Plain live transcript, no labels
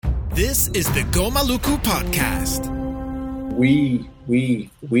This is the Go Maluku podcast. We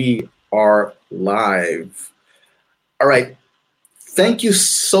are live. All right. Thank you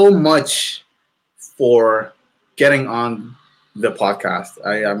so much for getting on the podcast.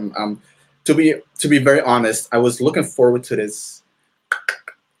 I am to be very honest, I was looking forward to this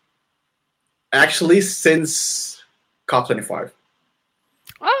actually since COP25.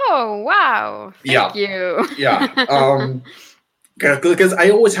 Oh, wow. Thank you. Yeah. Because I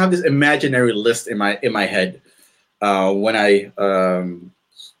always have this imaginary list in my head when I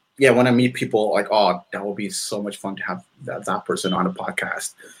meet people, like, oh, that would be so much fun to have that person on a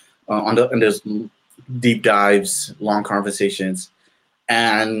podcast, and there's deep dives, long conversations,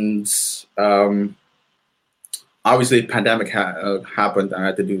 and obviously pandemic happened and I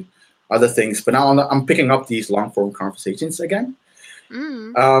had to do other things, but now I'm picking up these long form conversations again.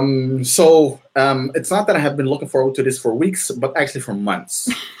 So it's not that I have been looking forward to this for weeks, but actually for months.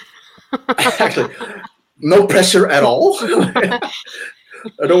 Actually, no pressure at all. I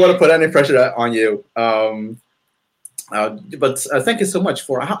don't want to put any pressure on you. But thank you so much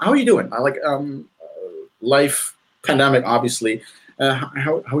for how are you doing? I like life, pandemic, obviously.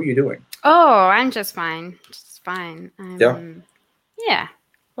 How are you doing? Oh, I'm just fine. Just fine. Yeah.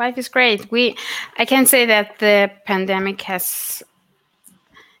 Life is great. I can say that the pandemic has.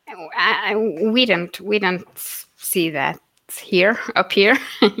 We don't see that up here,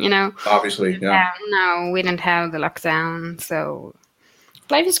 you know. Obviously, yeah. No, we don't have the lockdown, so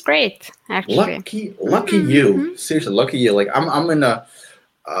life is great. Actually, lucky you. Seriously, lucky you. Like I'm in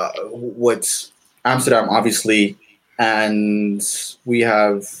what's Amsterdam, obviously, and we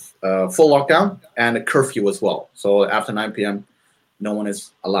have full lockdown and a curfew as well. So after 9 p.m., no one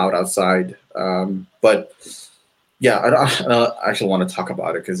is allowed outside. But yeah, I don't actually want to talk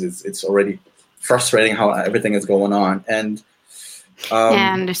about it because it's already frustrating how everything is going on. And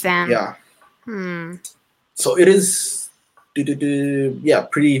I understand. Yeah. So it is,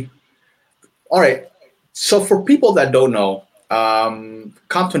 pretty. All right. So for people that don't know,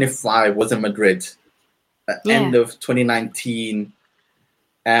 COP25 was in Madrid at end of 2019,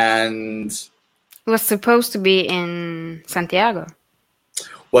 and it was supposed to be in Santiago.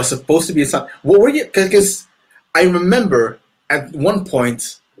 Was supposed to be in what were you? Because I remember at one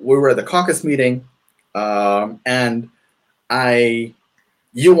point we were at the caucus meeting, and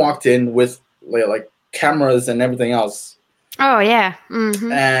you walked in with like cameras and everything else. Oh yeah. Mm-hmm.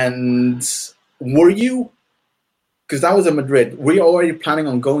 And were you? Because that was in Madrid. Were you already planning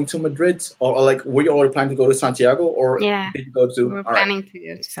on going to Madrid, or like were you already planning to go to Santiago, or did you go to? We were planning to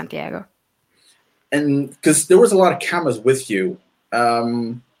go to Santiago. And because there was a lot of cameras with you,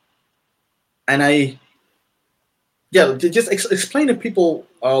 and just explain to people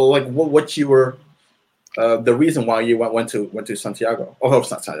like what you were, the reason why you went to Santiago. Oh,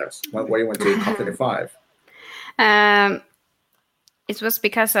 it's not Santiago. Why you went to COP25? It was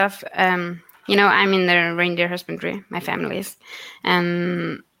because of I'm in the reindeer husbandry. My family is,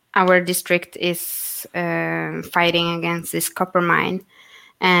 and our district is fighting against this copper mine,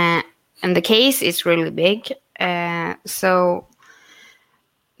 and the case is really big. So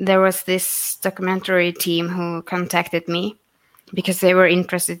there was this documentary team who contacted me because they were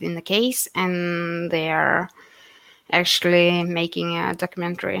interested in the case, and they are actually making a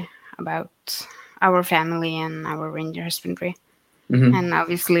documentary about our family and our reindeer husbandry, and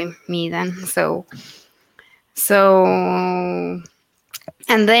obviously me then. So,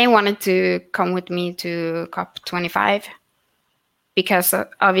 and they wanted to come with me to COP25 because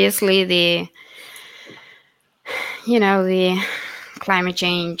obviously the climate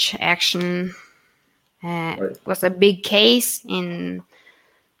change action was a big case in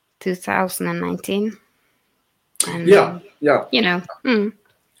 2019. And,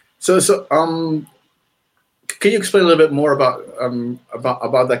 So, can you explain a little bit more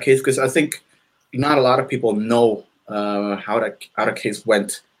about that case? Because I think not a lot of people know how the case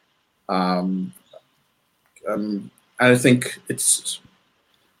went. And I think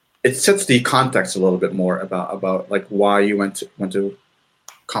it sets the context a little bit more about like why you went to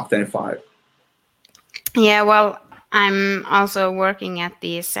COP25. Yeah, well, I'm also working at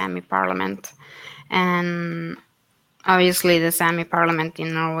the Sami Parliament, and obviously the Sami Parliament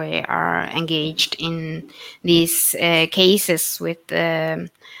in Norway are engaged in these cases with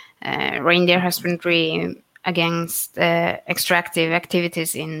reindeer husbandry against extractive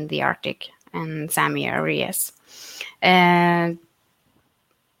activities in the Arctic and Sami areas.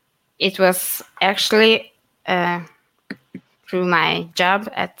 It was actually through my job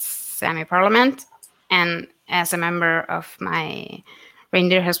at Sami Parliament and as a member of my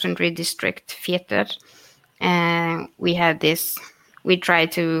reindeer husbandry district, Fjetter, we had this we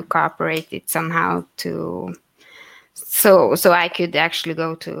tried to cooperate it somehow to so I could actually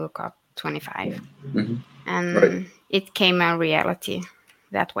go to COP25, and Right. it came a reality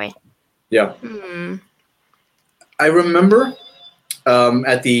that way. Yeah. I remember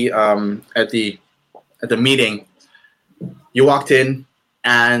at the meeting, you walked in,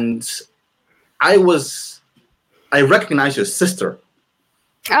 and I recognized your sister.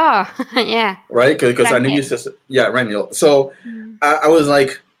 Oh, yeah. Right, because I knew your sister. Yeah, Reniel. So I was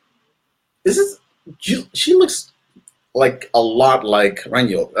like, she looks like a lot like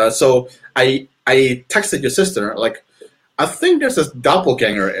Reniel. So I texted your sister like, I think there's this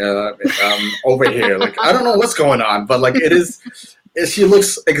doppelganger over here. Like, I don't know what's going on, but like she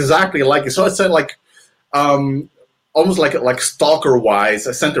looks exactly like it. So I said like, almost like stalker wise,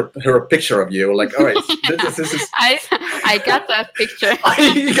 I sent her a picture of you. Like, all right, this is. I got that picture.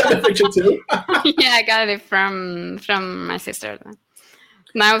 You got the picture too? Yeah, I got it from my sister.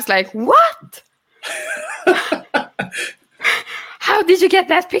 And I was like, what? How did you get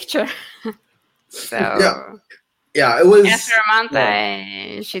that picture? So yeah, it was. After a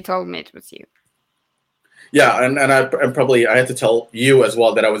month, she told me it was you. Yeah, and probably I had to tell you as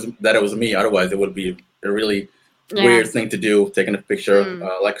well that it was me. Otherwise, it would be a really weird thing to do, taking a picture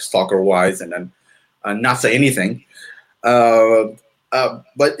like stalker wise, and then not say anything. But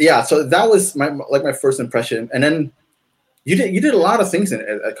yeah, so that was my first impression, and then you did a lot of things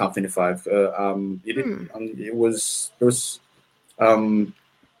at COP25. You did. There was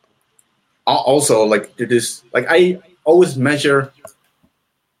also like this. Like I always measure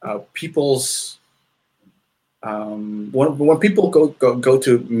people's when people go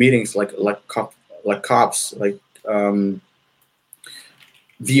to meetings like COPs like.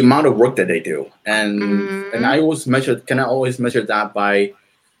 The amount of work that they do, and I always measure that by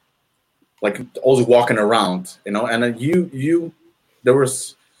like always walking around, you know. And then there were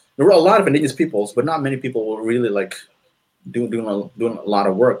a lot of indigenous peoples, but not many people were really like doing a lot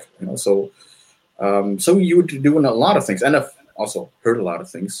of work, you know. So you were doing a lot of things, and I've also heard a lot of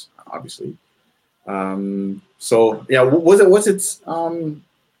things, obviously. So yeah, was it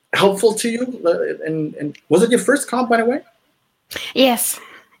helpful to you? And was it your first COP, by the way? Yes,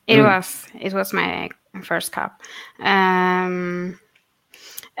 it was. It was my first COP. And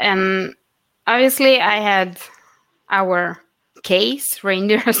obviously I had our case,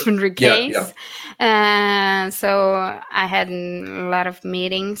 reindeer husbandry case. So I had a lot of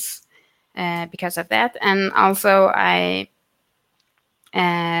meetings because of that. And also I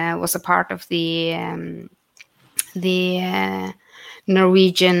was a part of the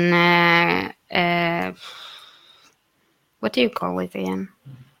Norwegian what do you call it again?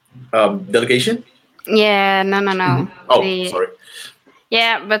 Delegation? Yeah, no. Oh, sorry.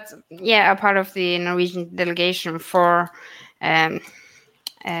 Yeah, but a part of the Norwegian delegation for the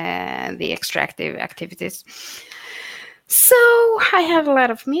extractive activities. So I had a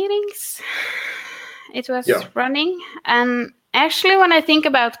lot of meetings. It was running, and actually, when I think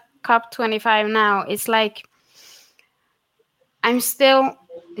about COP25 now, it's like I'm still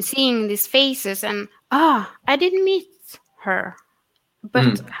seeing these faces, and I didn't meet her.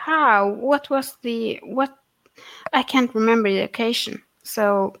 But how? What was what? I can't remember the occasion.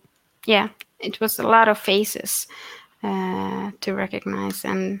 So, yeah, it was a lot of faces to recognize,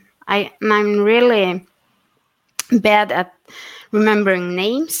 and I'm really bad at remembering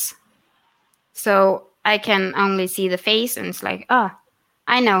names. So I can only see the face, and it's like,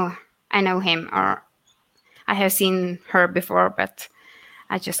 I know him, or I have seen her before, but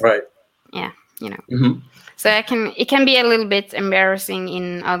I just you know. So it can be a little bit embarrassing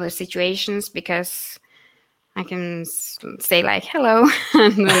in other situations because I can say like hello,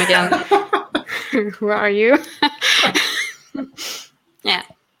 and then again, who are you? Yeah.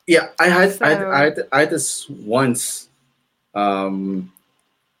 Yeah, I had this once, several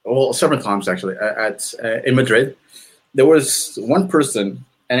times actually at in Madrid. There was one person,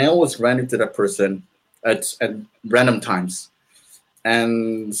 and I always ran into that person at random times,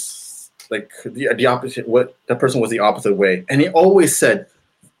 and like the opposite. What that person was the opposite way, and he always said,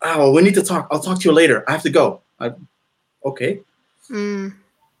 "Oh, we need to talk. I'll talk to you later. I have to go." Okay.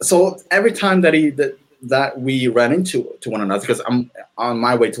 So every time that we ran into one another, because I'm on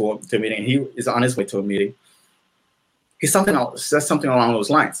my way to a meeting, and he is on his way to a meeting, he says something along those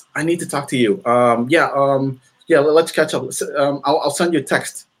lines. I need to talk to you. Let's catch up. I'll send you a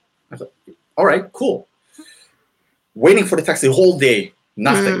text. I thought, all right, cool. Waiting for the text the whole day,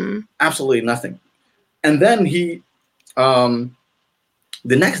 nothing, absolutely nothing. And then he, the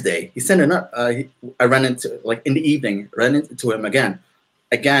next day, he sent I ran into, like in the evening, ran into him again.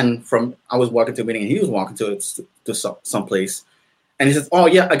 I was walking to a meeting, and he was walking to some place. And he says, "Oh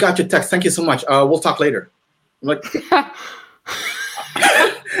yeah, I got your text. Thank you so much. We'll talk later." I'm like,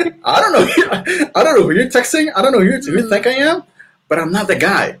 I don't know. I don't know who you're texting. I don't know who you think I am, but I'm not the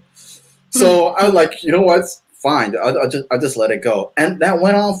guy. So I was like, you know what? Fine. I'll just let it go. And that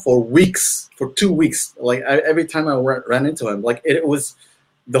went on for weeks, for 2 weeks. Like every time I ran into him, like it was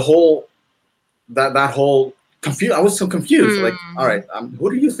the whole that whole confused. I was so confused. Like, all right,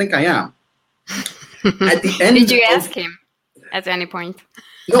 who do you think I am? At the end, did you ask him at any point?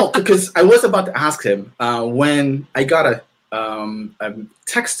 No, because I was about to ask him when I got a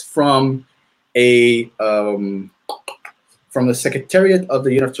text from from the Secretariat of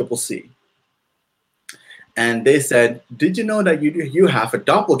the UNFCCC, and they said, "Did you know that you have a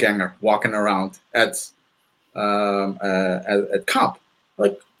doppelganger walking around at COP?"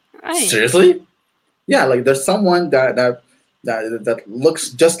 Like, Right. seriously? Yeah, like there's someone that looks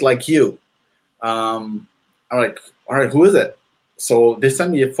just like you. I'm like, all right, who is it? So they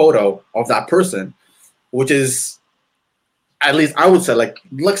sent me a photo of that person, which is, at least I would say, like,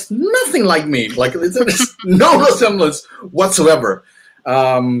 looks nothing like me. Like, there's no resemblance whatsoever.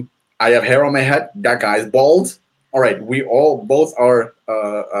 I have hair on my head. That guy's bald. All right, we both are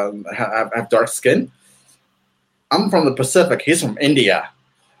have dark skin. I'm from the Pacific. He's from India.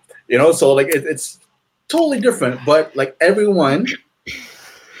 You know, so like it's totally different. But like everyone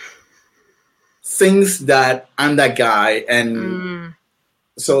thinks that I'm that guy, and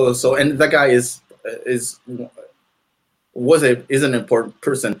so and that guy is an important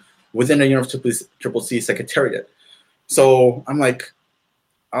person within the UNFCCC Secretariat. So I'm like,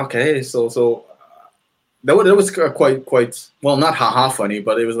 okay, so that was quite well, not haha funny,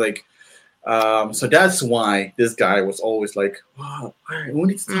 but it was like, so that's why this guy was always like, "Wow, we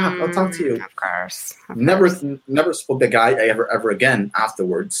need to talk. I'll talk to you." Of course. Never spoke to the guy ever again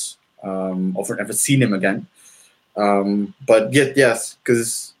afterwards. Or never seen him again. But yes,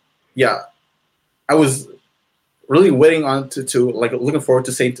 because I was really waiting on to like looking forward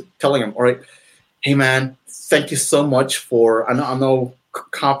to telling him, all right, hey man, thank you so much for. I know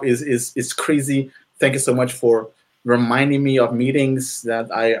COP is crazy. Thank you so much for reminding me of meetings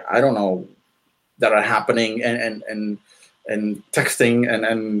that I don't know that are happening and texting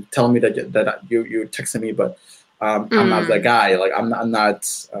and telling me that you're texting me, but. I'm not that guy. Like I'm not.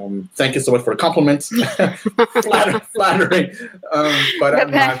 Thank you so much for the compliments. Flattering. But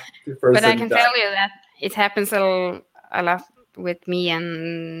I'm not the person. But I can tell you that it happens a lot with me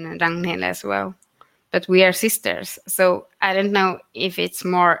and Ragnhild as well. But we are sisters, so I don't know if it's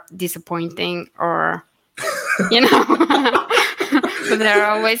more disappointing or, you know. But there are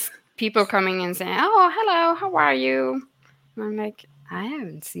always people coming and saying, "Oh, hello, how are you?" And I'm like, I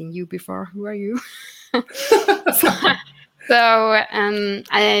haven't seen you before. Who are you? So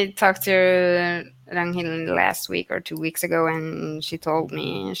I talked to Ragnhild last week or 2 weeks ago, and she told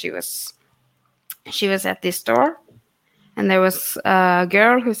me she was at this store, and there was a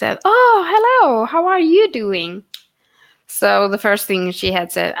girl who said, "Oh, hello, how are you doing?" So the first thing she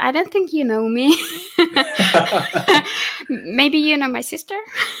had said, "I don't think you know me. Maybe you know my sister."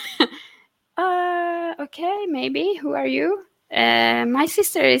 Okay, maybe. Who are you? My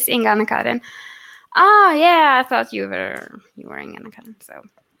sister is Inga and Karen. Oh yeah, I thought you were Inga and Karen. So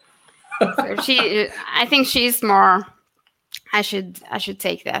I think she's more. I should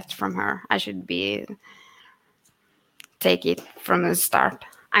take that from her. I should take it from the start.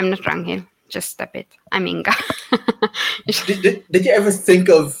 I'm not Ragnhild. Just step it. I'm Inga. did you ever think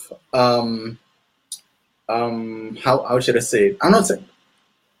of how should I say it? I'm not saying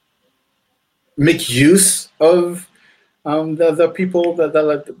make use of the people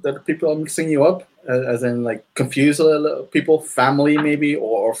that people are mixing you up, as in like confuse people, family maybe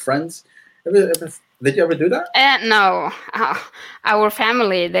or friends. Did you ever do that? No, our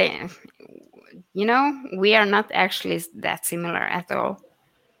family, we are not actually that similar at all.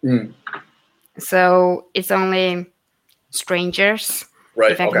 So it's only strengers,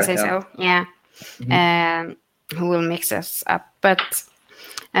 right? If I can say so. Yeah, who will mix us up, but.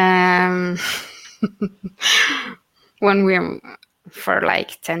 When for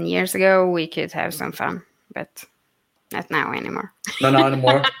like 10 years ago, we could have some fun, but not now anymore. Not now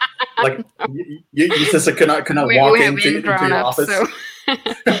anymore. Like you just cannot walk into your office. So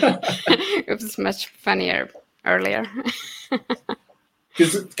it was much funnier earlier.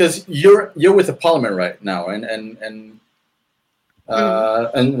 Because you're with the Parliament right now, and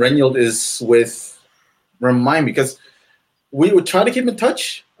Ragnhild is with. Remind me, because we would try to keep in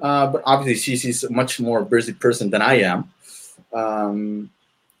touch. But obviously, she's a much more busy person than I am.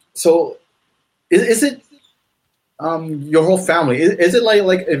 So, is it your whole family? Is it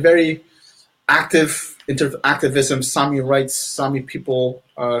like a very active in terms of activism, Sami rights, Sami people.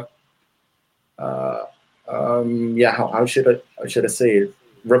 How should I say it?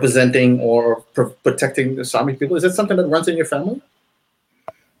 Representing or protecting the Sami people. Is that something that runs in your family?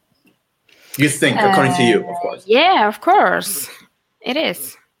 You think, according to you, of course. Yeah, of course. It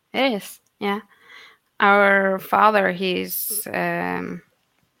is. It is. Yeah. Our father, he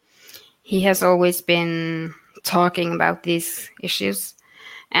has always been talking about these issues.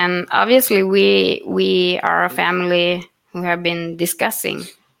 And obviously we are a family who have been discussing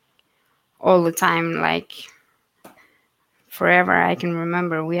all the time, like forever. I can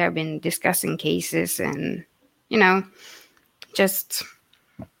remember we have been discussing cases and, just,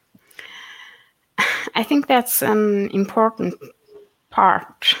 I think that's an important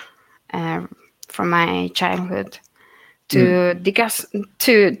part from my childhood to discuss,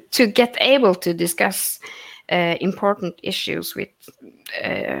 to get able to discuss important issues with,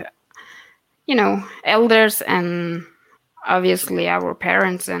 elders and obviously our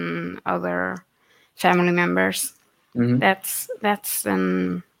parents and other family members. Mm-hmm.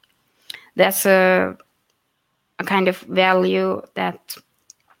 That's a kind of value that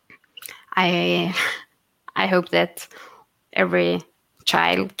I hope that every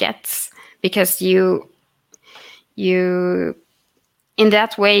child gets, because you in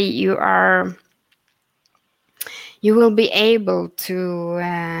that way you will be able to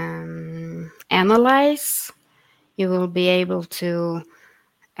analyze. You will be able to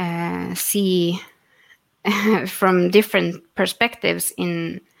see from different perspectives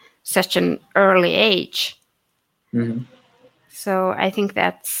in such an early age. Mm-hmm. So I think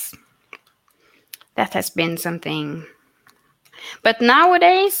that has been something. But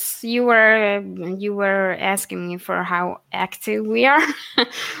nowadays, you were asking me for how active we are.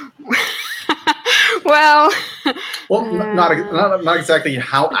 well, not exactly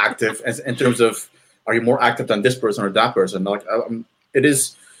how active, as in terms of, are you more active than this person or that person? Like, it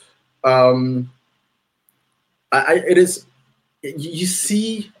is. It is. You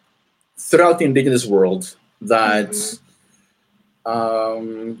see throughout the indigenous world that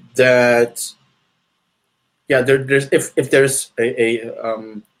there's if there's a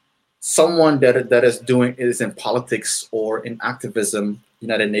someone that is in politics or in activism,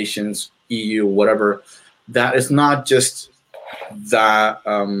 United Nations, EU, whatever, that is not just that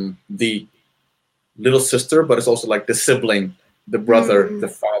the little sister, but it's also like the sibling, the brother, the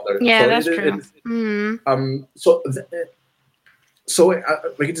father. Yeah, So that's true.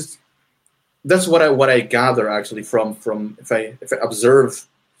 Like it just, that's what I gather actually from if I observe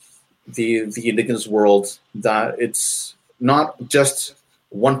the indigenous world, that it's not just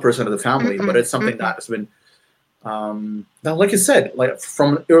one person of the family, but it's something that has been now, like you said, like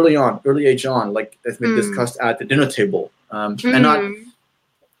from early age on, like it's been discussed at the dinner table, and not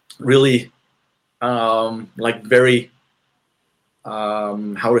really like very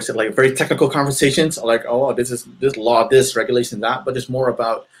how is it, like very technical conversations, like, oh, this is this law, this regulation, that, but it's more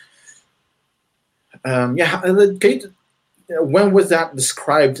about when was that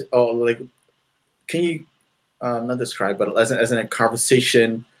described? Oh, like, can you not describe, but as in a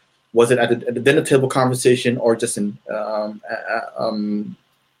conversation? Was it at the dinner table conversation, or just in?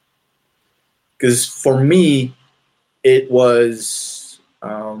 Because for me, it was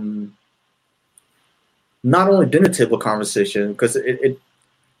not only dinner table conversation, because it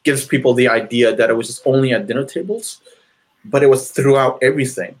gives people the idea that it was just only at dinner tables, but it was throughout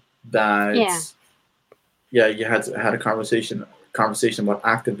everything. That you had a conversation about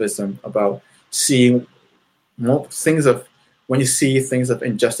activism, about seeing things of, when you see things of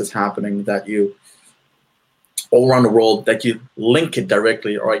injustice happening, that you all around the world, that you link it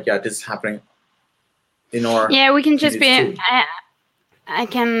directly. All right, this is happening in our we can just be too. I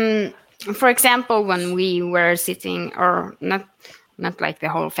can, for example, when we were sitting, or not like the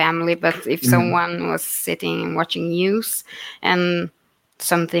whole family, but if someone was sitting and watching news and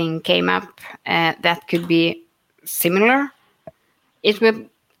something came up that could be similar, it would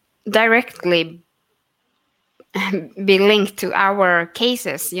directly be linked to our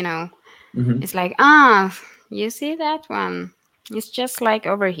cases, It's like, you see that one? It's just like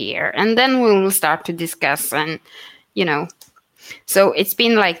over here. And then we will start to discuss, and, so it's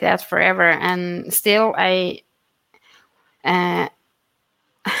been like that forever. And still I kind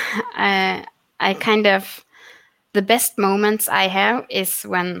of, the best moments I have is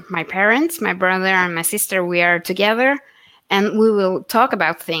when my parents, my brother and my sister, we are together and we will talk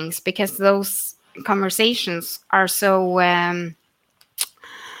about things, because those conversations are so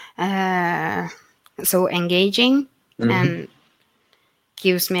engaging and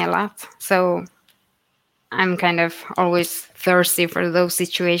gives me a lot. So I'm kind of always thirsty for those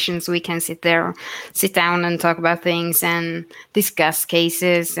situations we can sit down and talk about things and discuss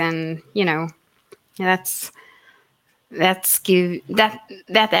cases, and that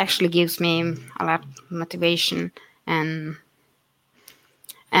actually gives me a lot of motivation, and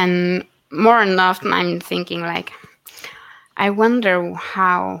more and often I'm thinking like, I wonder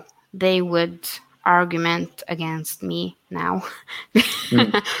how they would argument against me now.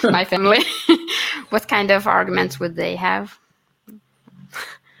 My family. What kind of arguments would they have?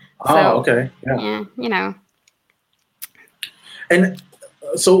 Oh, okay. Yeah. Yeah. And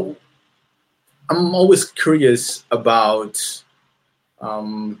so I'm always curious about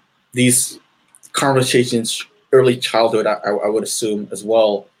these conversations, early childhood, I would assume as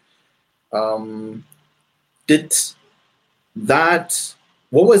well. Did that,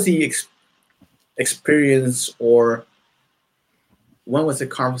 what was the experience, or when was the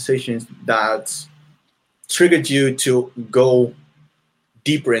conversation that triggered you to go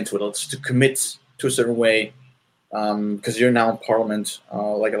deeper into it, to commit to a certain way? Because you're now in Parliament.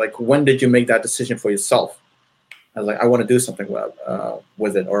 Like when did you make that decision for yourself? I was like, I want to do something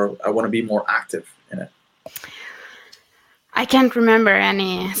with it, or I want to be more active in it. I can't remember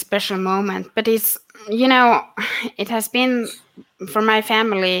any special moment, but it has been, for my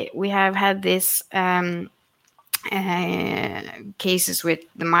family, we have had this cases with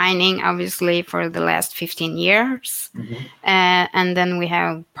the mining, obviously, for the last 15 years. Mm-hmm. And then we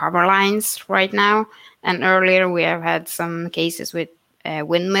have power lines right now. And earlier we have had some cases with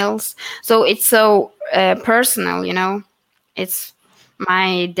windmills. So it's so personal, It's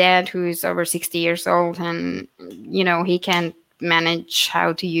my dad, who is over 60 years old, and, he can't manage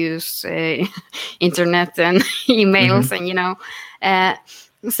how to use internet and emails, and,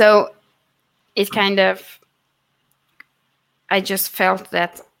 so it kind of, I just felt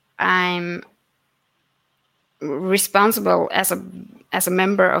that I'm responsible as a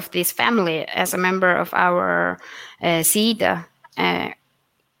member of this family, as a member of our SIDA.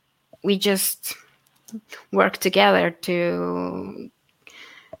 We just work together to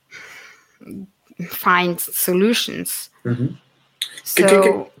find solutions. Mm-hmm.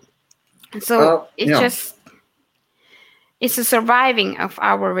 So it's a surviving of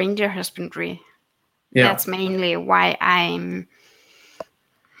our reindeer husbandry. Yeah. That's mainly why I'm.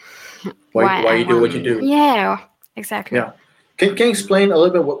 Why you do what you do? Yeah, exactly. Yeah. Can you explain a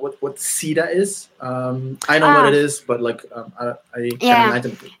little bit what SIDA is? I know what it is, but I can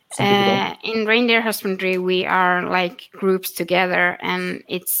imagine some people don't. In reindeer husbandry, we are like groups together, and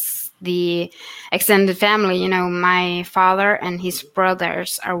it's the extended family. My father and his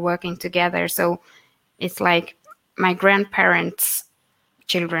brothers are working together, so it's like my grandparents'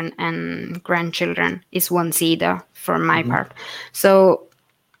 children and grandchildren is one SIDA for my part. So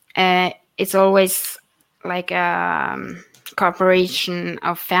it's always like a cooperation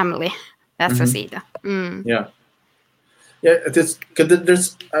of family. That's a SIDA. Yeah. Yeah. There's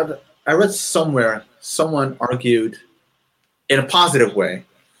I read somewhere someone argued in a positive way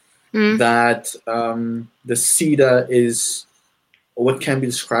that the SIDA is what can be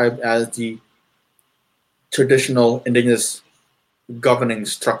described as the traditional indigenous governing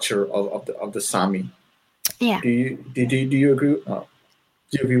structure of the Sami. Yeah. Do you agree?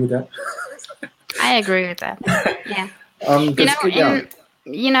 Do you agree with that? I agree with that. Yeah.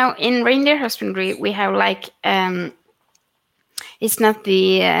 Yeah. In reindeer husbandry, we have it's not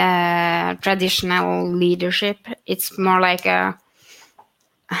the traditional leadership. It's more like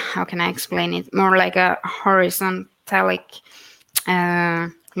how can I explain it? More like a horizontal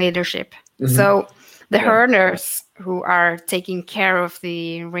leadership. Mm-hmm. So the herders who are taking care of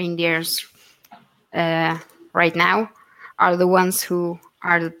the reindeers right now are the ones who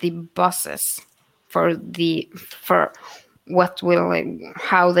are the bosses for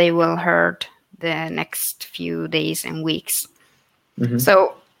how they will herd the next few days and weeks. Mm-hmm.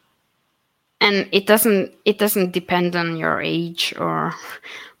 So, and it doesn't depend on your age,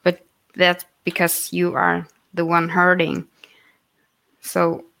 but that's because you are the one herding.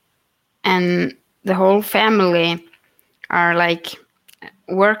 So, and the whole family are like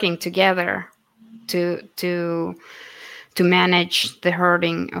working together to manage the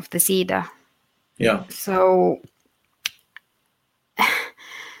herding of the SIDA. Yeah. So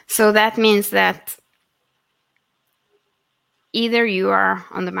that means that either you are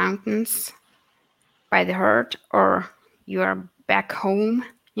on the mountains by the herd, or you are back home.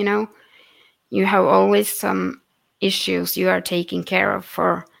 You have always some issues you are taking care of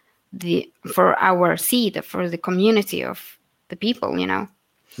for our SIDA, for the community of the people.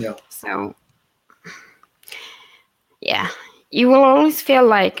 Yeah. So yeah, you will always feel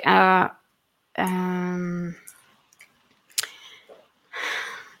like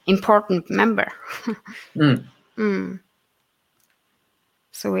important member. Mm.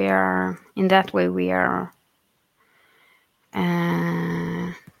 So we are, in that way, we are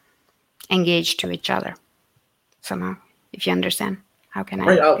engaged to each other somehow. If you understand, how can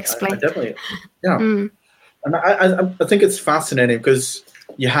Right. I I explain? definitely. Yeah. And I think it's fascinating because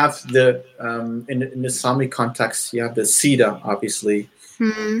you have the in the Sami context you have the Sida obviously,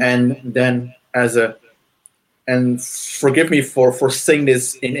 and then and forgive me for saying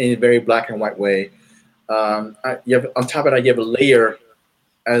this in a very black and white way. You have on top of that you have a layer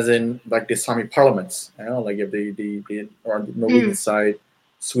as in like the Sami parliaments, you know, like you have the or the Norwegian side,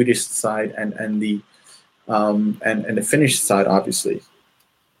 Swedish side, and the Finnish side obviously,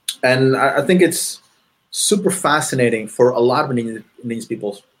 and I think it's super fascinating for a lot of Indigenous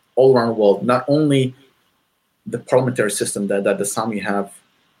peoples all around the world. Not only the parliamentary system that the Sami have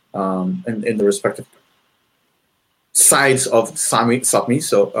in the respective sides of Sami.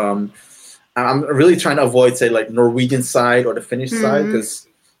 So I'm really trying to avoid say like Norwegian side or the Finnish side because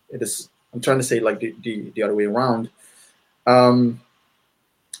it is. I'm trying to say like the other way around.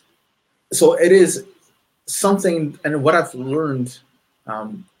 So it is something, and what I've learned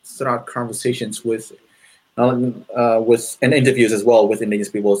throughout conversations with and interviews as well with Indigenous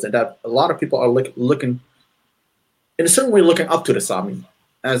people is that a lot of people are looking in a certain way looking up to the Sami,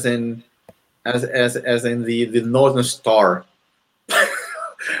 as in the Northern Star.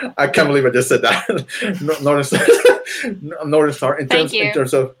 I can't believe I just said that. Northern Star, Northern Star. In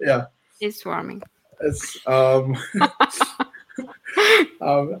terms of yeah, it's warming. It's it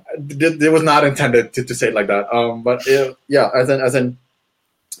was not intended to say it like that. But yeah,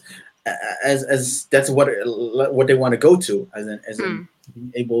 as that's what they want to go to, as in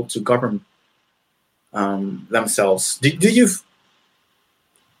being able to govern themselves. Do you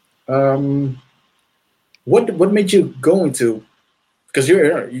what made you go into, because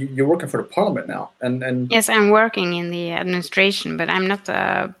you're working for the parliament now, and yes, I'm working in the administration, but I'm not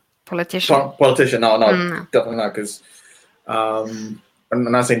a politician. Politician? No, definitely not. Because I'm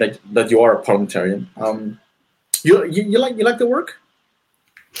not saying that you are a parliamentarian. You like the work?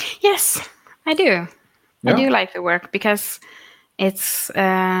 Yes, I do. Yeah. I do like the work because it's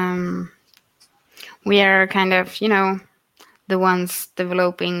we are kind of, the ones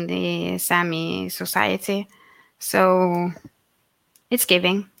developing the Sami society, so it's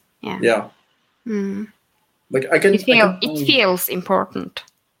giving. Yeah. Like it feels important,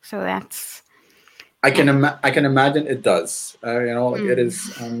 so that's. I can imagine it does. Like it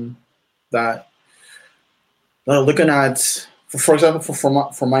is that. Looking at, for example,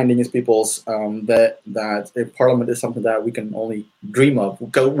 for my Indigenous peoples, that a parliament is something that we can only dream of,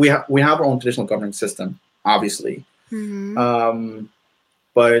 because we have our own traditional governing system, obviously,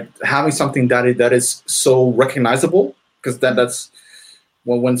 but having something that is so recognizable, because that's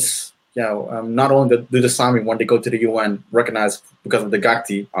once not only do the Sami when they go to the UN recognize because of the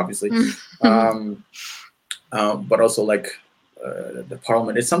Gakti, obviously, but also like the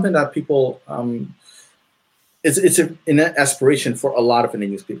parliament. It's something that people. It's an aspiration for a lot of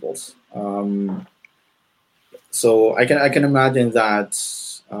Indigenous peoples. So I can imagine that.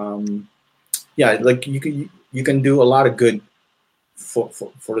 Like you can do a lot of good for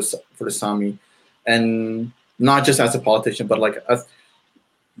the Sami, and not just as a politician, but like a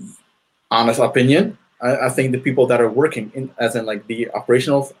honest opinion. I think the people that are working as in like the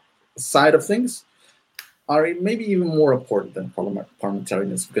operational side of things are maybe even more important than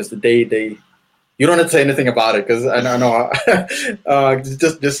parliamentarians, because they you don't have to say anything about it, because I know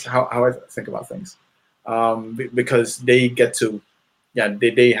just how I think about things, because they get to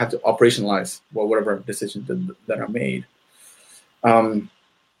they have to operationalize whatever decisions that are made. Wow,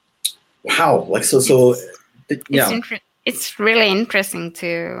 like so yeah. It's really interesting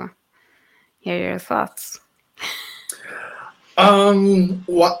to hear your thoughts.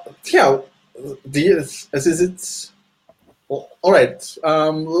 What? Yeah. Is it? Well, all right.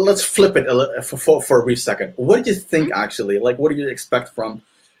 Let's flip it for a brief second. What do you think actually? Like, what do you expect from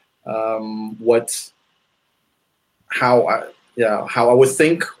how I would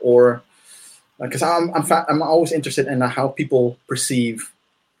think, or because I'm always interested in how people perceive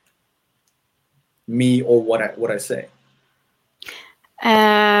me or what I say.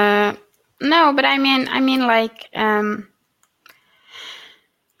 No, but I mean like I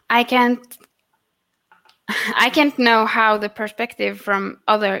can't know how the perspective from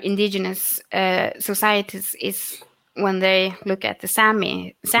other indigenous societies is when they look at the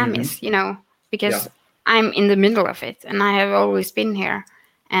Samis, because I'm in the middle of it, and I have always been here,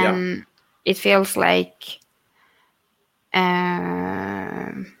 and it feels like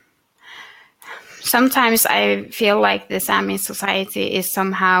sometimes I feel like the Sami society is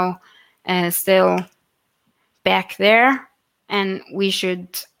somehow still back there, and we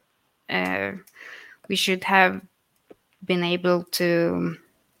should have been able to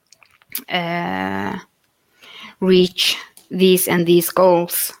reach these and these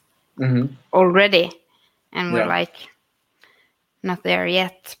goals already, and we're like not there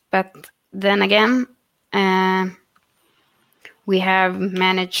yet. But then again, we have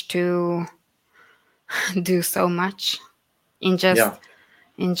managed to do so much in just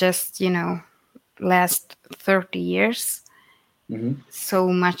last 30 years. So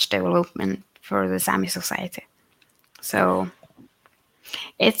much development for the Sami society. So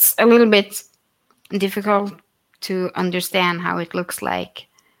it's a little bit difficult to understand how it looks like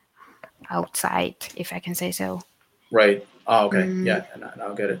outside, if I can say so. Right. Oh, okay. Yeah,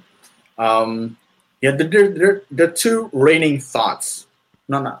 I'll get it. There are two reigning thoughts.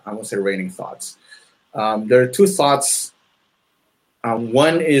 No, I won't say reigning thoughts. There are two thoughts.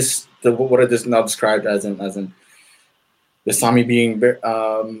 One is what I just now described as in the Sami being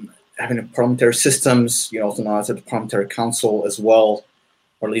having a parliamentary systems, also known as a parliamentary council as well,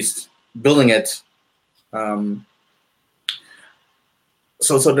 or at least building it.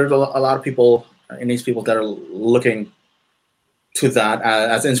 So there's a lot of people, Indigenous people, that are looking to that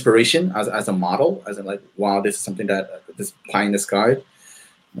as inspiration, as a model, as in like, wow, this is something that this pie in the sky.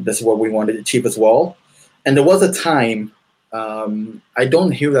 This is what we wanted to achieve as well. And there was a time, I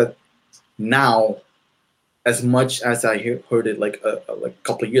don't hear that now as much as I heard it like a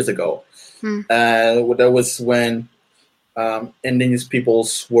couple of years ago. That was when Indigenous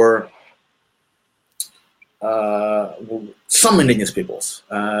peoples were some Indigenous peoples,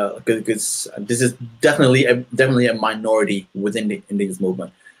 because this is definitely a minority within the Indigenous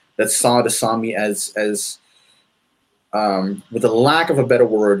movement that saw the Sami as with a lack of a better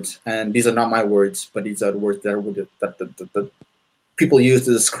word, and these are not my words, but these are the words that people use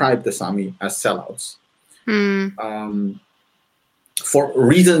to describe the Sami as sellouts. For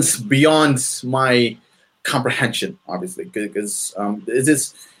reasons beyond my comprehension, obviously, because it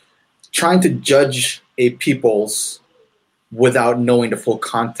is trying to judge a people's without knowing the full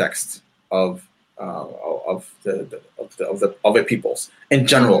context of a people's in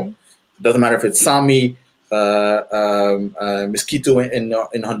general. Doesn't matter if it's Sami, Mosquito in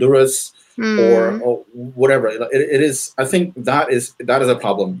Honduras, or whatever. It is. I think that is a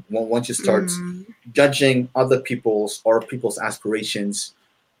problem once you start judging other people's or people's aspirations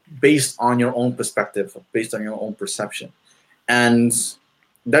based on your own perspective, based on your own perception, and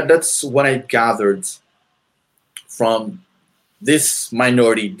that's what I gathered from this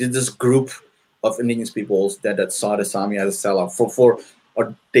minority, this group of Indigenous peoples that saw the Sami as a sellout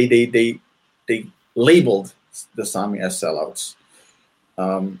or they labeled the Sami as sellouts.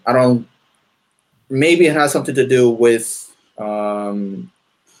 I don't. Maybe it has something to do with,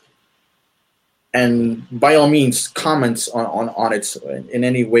 and by all means, comments on it in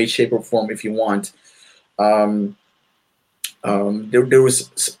any way, shape, or form if you want. There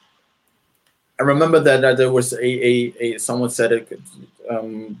was. I remember that there was a someone said it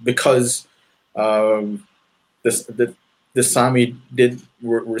because the Sami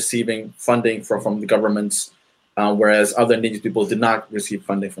were receiving funding from the governments, whereas other Indigenous people did not receive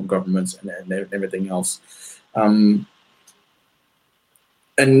funding from governments and everything else. And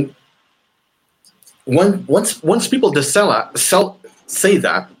once people just sell that,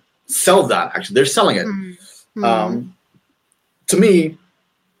 actually they're selling it. To me,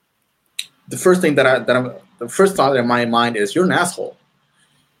 the first thing the first thought in my mind is you're an asshole,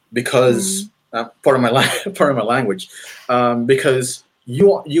 because part of my language, because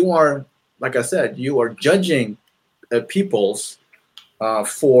you are, like I said, you are judging peoples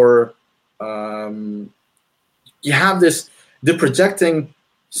for you have they're projecting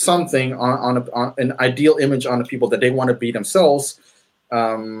something on an ideal image on the people that they want to be themselves,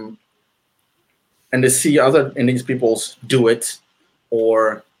 and to see other Indigenous peoples do it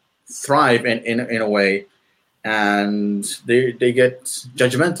or thrive in a way, and they get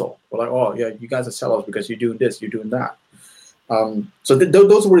judgmental. We're like, oh yeah, you guys are sellouts because you're doing this, you're doing that. So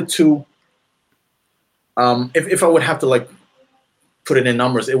those were the two. If I would have to like put it in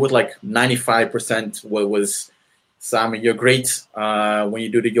numbers, it would like 95% was Sami, you're great. When you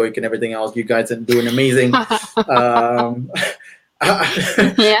do the yoik and everything else, you guys are doing amazing. Yeah.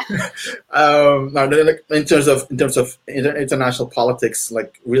 In terms of international politics,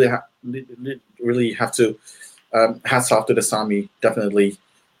 like really have to hats off to the Sami, definitely.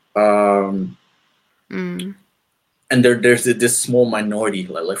 And there's this small minority,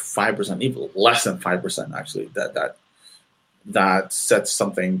 like 5%, even less than 5% actually, that sets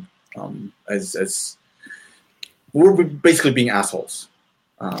something as we're basically being assholes.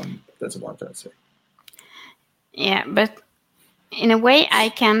 That's what I'm trying to say. Yeah, but in a way, I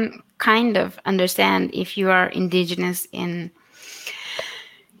can kind of understand if you are indigenous in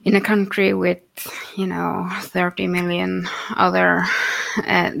a country with 30 million other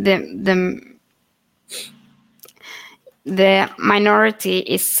the minority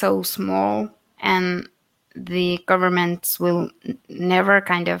is so small, and the governments will never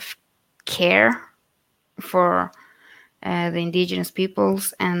kind of care for the indigenous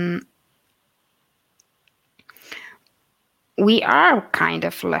peoples, and we are kind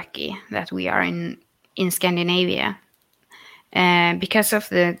of lucky that we are in Scandinavia because of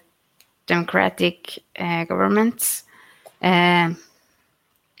the democratic governments. And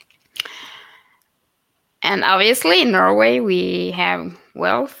obviously in Norway we have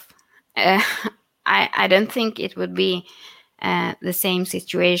wealth. I don't think it would be the same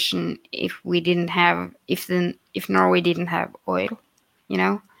situation if Norway didn't have oil,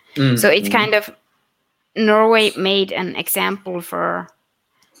 So it's kind of, Norway made an example for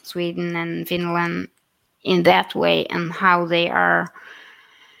Sweden and Finland in that way, and how they are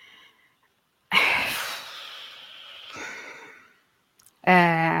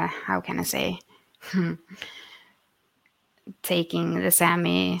how can I say, taking the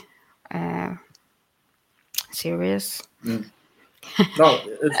Sami serious. No,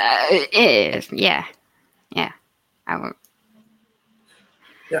 yeah, I will.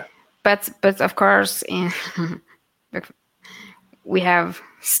 Yeah, but of course, we have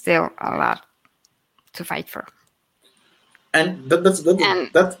still a lot to fight for, and that's really,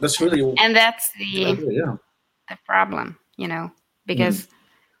 and that's the problem, because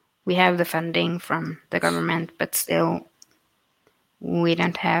we have the funding from the government, but still we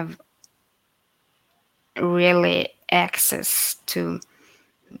don't have really access to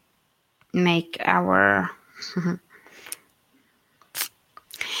make our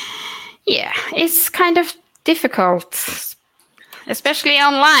it's kind of difficult, especially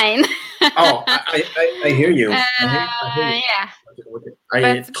online. I hear you.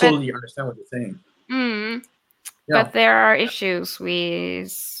 I totally understand what you're saying. But there are issues we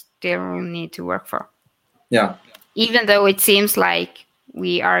still need to work for. Yeah. Even though it seems like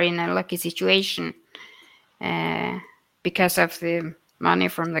we are in a lucky situation because of the money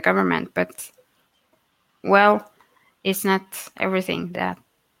from the government, but it's not everything that.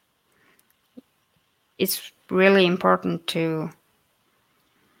 It's really important to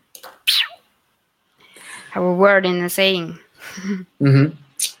have a word in the saying. No,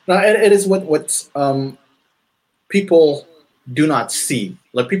 it is what people do not see.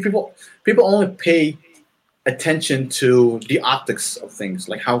 Like people only pay attention to the optics of things,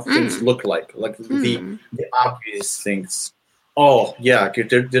 like how things look like the obvious things. Oh yeah,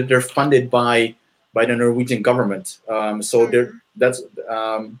 they're funded by the Norwegian government. But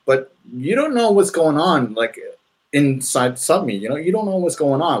you don't know what's going on, like inside Sápmi. You don't know what's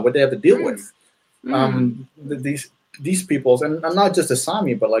going on, what they have to deal with. These peoples, and not just the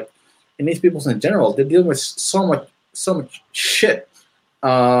Sámi, but like in these peoples in general, they're dealing with so much shit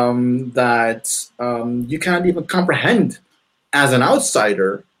that you can't even comprehend as an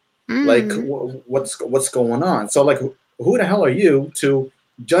outsider, like what's going on. So like, who the hell are you to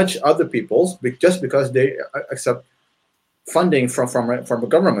judge other people's just because they accept funding from the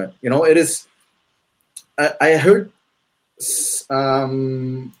government? It is. I heard a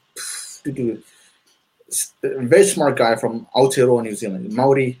very smart guy from Aotearoa, New Zealand,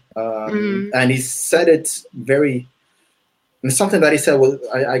 Maori, and he said it very. And something that he said was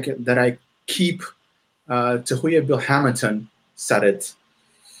that I keep to Huya Bill Hamilton said it.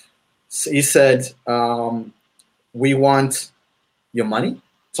 So he said, "We want your money."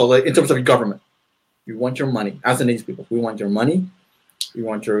 So, like, in terms of your government, we want your money. As in these people, we want your money. We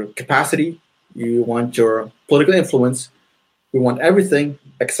want your capacity. You want your political influence. We want everything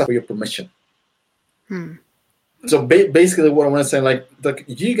except for your permission. So basically, what I want to say, like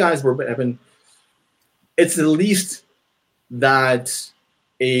you guys were having, it's the least that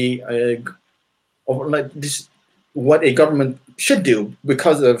what a government should do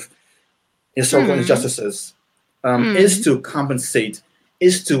because of historical injustices is to compensate,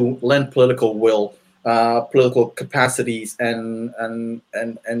 is to lend political will, political capacities, and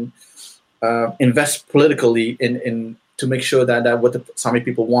invest politically in to make sure that what the Sámi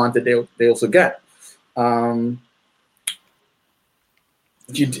people want, that they also get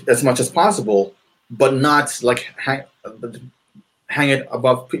as much as possible, but not like hang it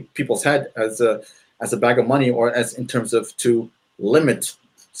above people's head as a bag of money, or as in terms of to limit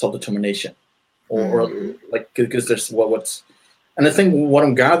self-determination, or like, because there's what's And I think what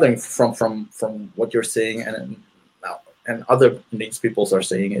I'm gathering from what you're saying and other Native peoples are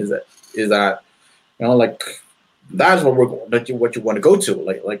saying is that like that's what you want to go to,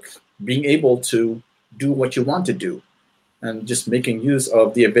 like being able to do what you want to do, and just making use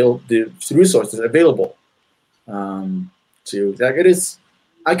of the resources available to you. Like it is,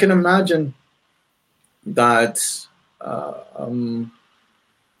 I can imagine that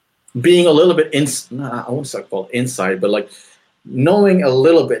being a little bit I won't say called inside, but like knowing a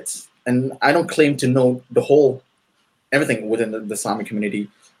little bit. And I don't claim to know the whole everything within the Sami community.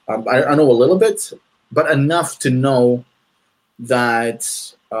 I know a little bit, but enough to know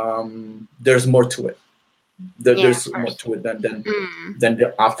that there's more to it. There's more to it than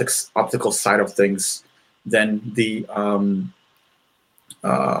the optical side of things, than the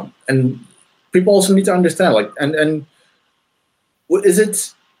and people also need to understand, like, and what is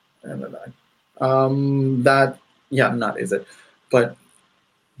it that not is it, but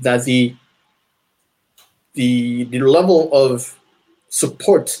that the level of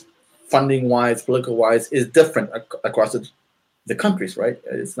support, funding wise, political wise, is different across the countries, right?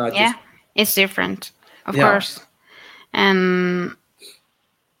 It's not just it's different, of course.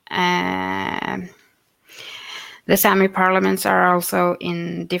 The Sami parliaments are also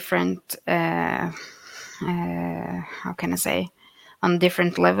in different how can I say, on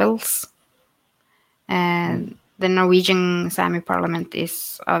different levels. And the Norwegian Sami parliament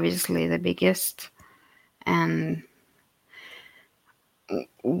is obviously the biggest, and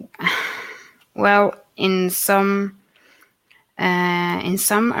well, in some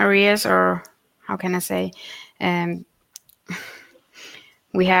areas, or how can I say,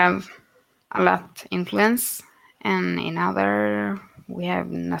 we have a lot influence, and in other we have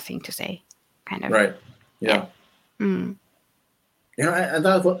nothing to say, kind of. Right. Yeah. And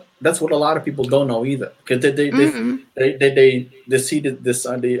that's what a lot of people don't know either, because they see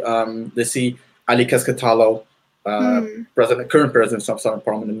they see Ali Keskitalo, current president of Southern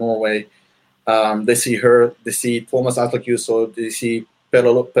Parliament in Norway. They see her. They see Thomas Aslak Juuso. They see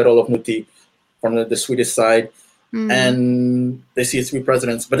Per-Olof Muti from the Swedish side, and they see three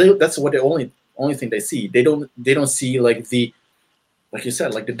presidents. But that's what the only thing they see. They don't see like you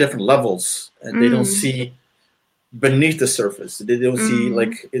said, like the different levels, and they don't see beneath the surface. They don't see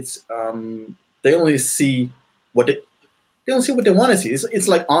like it's. They only see what they don't see what they want to see. It's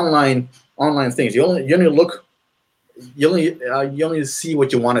like online things. You only look. You only see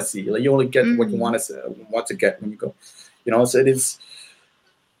what you want to see. Like you only get what you want to get when you go. So it is.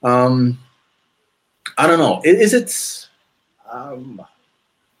 I don't know. Is it?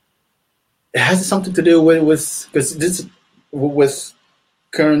 It has something to do with because this with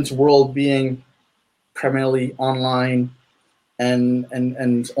current world being primarily online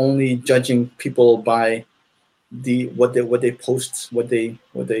and only judging people by what they post, what they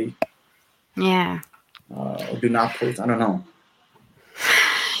do not post. I don't know.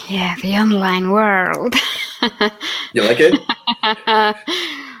 Yeah, the online world. You like it?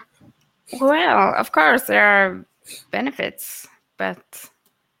 Well, of course there are benefits, but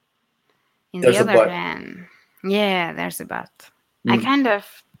There's the a other but. hand, there's a but. I kind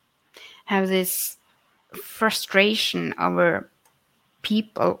of have this frustration over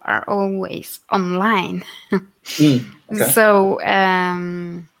people are always online. Okay. So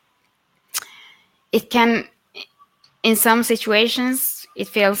it can, in some situations, it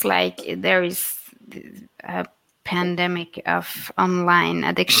feels like there is a pandemic of online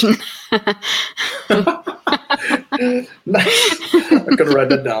addiction. Nice. I'm gonna write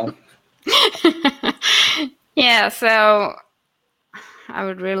that down. Yeah, so I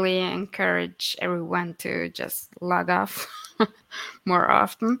would really encourage everyone to just log off more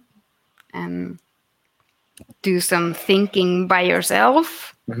often and do some thinking by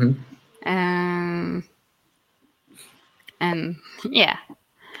yourself. And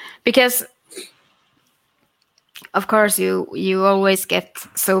because of course you always get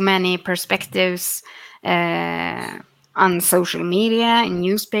so many perspectives on social media, in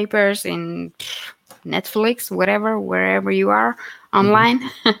newspapers, in Netflix, wherever you are online.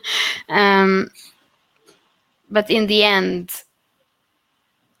 But in the end,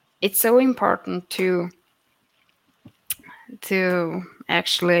 it's so important to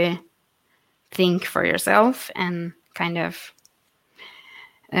actually think for yourself and kind of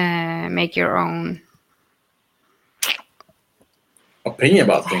make your own opinion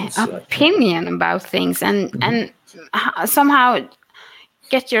about things. And somehow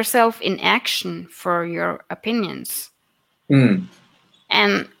get yourself in action for your opinions. And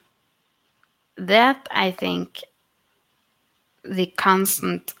that, I think, the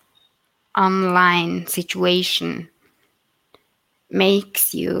constant online situation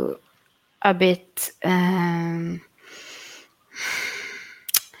makes you a bit, I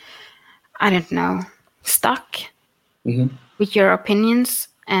don't know, stuck with your opinions,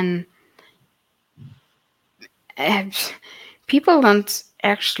 and people don't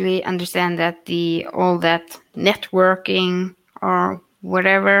actually understand that all that networking or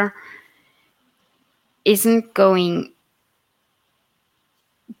whatever isn't going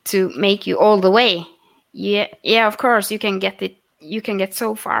to make you all the way. Yeah, of course you can get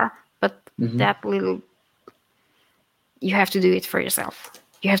so far, but that little, you have to do it for yourself.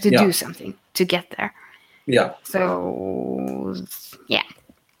 You have to do something to get there. Yeah. So yeah.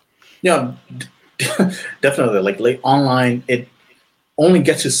 Yeah, definitely. Like online, it only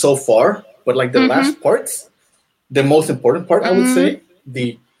gets you so far, but like the last parts, the most important part, I would say,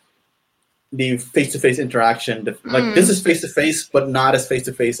 the face-to-face interaction. Like this is face-to-face, but not as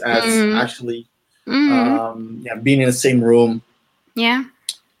face-to-face as actually being in the same room. Yeah,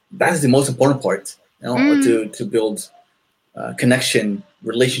 That is the most important part, to build connection,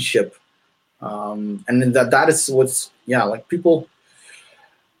 relationship, and then that is what's like people.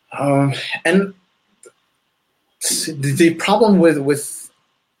 And the problem with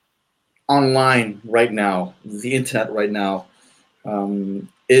online right now, the internet right now,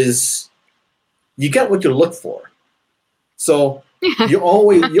 is you get what you look for. So you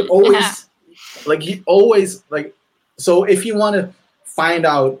always like. So if you want to find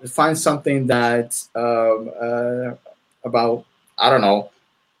something that about, I don't know,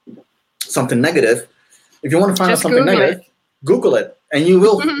 something negative. If you want to find out something negative, Google it, and you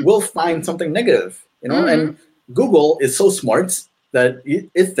will find something negative. And Google is so smart that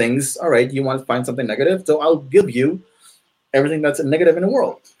it thinks, all right, you want to find something negative, so I'll give you everything that's negative in the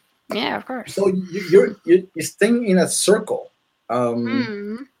world. Yeah, of course. So you're staying in a circle.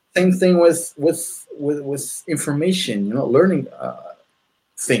 Same thing with information. Learning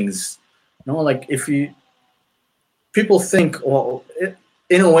things. Like if people think, well,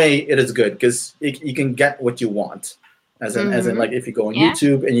 in a way, it is good because you can get what you want. As in, like if you go on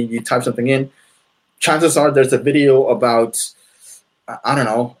YouTube and you type something in, chances are there's a video about, I don't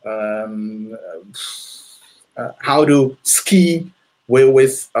know, how to ski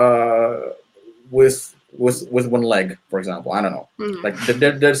with one leg, for example. I don't know. Like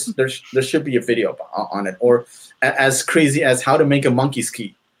there should be a video on it, or as crazy as how to make a monkey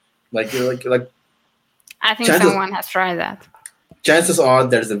ski. Like I think someone has tried that. Chances are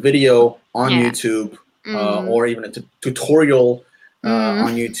there's a video on YouTube, or even a tutorial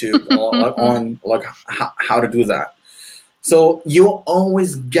on YouTube on like how to do that. So you'll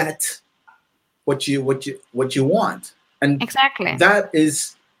always get what you want, and exactly that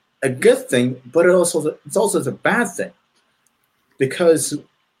is a good thing. But it's also a bad thing, because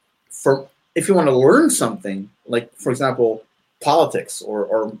if you want to learn something, like for example politics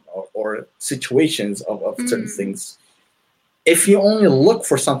or situations of certain things, if you only look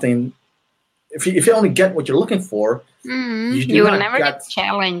for something, if you only get what you're looking for, you will never get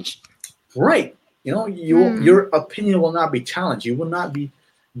challenged. Right. Your opinion will not be challenged. You will not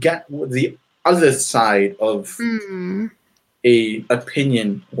get the other side of a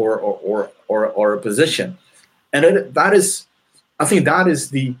opinion or a position. And I think that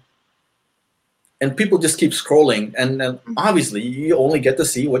is and people just keep scrolling, and obviously you only get to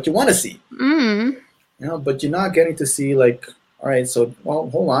see what you want to see. But you're not getting to see, like, all right, so, well,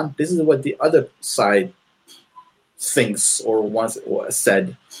 hold on, this is what the other side thinks or once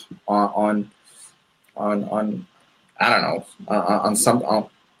said on I don't know, on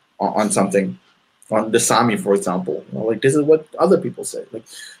something, on the Sami, for example. Like, this is what other people say. Like,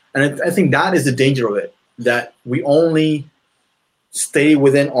 and I think that is the danger of it, that we only stay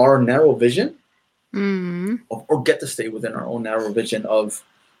within our narrow vision, or get to stay within our own narrow vision of,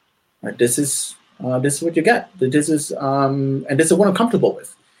 this is what you get. This is and this is what I'm comfortable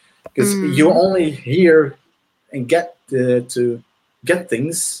with, because you're only here and get to get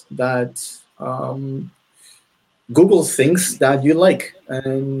things that Google thinks that you like,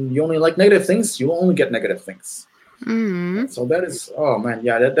 and you only like negative things. You only get negative things. So that is, oh man,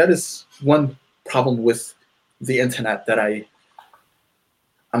 yeah, that is one problem with the internet that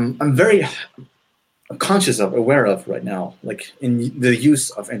I'm very conscious of, aware of right now, like in the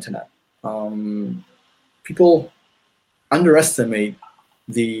use of internet. People underestimate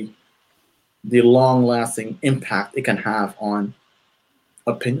the long-lasting impact it can have on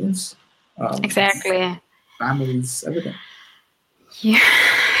opinions, exactly, families, everything. Yeah,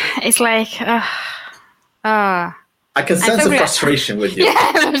 it's like I can sense the frustration with you.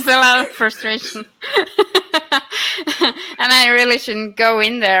 Yeah, there's a lot of frustration. And I really shouldn't go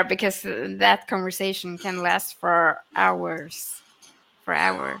in there, because that conversation can last for hours. for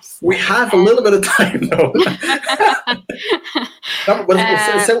hours. We have a little bit of time, though. No, but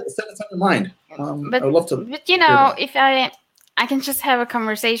say what's on your mind. But, I would love to. But you know, if I can just have a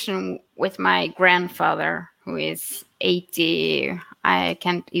conversation with my grandfather, who is 80. I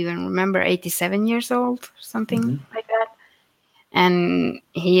can't even remember, 87 years old, something like that. And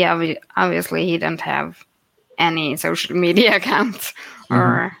he obviously he don't have any social media accounts,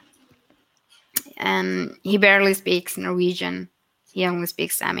 and he barely speaks Norwegian. He only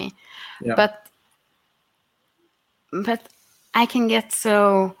speaks Sami. Yeah. But I can get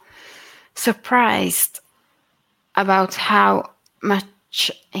so surprised about how much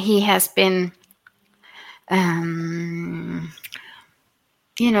he has been,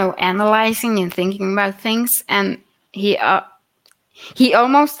 analyzing and thinking about things, and he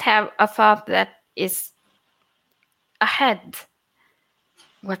almost have a thought that is ahead.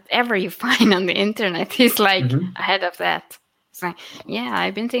 Whatever you find on the internet, he's like ahead of that. It's like, yeah,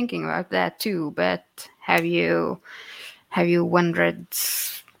 I've been thinking about that too, but have you wondered?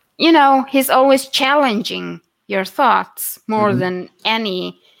 He's always challenging your thoughts more than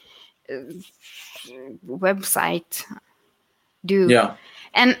any website do. Yeah.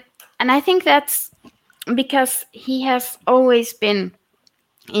 And I think that's because he has always been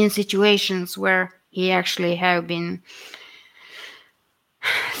in situations where he actually have been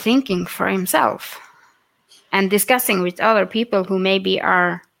thinking for himself and discussing with other people who maybe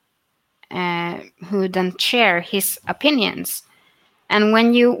are who don't share his opinions. And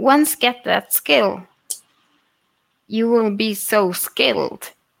when you once get that skill, you will be so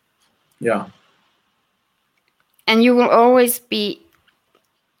skilled. Yeah. And you will always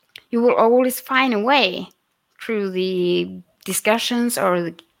find a way through the discussions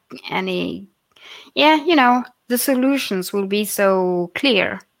or the solutions will be so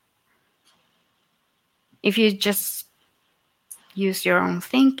clear if you just use your own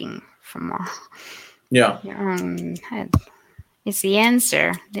thinking for more. Yeah. Your own head. It's the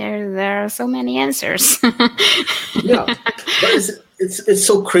answer. There are so many answers. Yeah, but it's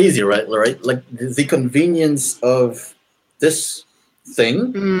so crazy, right? Like the convenience of this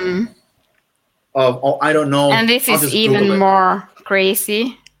thing. Of I don't know. And this is even more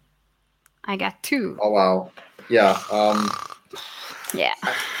crazy. I got 2. Oh wow! Yeah. Yeah,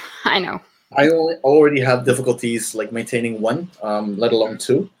 I know. I already have difficulties like maintaining one, let alone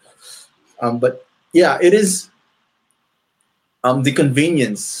 2. But yeah, it is. The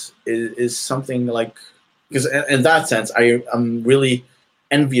convenience is something like, because in that sense, I'm really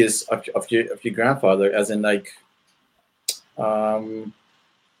envious of your grandfather, as in like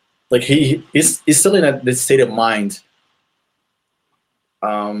he's still in this state of mind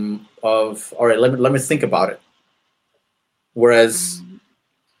of all right, let me think about it. Whereas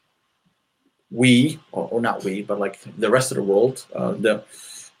we, or not we, but like the rest of the world,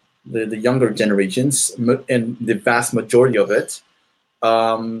 the younger generations, and the vast majority of it,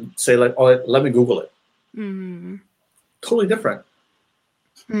 say like, oh, let me Google it. Totally different.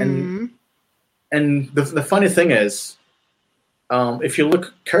 And the funny thing is, if you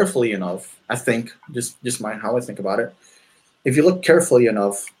look carefully enough, I think just how I think about it. If you look carefully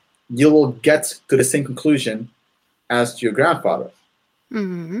enough, you will get to the same conclusion as your grandfather.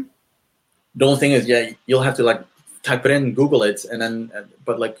 The only thing is, yeah, you'll have to like type it in, Google it, and then,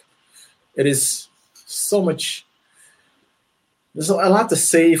 but like, it is so much. There's a lot to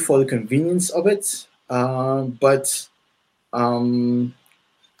say for the convenience of it, but I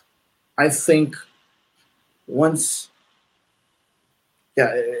think once,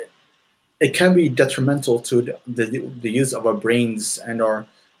 yeah, it can be detrimental to the use of our brains and our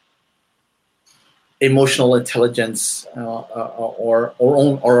emotional intelligence, or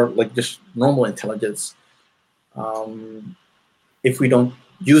like just normal intelligence, if we don't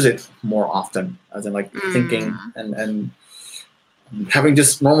use it more often, as in like thinking and having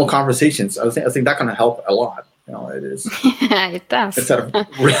just normal conversations. I think that can help a lot. It is. Yeah, it does. Instead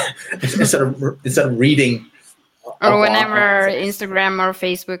of reading. Or whenever Instagram or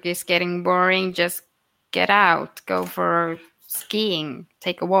Facebook is getting boring, just get out, go for skiing,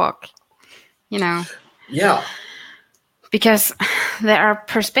 take a walk. Yeah. Because there are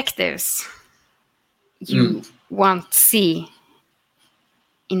perspectives you won't see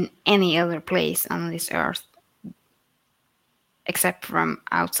in any other place on this earth except from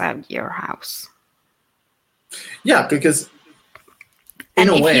outside your house. Yeah, because in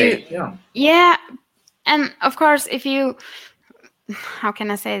a way, yeah. Yeah, and of course, if you, how can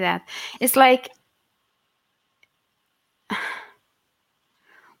I say that? It's like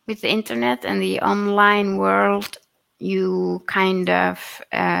with the internet and the online world, you kind of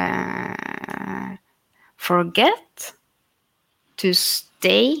forget to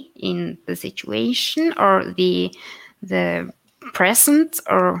stay in the situation or the present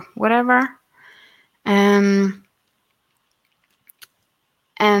or whatever. And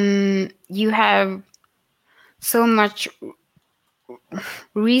you have so much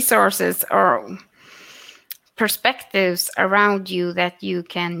resources or perspectives around you that you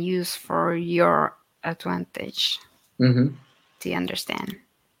can use for your advantage. Mm-hmm. Do you understand?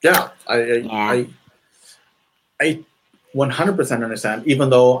 Yeah, I 100% understand.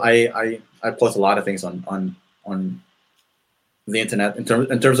 Even though I post a lot of things on the internet in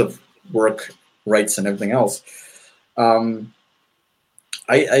terms of work rights and everything else. I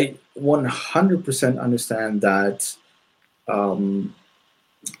 100% understand that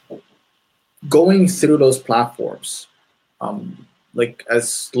going through those platforms, like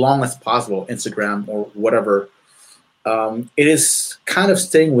as long as possible, Instagram or whatever, it is kind of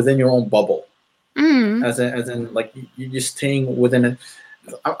staying within your own bubble. As in, like you're just staying within it.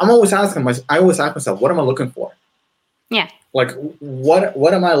 I'm always asking myself. I always ask myself, what am I looking for? Yeah. Like,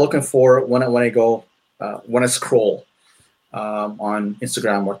 what am I looking for when I go when I scroll on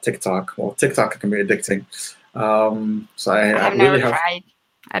Instagram or TikTok? Well, TikTok can be addicting. So I've really never tried.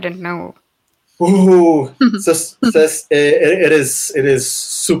 I don't know. Ooh, it is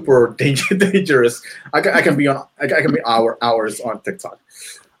super dangerous. I can be hours on TikTok.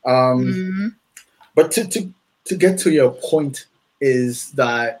 But to get to your point is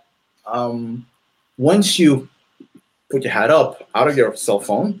that once you put your head up out of your cell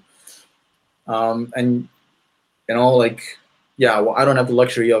phone, and like, yeah, well, I don't have the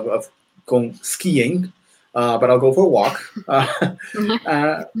luxury of going skiing, but I'll go for a walk.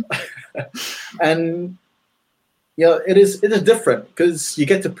 And yeah, it is different because you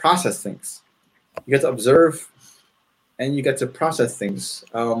get to process things, you get to observe, and you get to process things.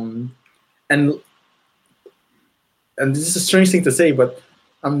 And this is a strange thing to say, but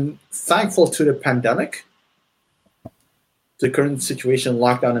I'm thankful to the pandemic, the current situation,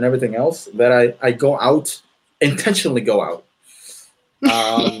 lockdown, and everything else, that I go out, intentionally go out.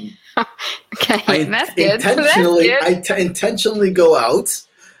 Okay, that's good. Intentionally go out.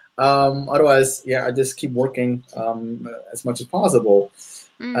 Otherwise, yeah, I just keep working as much as possible,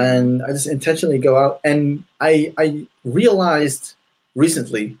 and I just intentionally go out. And I realized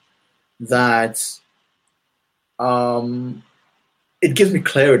recently that it gives me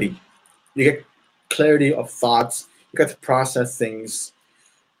clarity. You get clarity of thoughts. You get to process things.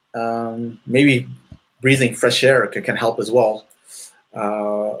 Maybe breathing fresh air can help as well.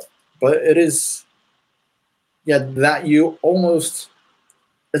 But it is, yeah, that you almost.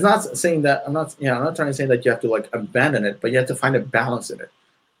 It's not saying that I'm not trying to say that you have to like abandon it, but you have to find a balance in it.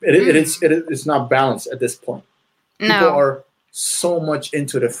 It's not balanced at this point. No. People are so much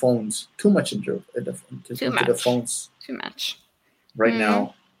into the phones, too much into the phones. Too much. Right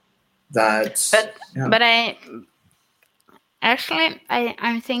now. But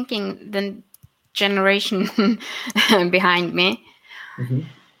I'm thinking the generation behind me. Mm-hmm.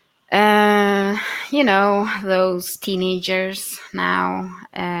 Those teenagers now.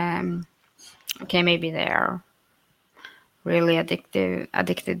 Okay, maybe they are really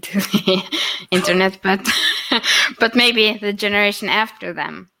addicted to the internet, but maybe the generation after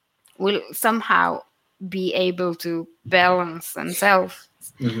them will somehow be able to balance themselves,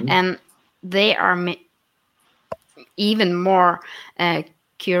 and they are even more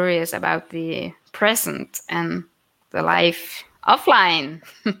curious about the present and the life offline.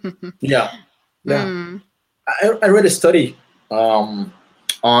 Yeah. I read a study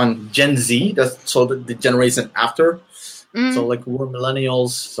on Gen Z, that's so the generation after. So like we're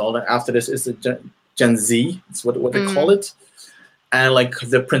millennials, so after this is the Gen Z. It's what they call it, and like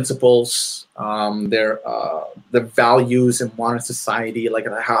the principles, their the values in modern society, like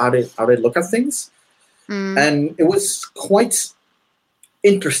how they look at things, and it was quite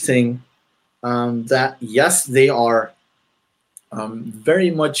interesting that yes, they are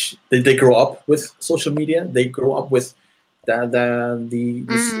very much they grow up with social media. They grow up with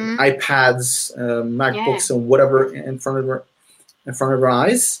these iPads, MacBooks, and whatever in front of their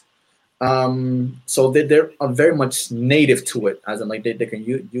eyes. So they're very much native to it, as in like they can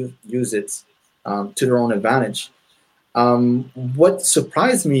use it to their own advantage. What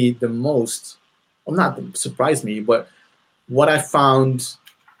surprised me the most, well, not surprised me, but what I found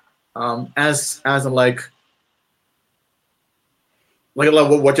as like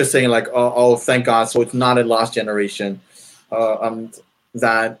what you're saying, like oh thank God, so it's not a lost generation.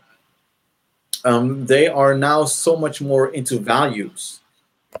 That they are now so much more into values,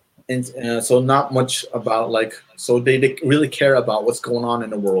 and so not much about like, so they really care about what's going on in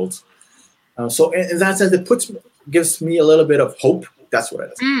the world. So in that sense, it puts gives me a little bit of hope. That's what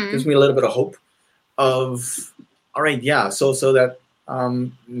it is. Gives me a little bit of hope of, all right, yeah. So that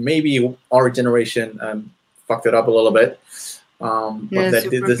maybe our generation fucked it up a little bit. The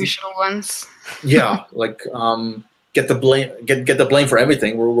superficial ones. Yeah, like get the blame for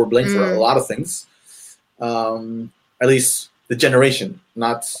everything. We're blamed for a lot of things. At least the generation,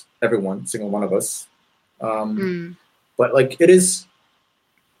 not everyone, single one of us. But like it is,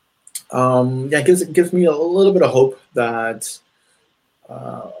 it gives me a little bit of hope that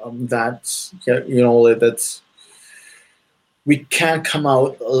that we can come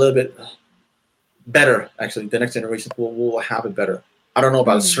out a little bit better. Actually, the next generation will have it better. I don't know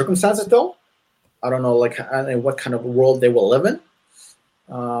about the circumstances though. I don't know what kind of world they will live in.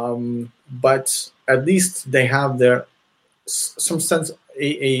 But at least they have their some sense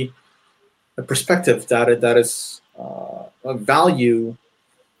a perspective that is a value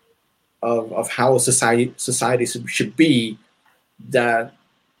of how a society should be, that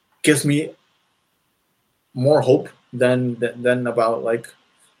gives me more hope than about like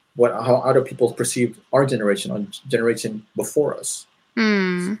how other people perceived our generation or generation before us.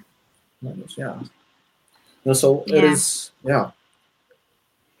 Yeah. So it is,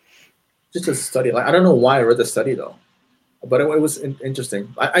 just a study. Like I don't know why I read the study though, but it was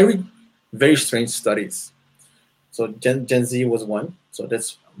interesting. I read very strange studies. So Gen Z was one. So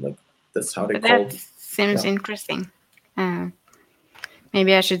that's how they call. That seems interesting.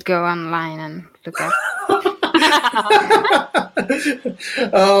 Maybe I should go online and look up.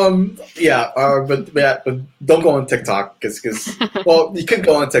 But don't go on TikTok because well, you can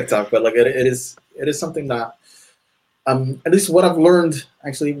go on TikTok, but like it is something that at least what I've learned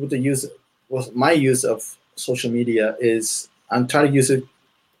actually with my use of social media is I'm trying to use it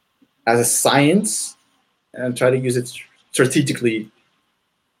as a science and try to use it strategically,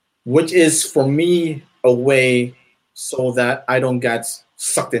 which is for me a way so that I don't get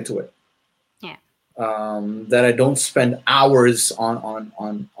sucked into it. Yeah. That I don't spend hours on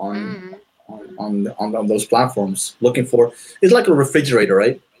those platforms looking for. It's like a refrigerator,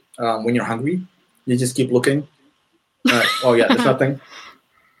 right? When you're hungry, you just keep looking. Oh yeah, there's nothing.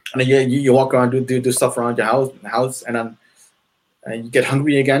 And then you walk around, do stuff around your house, and then you get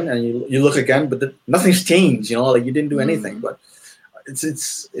hungry again, and you look again, but nothing's changed. Like you didn't do anything. But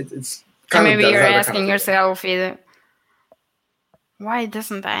it's kind of. Maybe you're asking kind of yourself either, why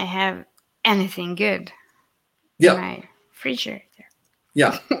doesn't I have anything good in my refrigerator?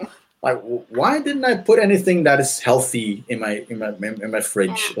 Yeah. Like, why didn't I put anything that is healthy in my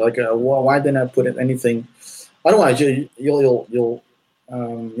fridge? Yeah. Like, why didn't I put anything? Otherwise, you'll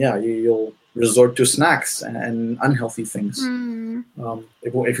resort to snacks and unhealthy things.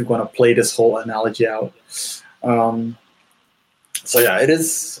 If you're going to play this whole analogy out. So yeah, it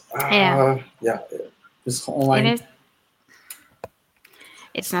is. This online. It is.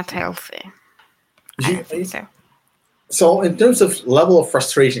 It's not healthy. I don't think so. So in terms of level of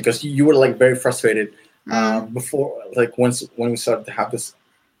frustration, because you were like very frustrated before, like when we started to have this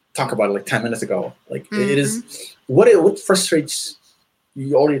talk about it like 10 minutes ago, like it is, what frustrates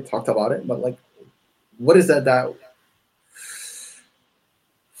you? Already talked about it, but like, what is that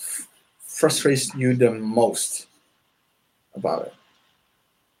frustrates you the most about it?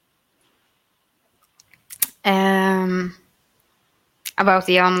 About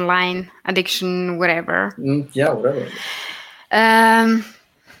the online addiction, whatever. Whatever.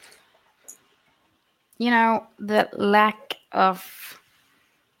 The lack of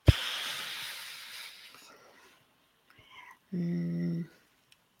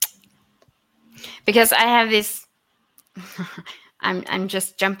because I have this. I'm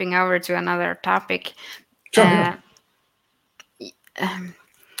just jumping over to another topic. Sure,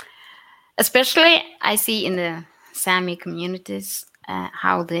 especially, I see in the Sami communities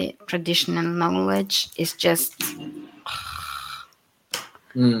how the traditional knowledge is just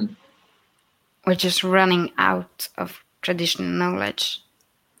we're just running out of traditional knowledge.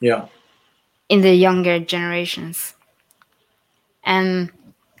 Yeah. In the younger generations, and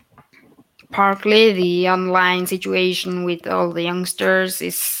partly the online situation with all the youngsters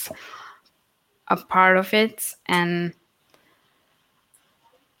is a part of it, and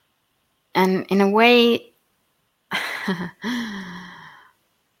in a way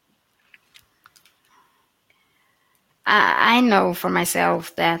I know for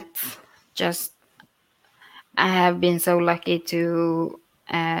myself that just I have been so lucky to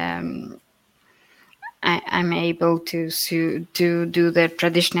I'm able to do the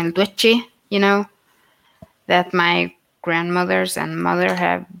traditional duchi, that my grandmothers and mother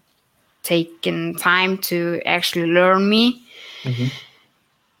have taken time to actually learn me.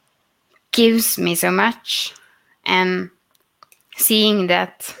 Gives me so much, and seeing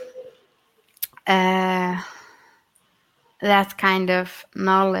that that kind of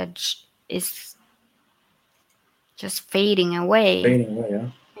knowledge is just fading away.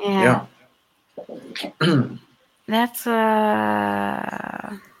 Yeah. Yeah. That's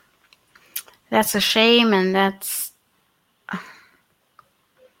a shame, and that's,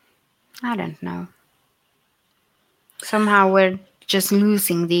 I don't know. Somehow we're just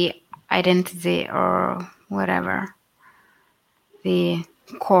losing the identity or whatever, the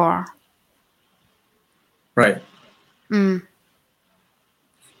core. Right.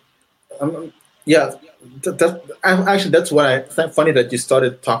 Yeah. Actually, that's what funny that you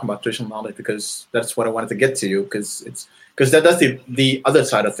started talking about traditional knowledge, because that's what I wanted to get to you, because that's the other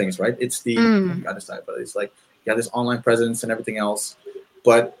side of things, right? It's the other side, but it's like, yeah, this online presence and everything else,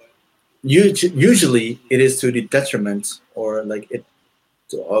 but usually it is to the detriment, or like it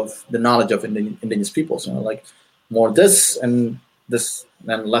of the knowledge of indigenous peoples. Like more this and less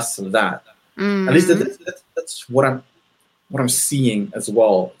of that. At least that's what I'm seeing as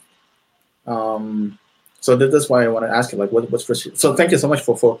well. So that's why I want to ask you, like, what's frustrating. So thank you so much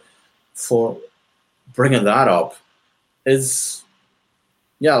for bringing that up. Is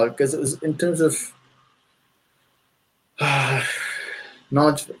because in terms of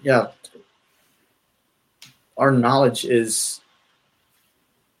knowledge, our knowledge is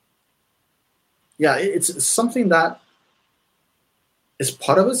it's something that is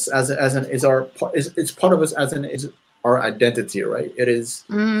part of us it's part of us is our identity, right? It is.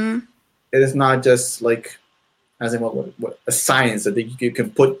 It is not just like as in what a science that you can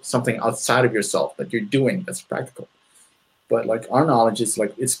put something outside of yourself that you're doing that's practical. But like our knowledge is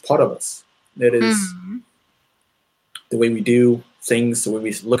like, it's part of us. It is the way we do things, the way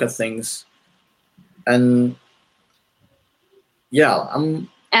we look at things, and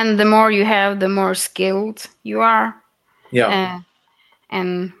and the more you have, the more skilled you are.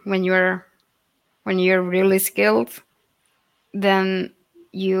 And when you're really skilled, then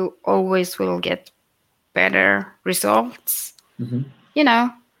you always will get better results. And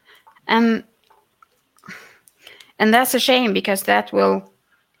that's a shame, because that will,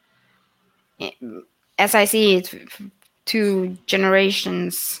 as I see it, 2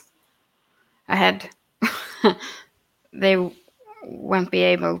 generations ahead, they won't be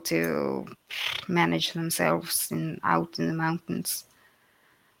able to manage themselves out in the mountains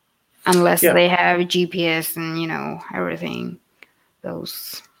unless they have GPS and everything,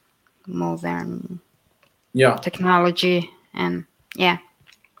 those modern technology, and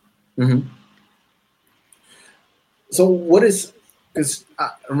So what is, because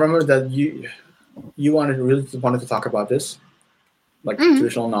I remember that you wanted to talk about this, like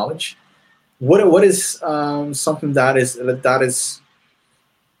traditional knowledge. What is something that is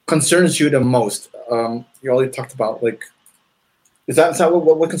concerns you the most? You already talked about, like, is that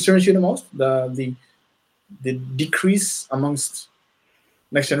what concerns you the most? The decrease amongst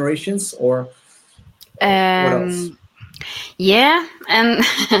next generations, or what else? Yeah, and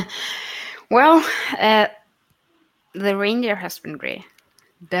well, the reindeer husbandry.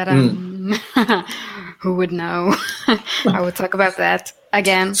 Who would know? I would talk about that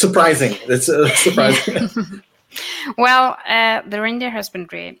again. Surprising. It's surprising. Well, the reindeer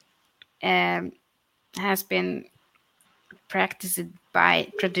husbandry has been practiced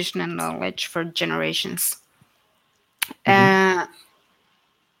by traditional knowledge for generations. And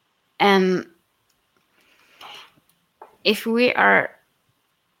if we are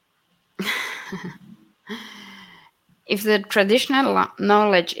if the traditional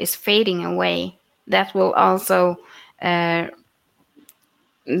knowledge is fading away, that will also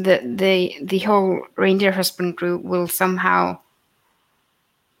the whole reindeer husbandry will somehow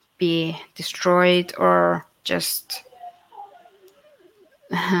be destroyed, or just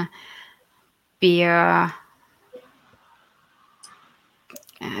be a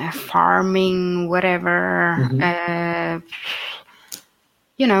farming, whatever, and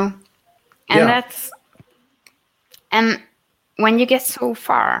that's, and when you get so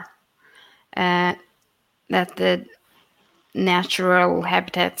far that the natural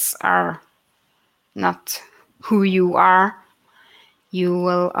habitats are not who you are, you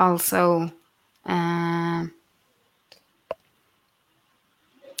will also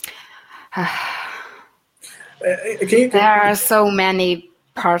there are so many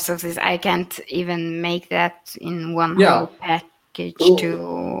parts of this. I can't even make that in one whole package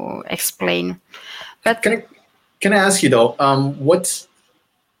to explain. But can I ask you though, what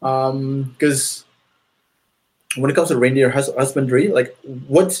because when it comes to reindeer husbandry, like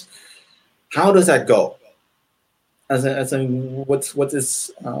how does that go? As in what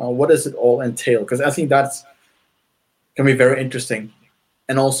does it all entail? Because I think that's can be very interesting.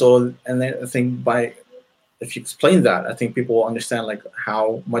 And also, and then I think if you explain that, I think people will understand like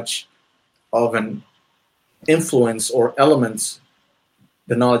how much of an influence or elements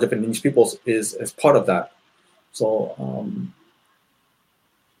the knowledge of indigenous peoples is as part of that. So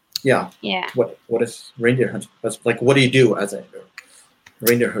yeah. What is reindeer hunting? That's like, what do you do as a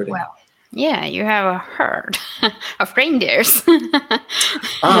reindeer herding? Well, yeah, you have a herd of reindeers.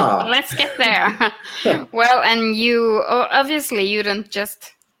 Let's get there. Well, and you obviously you don't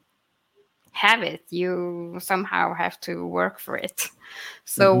just have it. You somehow have to work for it.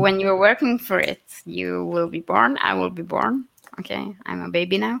 So when you're working for it, you will be born. I will be born. Okay, I'm a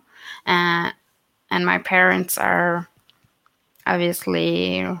baby now. And my parents are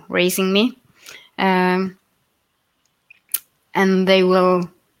obviously raising me. And they will,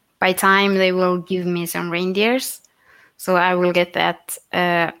 by time, they will give me some reindeers. So I will get that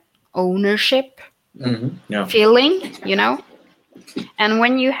ownership feeling, you know. And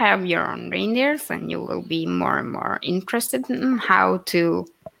when you have your own reindeers, then you will be more and more interested in how to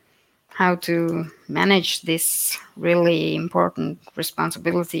manage this really important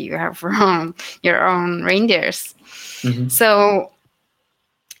responsibility you have for your own reindeers. So,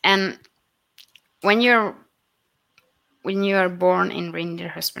 and when you are born in reindeer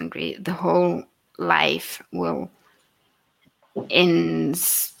husbandry, the whole life will,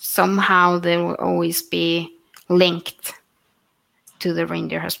 somehow there will always be linked to the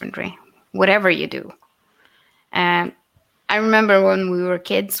reindeer husbandry, whatever you do. And I remember when we were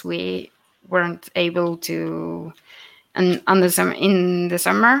kids, we weren't able to, and in the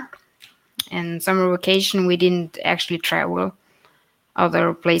summer vacation, we didn't actually travel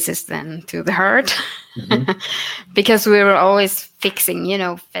other places than to the herd, because we were always fixing,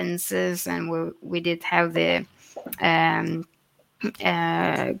 fences, and we did have the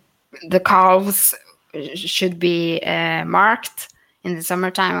calves should be marked in the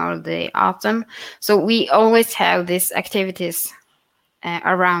summertime or the autumn. So we always have these activities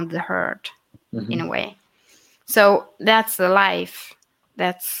around the herd in a way. So that's the life.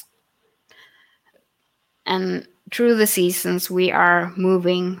 And through the seasons we are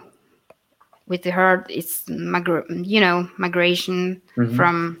moving with the herd. It's migration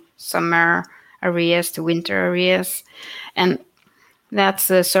from summer areas to winter areas, and that's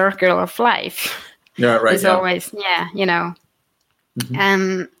the circle of life. Yeah, right. It's always,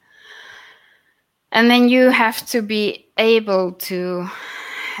 and then you have to be able to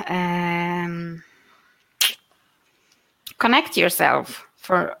connect yourself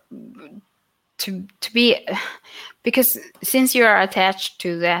to be, because since you are attached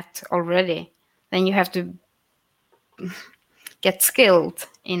to that already, then you have to get skilled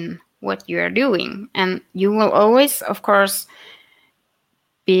in what you are doing, and you will always, of course,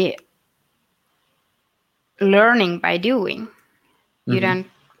 be learning by doing.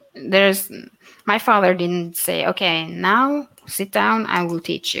 My father didn't say, okay, now sit down, I will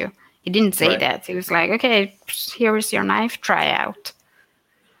teach you. He didn't say that. He was like, okay, here is your knife, try out.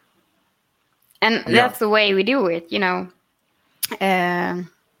 And that's the way we do it,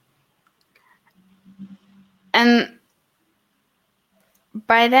 and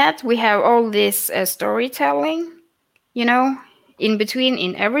by that we have all this storytelling, in between,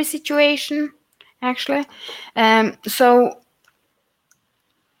 in every situation, actually. So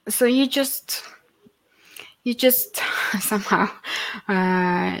you just somehow,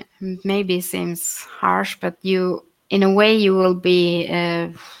 maybe seems harsh, but you, in a way, you will be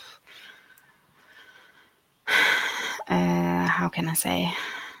how can I say?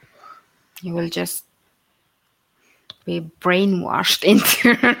 You will just be brainwashed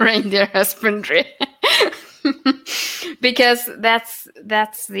into reindeer husbandry, because that's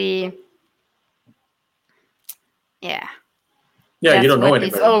the you don't know what any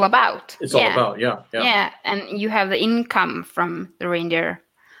it's better. all about. It's all about, and you have the income from the reindeer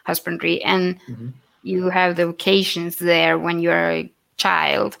husbandry, and you have the vacations there when you're a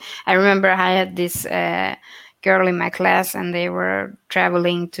child. I remember I had this girl in my class, and they were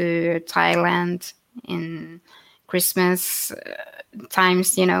traveling to Thailand in Christmas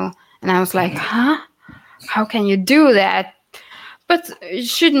times, and I was like, how can you do that? But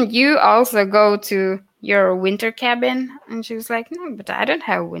shouldn't you also go to your winter cabin? And she was like, no, but I don't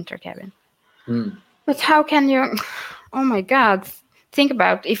have a winter cabin. But how can you? Oh my God. Think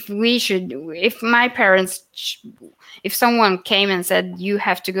about if my parents, if someone came and said, you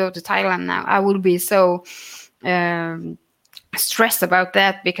have to go to Thailand now, I would be so stressed about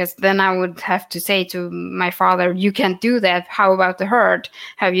that, because then I would have to say to my father, you can't do that. How about the herd?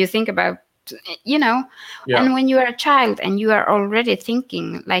 Have you think about, And when you are a child and you are already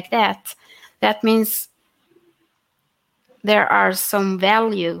thinking like that, that means there are some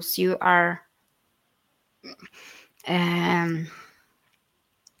values you are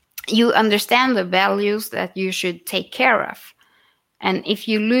you understand the values that you should take care of, and if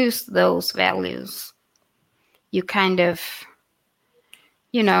you lose those values, you kind of,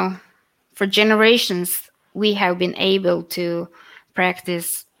 for generations we have been able to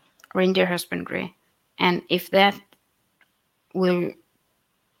practice reindeer husbandry, and if that will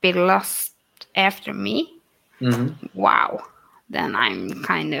be lost after me, wow, then I'm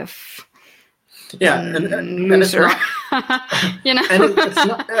kind of loser.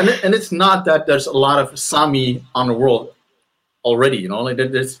 And it's not that there's a lot of Sami on the world already. Like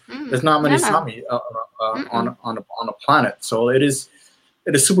there's not many Sami on a planet. So it is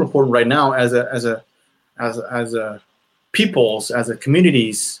super important right now as a peoples, as a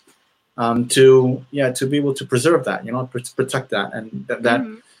communities, to be able to preserve that, protect that, and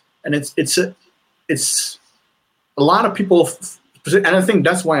and it's a lot of people. And I think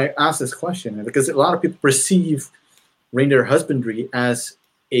that's why I asked this question, because a lot of people perceive reindeer husbandry as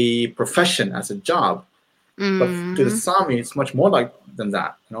a profession, as a job. But to the Sami, it's much more than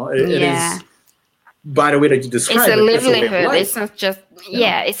that. It is, by the way that you describe it, it's a livelihood. It's a way of life. It's not just,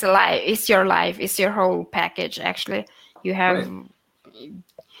 it's a life. It's your life. It's your whole package, actually. You have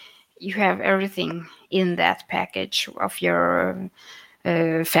everything in that package of your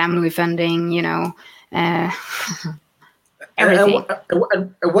family funding, everything.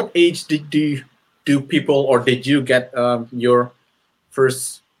 At what age did you get your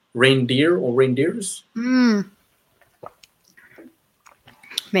first reindeer or reindeers?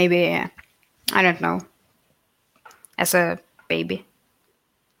 Maybe, I don't know, as a baby,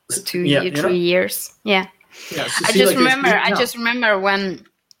 3 years. Yeah. I just remember when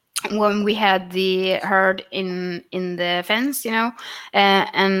we had the herd in the fence,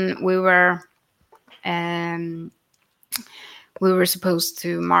 and we were supposed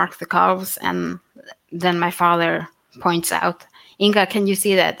to mark the calves, and then my father points out, Inga, can you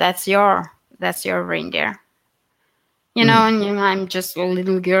see that? That's your reindeer. And I'm just a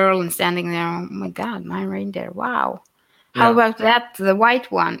little girl and standing there. Oh my God, my reindeer! Wow. How about that? The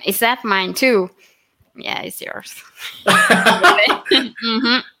white one, is that mine too? Yeah, it's yours.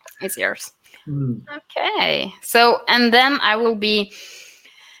 It's yours. Okay. So, and then I will be.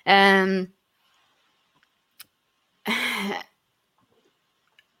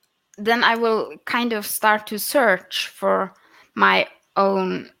 Then I will kind of start to search for my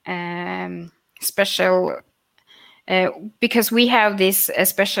own special, because we have these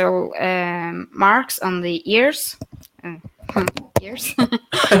special marks on the ears. Ears.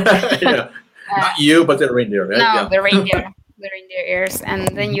 Not you, but the reindeer. Right? No, the reindeer ears, and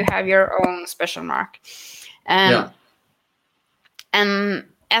then you have your own special mark. And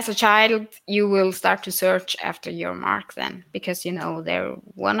as a child, you will start to search after your mark then, because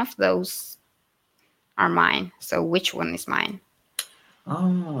one of those are mine. So which one is mine?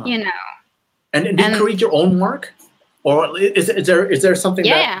 And did you create your own mark, or is there something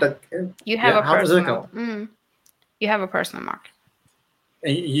that you have a personal? You have a personal mark.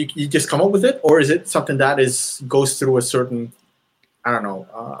 And you just come up with it, or is it something that goes through a certain, I don't know,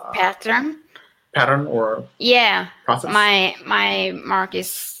 pattern or process? My mark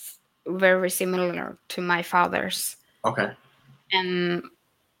is very similar to my father's. Okay. And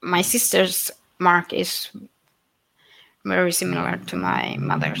my sister's mark is very similar to my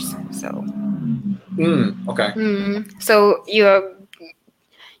mother's. So. Okay. So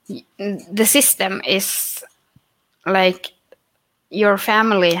the system is like your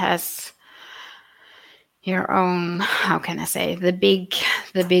family has your own. How can I say the big?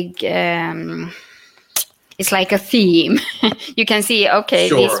 It's like a theme. You can see, okay,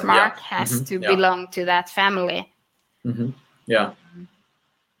 this mark has to belong to that family. Yeah.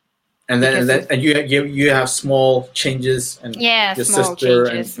 And then you have small changes, and your small sister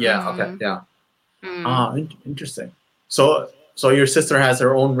changes. Interesting. So your sister has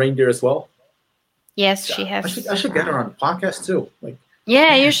her own reindeer as well? Yes, she has. I should get her on the podcast too.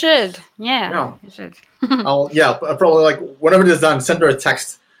 You should. Yeah. You should. I'll probably whenever this is done, send her a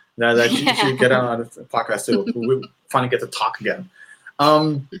text that she should get on the podcast too. We finally get to talk again.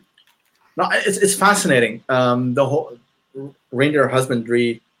 No, it's fascinating. The whole reindeer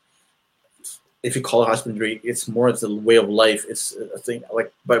husbandry, if you call it husbandry, it's more as a way of life. It's a thing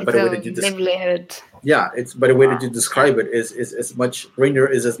by the way that you livelihood. It's by the way that you describe it is as much reindeer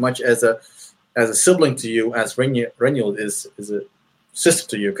is as much as a sibling to you as Reniel is a sister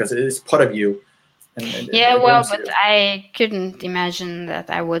to you, because it is part of you. But I couldn't imagine that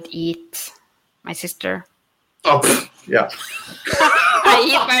I would eat my sister. Oh, yeah. I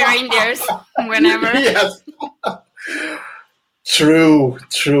eat my reindeers whenever. Yes. True.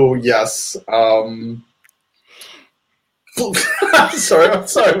 Yes.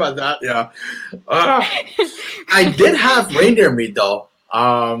 Sorry about that. Yeah. I did have reindeer meat though.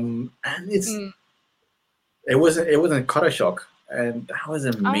 And it wasn't Karasjok, and that was Oh,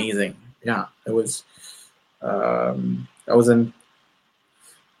 amazing. Yeah, it was. I was in.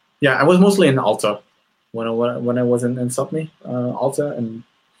 Yeah, I was mostly in Alta when I was in Sapmi, Alta, and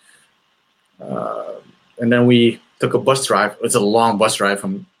then we took a bus drive. It's a long bus drive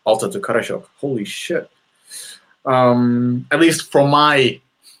from Alta to Karasjok. Holy shit! At least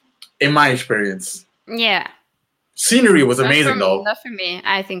in my experience, yeah. scenery was amazing though. Not for me.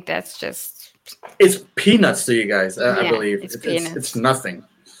 I think that's just It's peanuts to you guys, I believe. it's It's peanuts. nothing.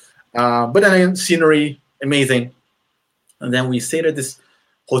 But then again, scenery amazing. And then we stayed at this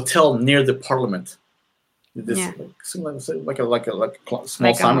hotel near the parliament. This Yeah. like a small Like a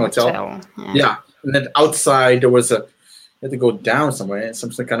Simon hotel. motel. Yeah. And then outside there was you had to go down somewhere, and some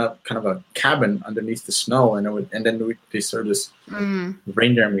kind of a cabin underneath the snow, and they served this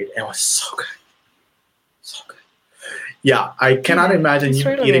reindeer meat. It was so good. So good. Yeah, I cannot imagine it's you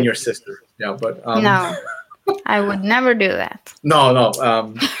really eating good. your sister. Yeah, but No, I would never do that. no.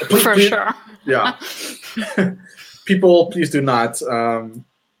 For sure. Yeah. People, please do not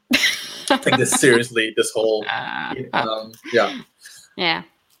take this seriously. This whole, yeah. Yeah.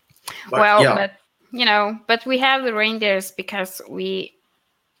 But, Well, yeah. but we have the reindeers because we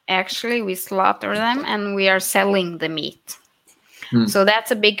slaughter them and we are selling the meat. So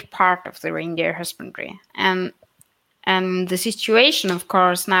that's a big part of the reindeer husbandry. And the situation, of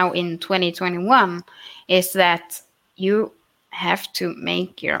course, now in 2021 is that you have to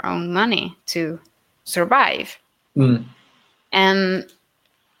make your own money to survive. And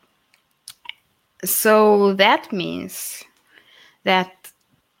so that means that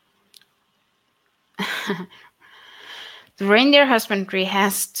the reindeer husbandry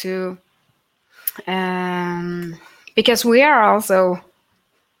has to, because we are also,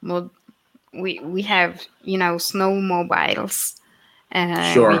 we have, snowmobiles.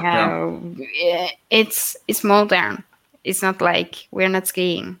 Sure. We have, it's modern. It's not like we're not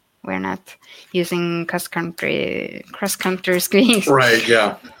skiing. We're not using cross country skiing. Right.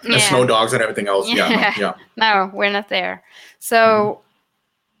 Yeah. And snow dogs and everything else. Yeah. No, we're not there. So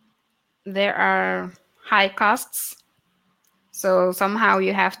there are high costs. So somehow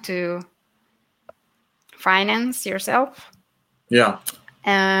you have to finance yourself. Yeah.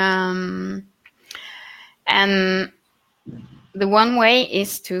 And the one way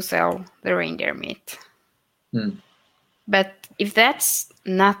is to sell the reindeer meat. But if that's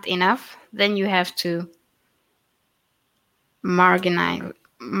not enough, then you have to make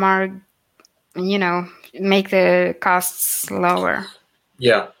the costs lower.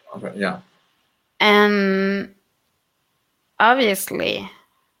 Yeah. Okay. Yeah. And obviously,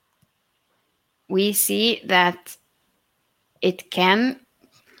 we see that it can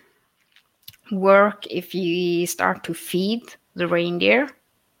work if you start to feed the reindeer.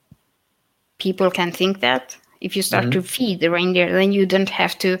 People can think that. If you start to feed the reindeer, then you don't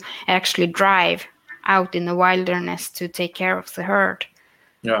have to actually drive out in the wilderness to take care of the herd.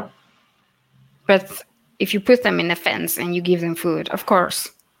 Yeah. But if you put them in a fence and you give them food, of course.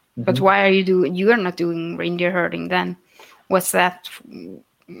 But why are you are not doing reindeer herding then? What's that?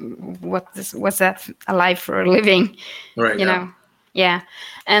 What's that alive for a living? Right. You know? Yeah.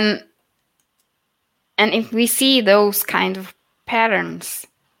 And if we see those kind of patterns,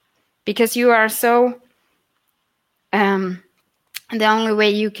 because you are so the only way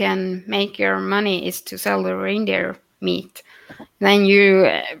you can make your money is to sell the reindeer meat, then you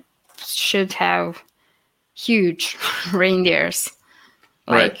should have huge reindeers.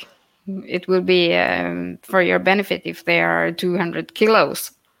 Like it will be for your benefit if they are 200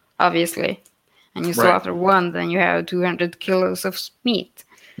 kilos, obviously. And you slaughter one, then you have 200 kilos of meat.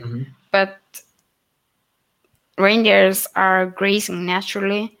 But reindeers are grazing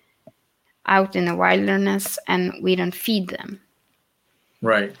naturally out in the wilderness, and we don't feed them.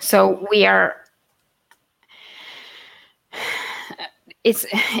 Right. So we are.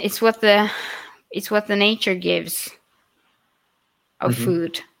 It's what the nature gives of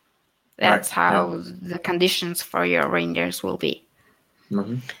food. That's how the conditions for your reindeers will be.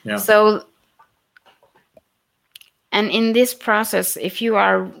 Yeah. So, and in this process, if you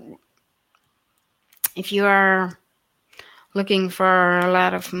are looking for a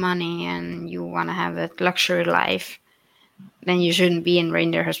lot of money and you want to have that luxury life, then you shouldn't be in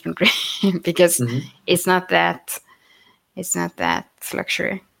reindeer husbandry because it's not that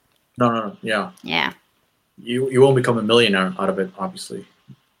luxury. No. Yeah. Yeah. You won't become a millionaire out of it, obviously,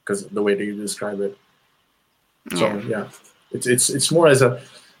 because the way that you describe it. So yeah. It's more as a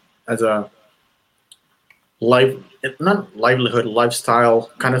life, not livelihood,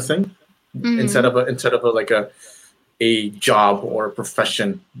 lifestyle kind of thing, instead of a job or a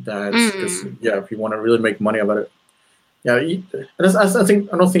profession. That's because if you want to really make money about it, I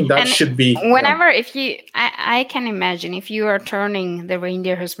don't think that And should be. whenever, if you, I can imagine if you are turning the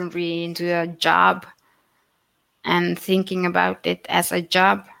reindeer husbandry into a job and thinking about it as a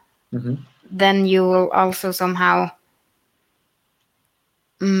job, then you will also somehow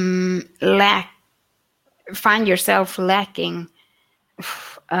find yourself lacking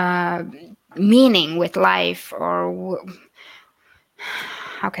meaning with life, or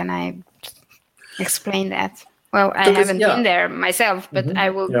how can I explain that? Well, I haven't been there myself, but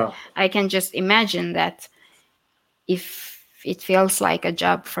I can just imagine that if it feels like a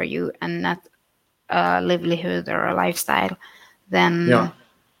job for you and not a livelihood or a lifestyle, then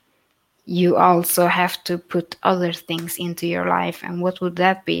you also have to put other things into your life. And what would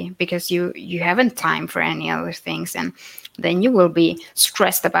that be? Because you haven't time for any other things, and then you will be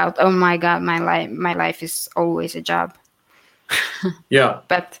stressed about, oh my God, my life is always a job.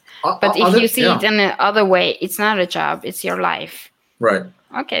 But if you see it in the other way, it's not a job, it's your life. Right.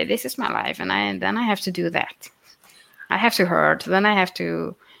 Okay, this is my life, and then I have to do that. I have to herd, then I have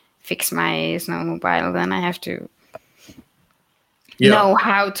to fix my snowmobile, then I have to know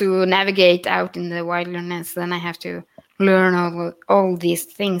how to navigate out in the wilderness, then I have to learn all these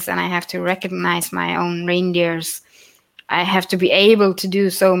things, and I have to recognize my own reindeers. I have to be able to do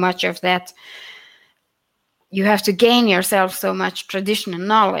so much of that. You have to gain yourself so much traditional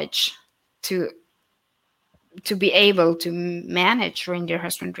knowledge to be able to manage reindeer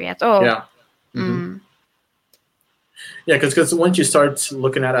husbandry at all. Yeah. Yeah, because once you start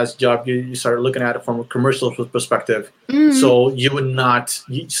looking at it as a job, you start looking at it from a commercial perspective. So you would not,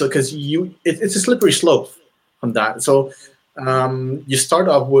 because it's a slippery slope from that. So you start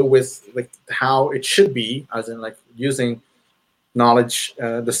off with like how it should be, as in like using knowledge,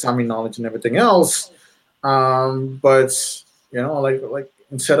 the Sami knowledge and everything else. But like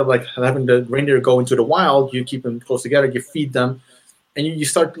instead of like having the reindeer go into the wild, you keep them close together, you feed them, and you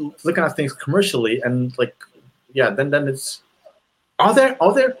start looking at things commercially, and like then it's are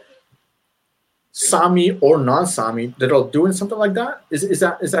there Sami or non-Sami that are doing something like that? Is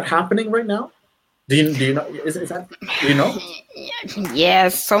that happening right now? Do you know? Is that, do you know? Yeah,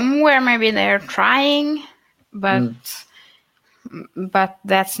 somewhere maybe they're trying, but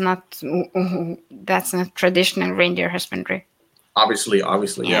that's not traditional reindeer husbandry. Obviously,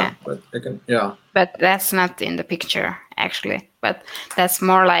 yeah. But they can, But that's not in the picture actually. But that's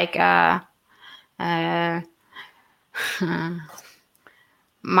more like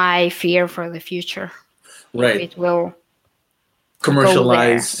my fear for the future. Right. If it will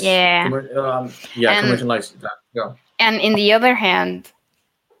commercialize. Commercialize that. Yeah. And in the other hand,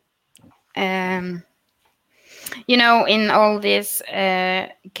 in all these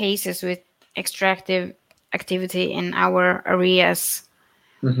cases with extractive activity in our areas,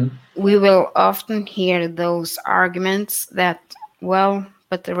 we will often hear those arguments that, well,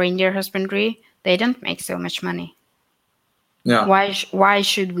 but the reindeer husbandry, they don't make so much money. Yeah. Why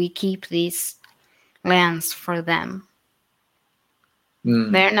should we keep these lands for them?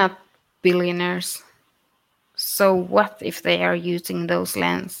 They're not billionaires. So what if they are using those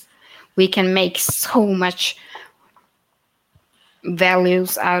lands? We can make so much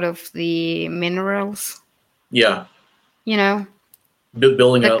values out of the minerals. Yeah. The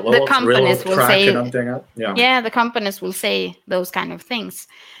Building companies will say, the companies will say those kind of things,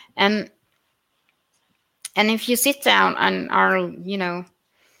 and if you sit down and are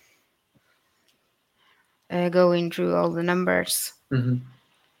going through all the numbers,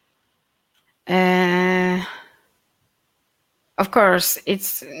 of course,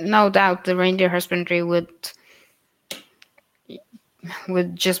 it's no doubt the reindeer husbandry would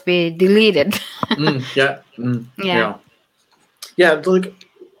just be deleted. Like,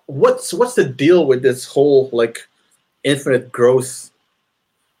 what's the deal with this whole like infinite growth?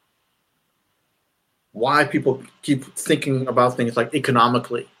 Why people keep thinking about things like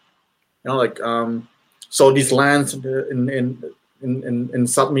economically, so these lands in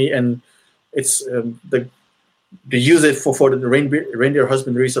Sapmi, and it's they use it for the reindeer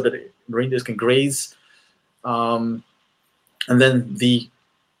husbandry so that the reindeers can graze, and then the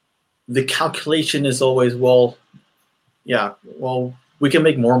calculation is always, we can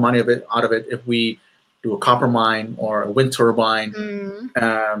make more money out of it if we do a copper mine or a wind turbine,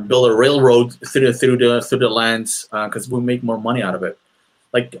 build a railroad through the lands, because we'll make more money out of it.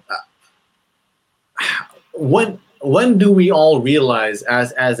 Like, when do we all realize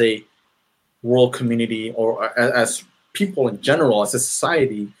as a world community, or as people in general, as a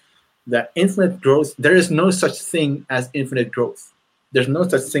society, that infinite growth, there is no such thing as infinite growth. There's no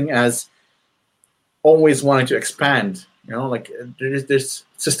such thing as always wanting to expand. Like there's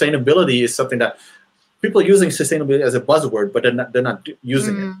sustainability is something that people are using sustainability as a buzzword, but they're not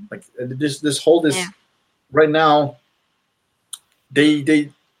using it. Like right now, they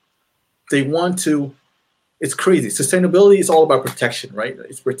want to. It's crazy. Sustainability is all about protection, right?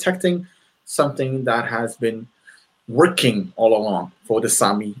 It's protecting something that has been working all along for the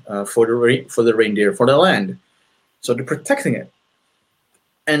Sami, for the reindeer, for the land. So they're protecting it.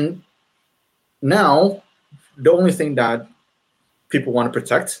 And now, the only thing that people want to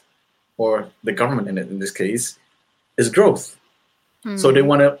protect, or the government in this case, is growth. So they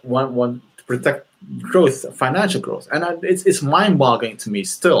want to protect growth, financial growth. And it's mind-boggling to me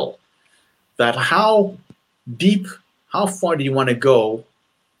still that how far do you want to go,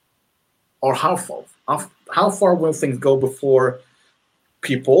 or how far will things go before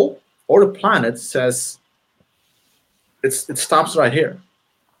people or the planet says it stops right here?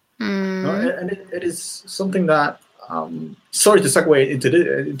 And it is something that sorry to segue into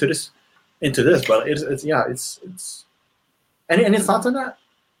this, but it's any thoughts on that?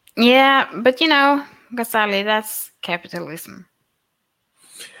 Yeah, but Ghazali, that's capitalism.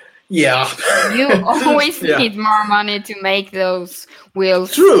 Yeah. You always need more money to make those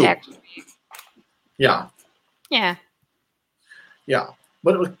wheels. True. Yeah. Yeah. Yeah.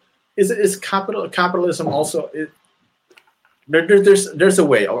 But is capitalism also? There's a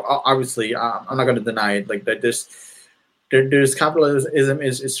way. Obviously, I'm not going to deny it. Like that, there's capitalism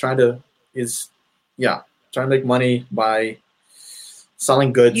is trying to make money by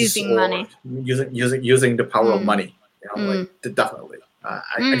selling goods, using money, using the power of money. Definitely.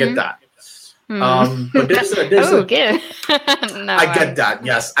 I get that. But there's good. No, I get that.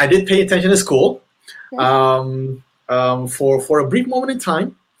 Yes, I did pay attention in school. For a brief moment in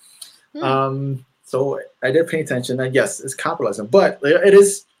time. So I did pay attention. And yes, it's capitalism, but it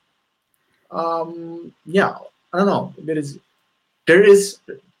is. I don't know.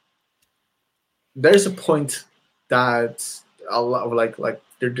 There's a point that a lot of like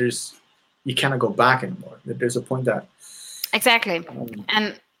there's you cannot go back anymore. There's a point that exactly,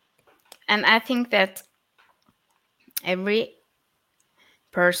 and I think that every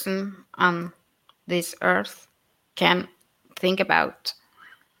person on this earth can think about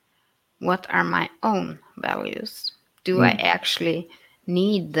what are my own values. Do I actually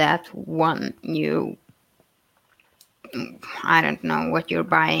need that one new, I don't know what you're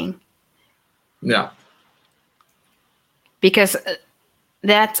buying? Yeah. Because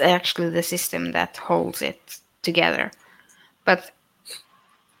that's actually the system that holds it together. But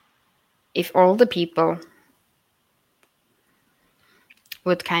if all the people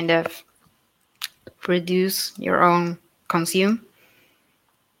would kind of produce your own consume,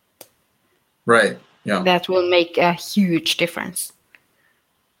 right? Yeah, that will make a huge difference.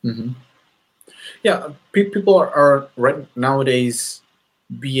 Yeah, people are right nowadays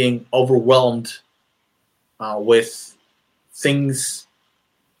being overwhelmed with things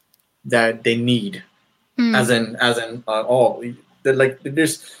that they need, as in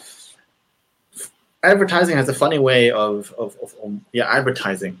there's advertising has a funny way of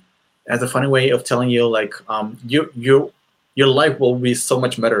advertising has a funny way of telling you like your life will be so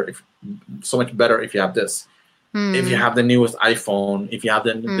much better if you have this. If you have the newest iPhone, if you have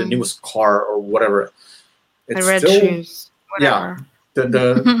the newest car or whatever, it's the red still, shoes, whatever. Yeah,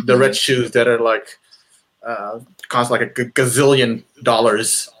 the red shoes that are like cost like a gazillion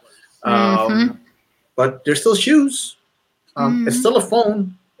dollars, but they're still shoes. It's still a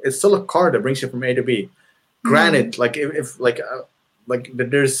phone. It's still a car that brings you from A to B. Granted, like if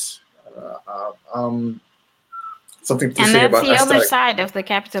there's something to say about aesthetic. And that's the other side of the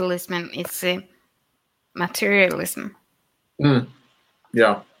capitalism. It's materialism.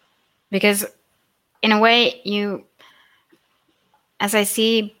 Yeah. Because in a way, as I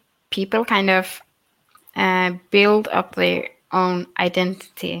see, people kind of build up their own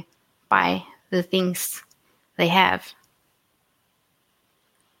identity by the things they have.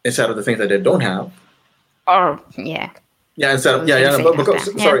 Instead of the things that they don't have. Or, yeah. Yeah, instead of,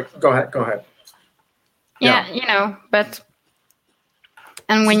 sorry, go ahead. Yeah, but,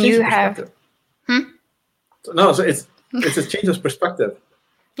 and when you have, no, so it's a change of perspective.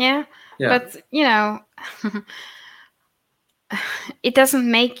 Yeah, but, it doesn't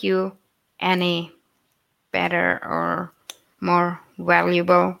make you any better or more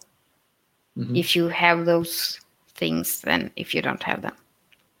valuable if you have those things than if you don't have them.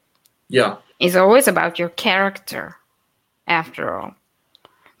 Yeah. It's always about your character, after all.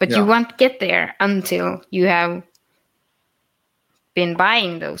 But you won't get there until you have been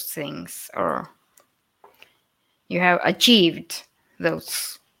buying those things, or you have achieved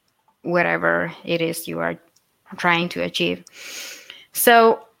those, whatever it is you are trying to achieve.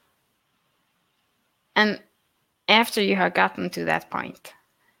 So, and after you have gotten to that point,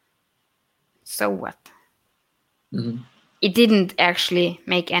 so what? Mm-hmm. It didn't actually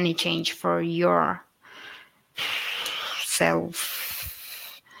make any change for your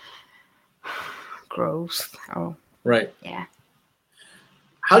self growth. Oh, Right. yeah.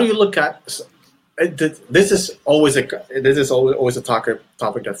 How do you look at this? Is always a topic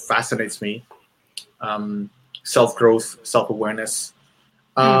that fascinates me. Self growth, self awareness.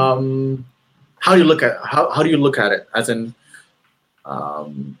 How do you look at it? As in,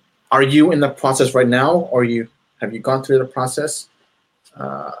 are you in the process right now, or have you gone through the process?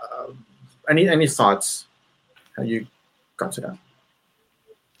 Any thoughts? Have you got to that?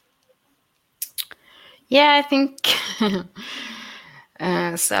 Yeah, I think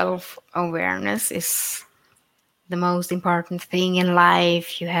self-awareness is the most important thing in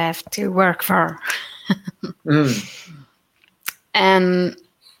life you have to work for. And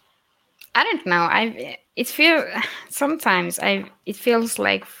I don't know. It feels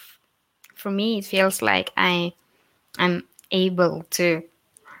like, for me, it feels like I'm able to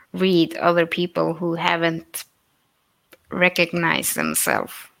read other people who haven't recognized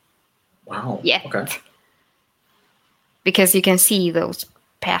themselves Wow. yet. Okay. Because you can see those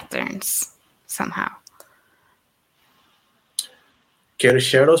patterns somehow. Care to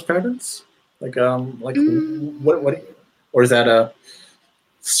share those patterns? What, or is that a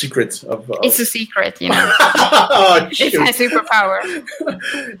secret of? It's a secret, you know. Oh, it's my superpower.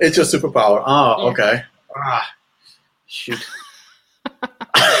 It's your superpower. Oh, Yeah. okay. Shoot.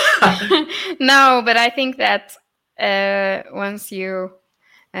 No, but I think that once you,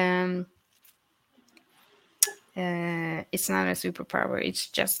 it's not a superpower. It's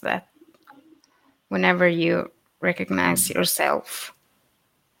just that whenever you recognize yourself.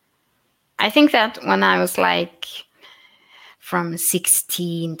 I think that when I was like from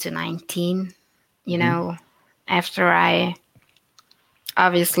 16 to 19, you know, after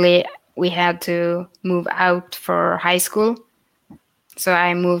obviously we had to move out for high school. So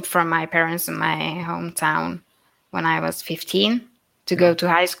I moved from my parents in my hometown when I was 15 to go to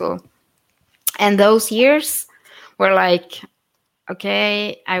high school. And those years were like,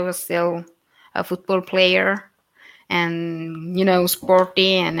 okay, I was still a football player and, you know,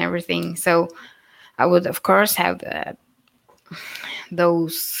 sporty and everything. So I would, of course, have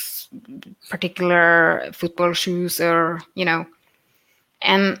those particular football shoes, or, you know,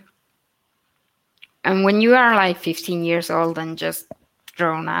 and when you are like 15 years old and just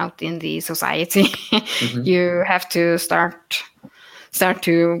thrown out in the society, you have to start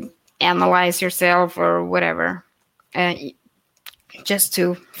to analyze yourself or whatever, just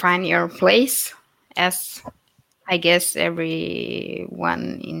to find your place, as I guess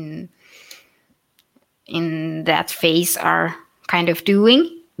everyone in that phase are kind of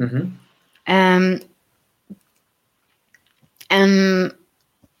doing. And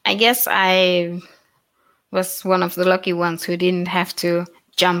I guess I was one of the lucky ones who didn't have to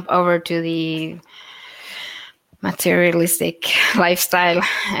jump over to the materialistic lifestyle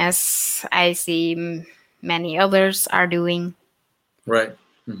as I see many others are doing. Right.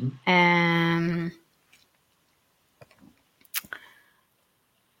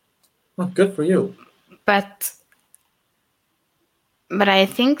 Well, good for you. But I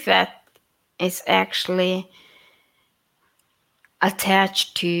think that it's actually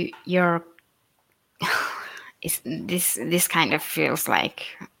attached to your. This kind of feels like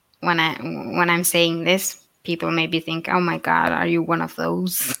when I'm saying this, people maybe think, "Oh my God, are you one of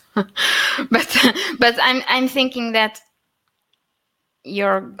those?" but I'm thinking that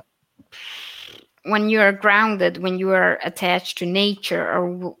when you are grounded, when you are attached to nature,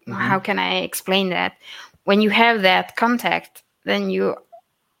 or how can I explain that? When you have that contact, then you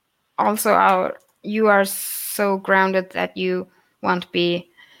also are so grounded that you won't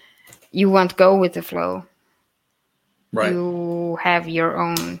go with the flow. Right. You have your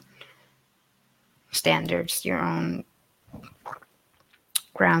own standards, your own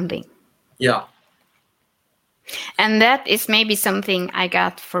grounding. Yeah. And that is maybe something I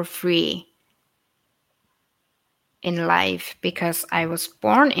got for free in life, because I was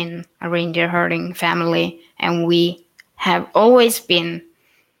born in a reindeer herding family, and we have always been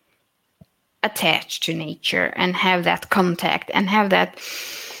attached to nature and have that contact and have that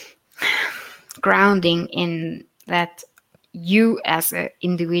grounding in that you as an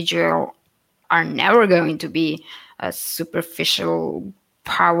individual are never going to be a superficial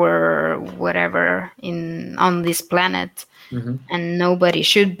power, whatever, on this planet, and nobody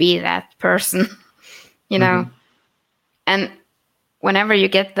should be that person, you know. And whenever you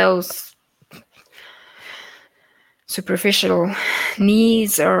get those superficial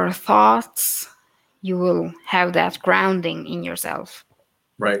needs or thoughts, you will have that grounding in yourself.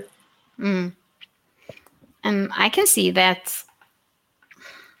 Right. And I can see that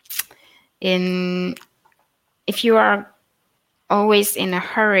if you are always in a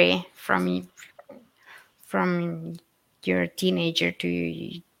hurry from your teenager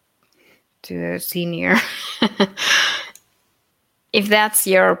to a senior, if that's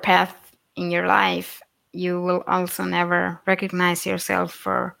your path in your life, you will also never recognize yourself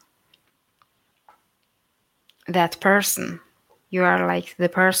for that person. You are like the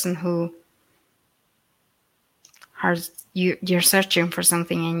person who you're searching for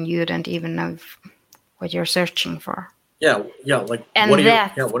something and you don't even know what you're searching for. Yeah. Like, and what are you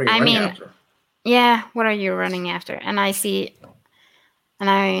running after? Yeah, what are you running after? And I see, and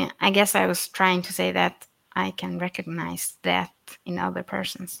I guess I was trying to say that I can recognize that in other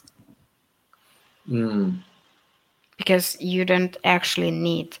persons. Because you don't actually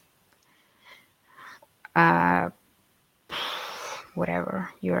need whatever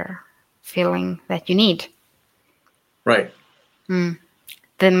you're feeling that you need. Right. The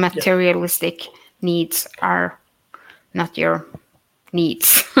materialistic needs are not your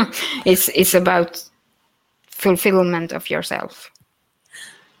needs. It's about fulfillment of yourself.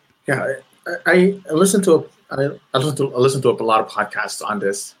 Yeah, I listen to a lot of podcasts on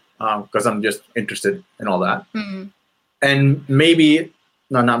this because I'm just interested in all that. And maybe,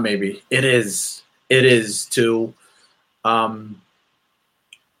 no, not maybe. It is to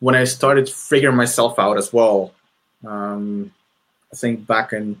when I started figuring myself out as well. I think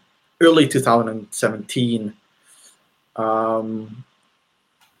back in early 2017, and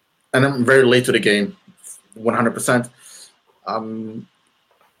I'm very late to the game, 100%.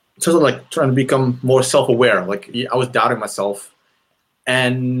 Sort of like trying to become more self-aware. Like I was doubting myself,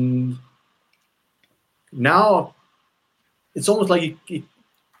 and now it's almost like you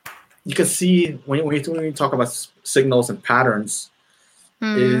can see when you talk about signals and patterns,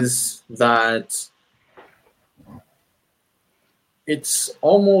 is that it's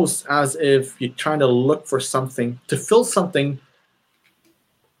almost as if you're trying to look for something to fill something,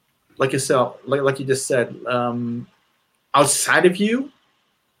 like yourself, like you just said, outside of you.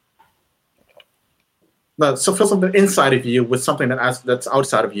 No, so fill something inside of you with something that's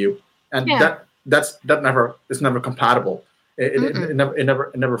outside of you, and that's never compatible. It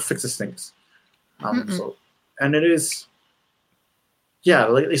never fixes things. So, and it is,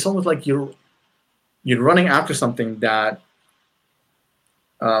 it's almost like you're running after something that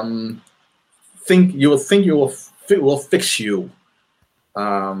think you will fix you,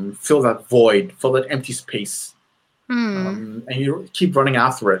 fill that void, fill that empty space, and you keep running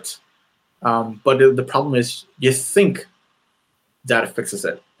after it. But the problem is you think that it fixes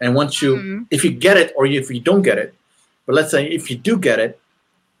it. And once if you get it or if you don't get it, but let's say if you do get it,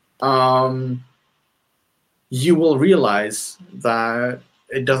 you will realize that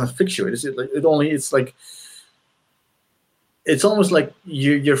it doesn't fix you. It's almost like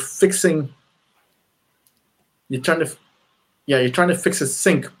you're fixing, you're trying to fix a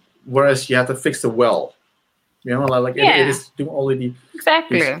sink, whereas you have to fix the well. You know, like it is doing only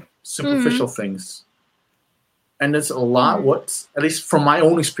the superficial things. And it's a lot what, at least from my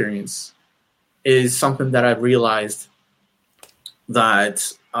own experience, is something that I've realized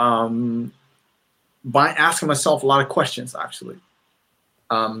that by asking myself a lot of questions, actually,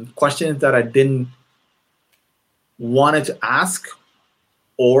 questions that I didn't wanted to ask,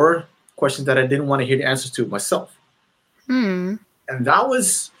 or questions that I didn't want to hear the answers to myself. And that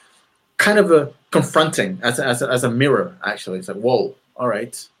was kind of a confronting as a mirror, actually. It's like, whoa, all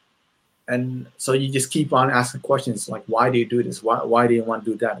right. And so you just keep on asking questions like, why do you do this? Why do you want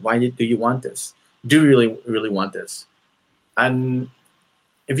to do that? Why do you want this? Do you really want this? And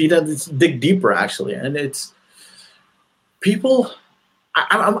if you dig deeper, actually, and it's people,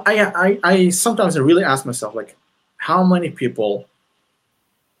 I sometimes really ask myself, like, how many people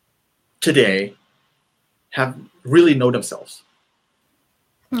today have really know themselves?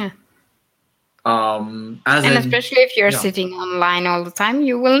 Yeah. Especially if you're sitting online all the time,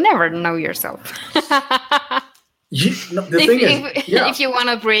 you will never know yourself. If you want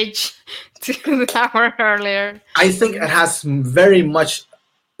to bridge to the hour earlier, I think it has very much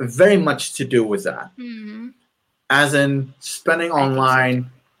to do with that. As in spending online,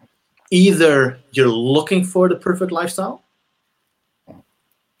 either you're looking for the perfect lifestyle,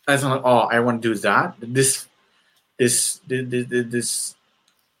 as in like, oh, I want to do that. This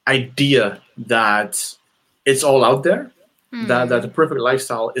idea that it's all out there, that the perfect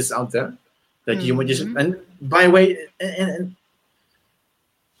lifestyle is out there, that you would just, and by the way, and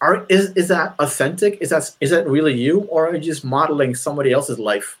is that authentic? Is that really you, or are you just modeling somebody else's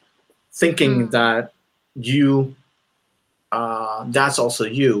life, thinking that you that's also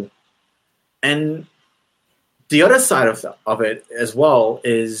you? And the other side of it as well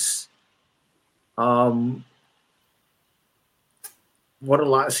is what a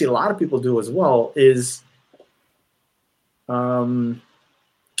lot of people do as well is throwing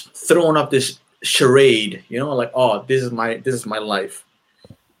up this charade, like, oh, this is my life.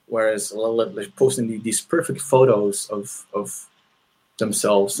 Whereas like posting these perfect photos of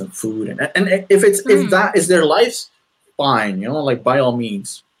themselves and food, and if that is their life, fine, like by all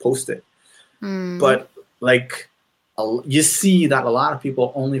means post it. But like you see that a lot of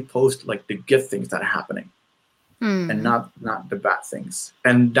people only post like the good things that are happening, and not the bad things,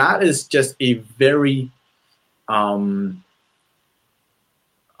 and that is just a very how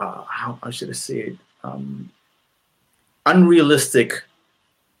should I say it, unrealistic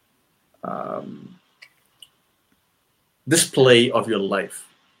display of your life.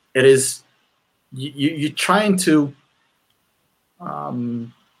 It is you're trying to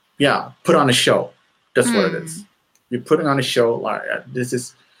put on a show. That's what it is. You're putting on a show. Like this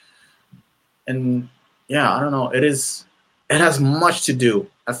is, and I don't know. It has much to do.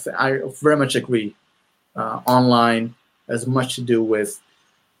 I very much agree. Online has much to do with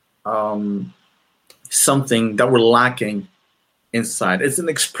something that we're lacking inside. It's an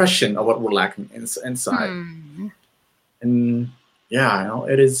expression of what we're lacking inside. And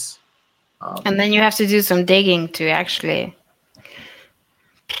it is. And then you have to do some digging to actually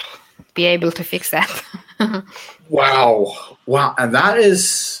be able to fix that. Wow, and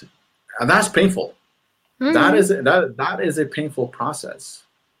that's painful. That is a painful process.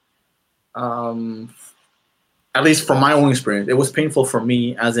 At least from my own experience, it was painful for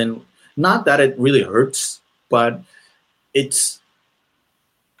me. As in, not that it really hurts, but at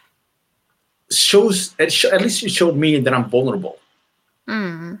least it showed me that I'm vulnerable.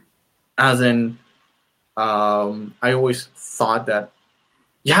 As in, I always thought that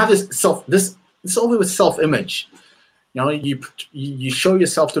you have it's only with self-image. You show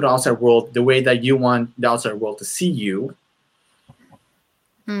yourself to the outside world the way that you want the outside world to see you.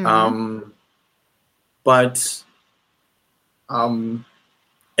 But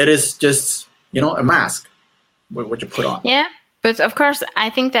it is just a mask what you put on. Yeah, but of course I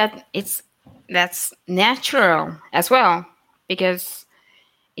think that that's natural as well, because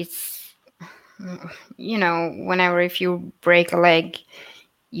it's whenever if you break a leg,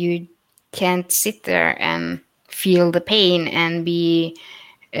 you can't sit there and feel the pain and be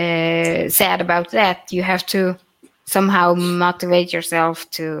sad about that. You have to somehow motivate yourself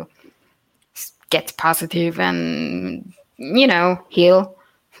to get positive and heal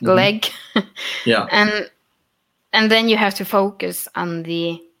the leg. and then you have to focus on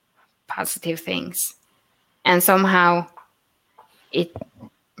the positive things, and somehow it's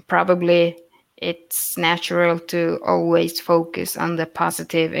natural to always focus on the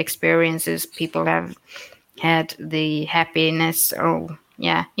positive experiences people have had, the happiness, or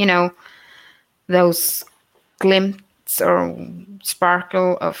those glimpses or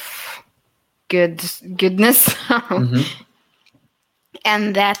sparkle of goodness.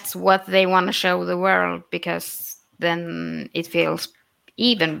 And that's what they want to show the world, because then it feels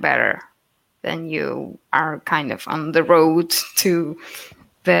even better. Then you are kind of on the road to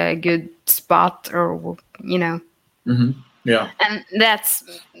the good spot, or Yeah. And that's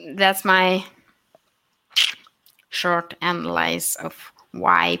my short analysis of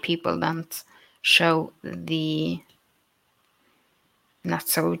why people don't show the not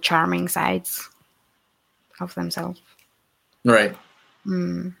so charming sides of themselves. Right.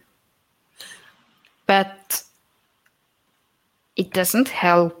 But it doesn't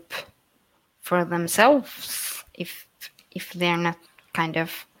help for themselves if they're not kind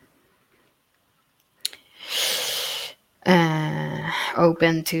of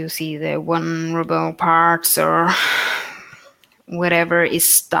open to see the vulnerable parts, or whatever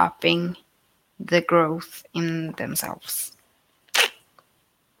is stopping the growth in themselves.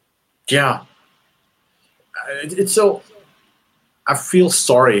 Yeah. It's so, I feel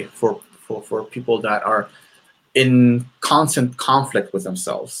sorry for people that are in constant conflict with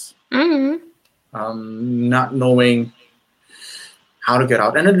themselves, not knowing how to get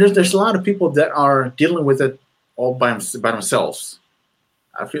out. And there's a lot of people that are dealing with it all by themselves.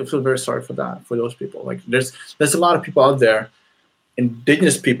 I feel very sorry for those people. Like there's a lot of people out there,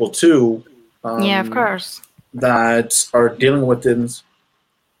 indigenous people too. Of course, that are dealing with this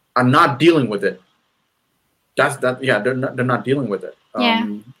are not dealing with it. That's that. Yeah, they're not dealing with it.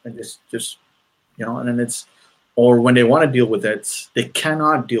 And just and then it's, or when they want to deal with it, they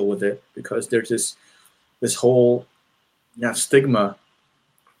cannot deal with it because there's this whole stigma.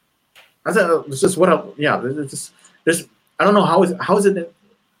 This is what there's I don't know how is it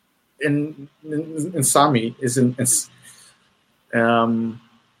in Sami is in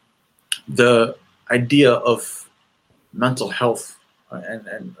the idea of mental health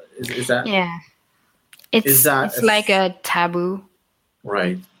and is that it's like a taboo,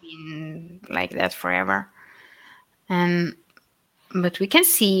 right? Been like that forever, but we can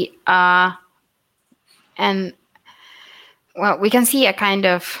see we can see a kind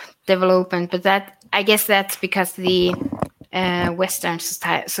of development, but that I guess that's because the Western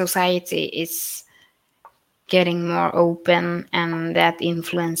society is getting more open, and that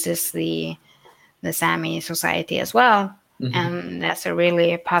influences the Sami society as well, and that's a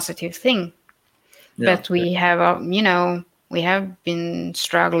really positive thing. Yeah. But we have, we have been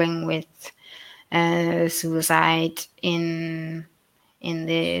struggling with suicide in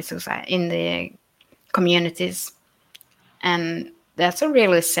the society, in the communities, and that's a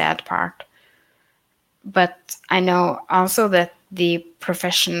really sad part. But I know also that the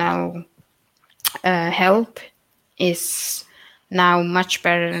professional help is now much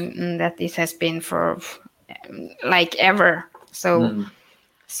better than that it has been for like ever. So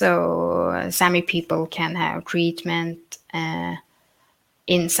Sami people can have treatment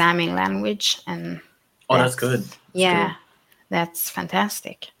in Sami language, and that's good. That's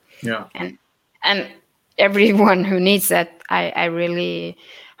fantastic. Yeah, and everyone who needs that, I really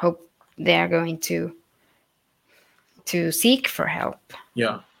hope they are going to seek for help.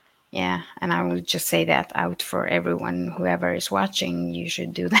 Yeah, and I will just say that out for everyone, whoever is watching. You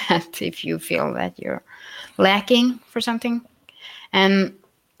should do that if you feel that you're lacking for something. And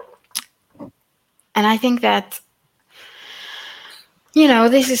I think that,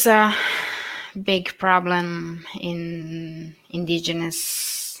 this is a big problem in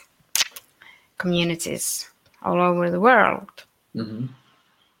indigenous communities all over the world.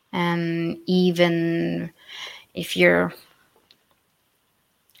 And even if you're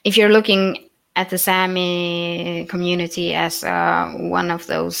looking at the Sami community as one of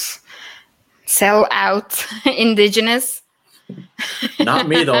those sell-out indigenous. Not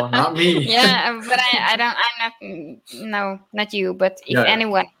me though, not me. Yeah, but I'm not. No, not you. But if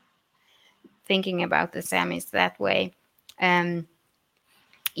anyone thinking about the Samis that way,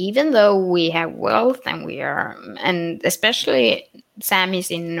 even though we have wealth and especially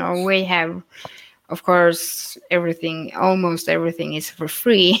Samis in Norway have, of course, almost everything is for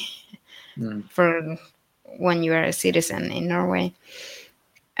free for when you are a citizen in Norway.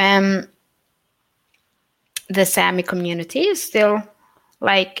 The Sami community is still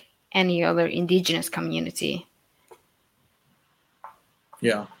like any other indigenous community.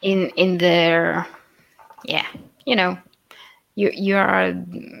 Yeah. In their, you are a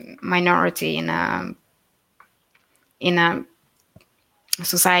minority in a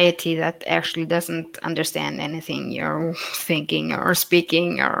society that actually doesn't understand anything you're thinking or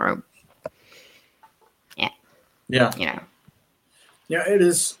speaking or it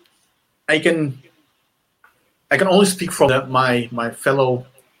is. I can only speak from my fellow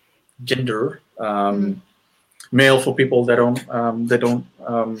gender, male, for people that don't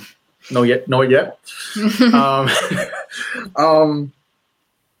know it yet.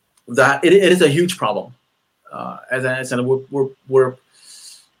 That it is a huge problem. As I said, we're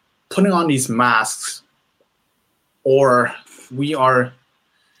putting on these masks, or we want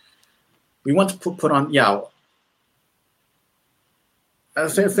to put on. Yeah, I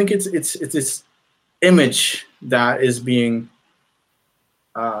think it's this image that is being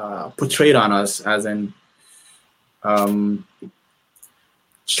portrayed on us as in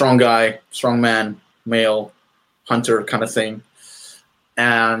strong guy, strong man, male, hunter kind of thing,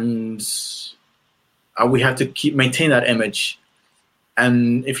 and we have to maintain that image.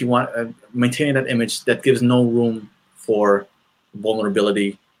 And if you want maintaining that image, that gives no room for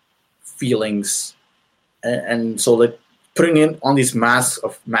vulnerability, feelings, and so like putting in on these masks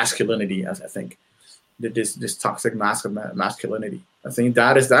of masculinity, as I think this toxic mask of masculinity. I think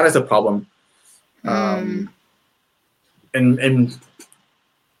that is a problem. And I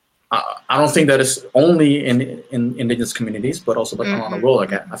don't think that is only in indigenous communities, but also around the world.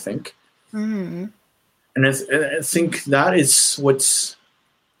 Again, I think. And I think that is what's,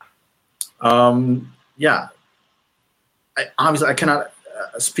 obviously I cannot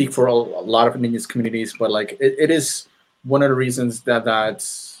speak for a lot of indigenous communities, but like it is one of the reasons that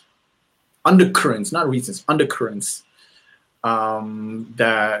undercurrents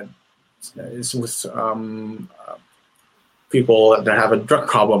that is with people that have a drug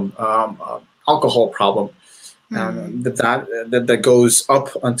problem, alcohol problem, and that goes up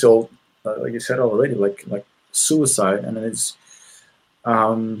until, like you said already, like suicide, and it's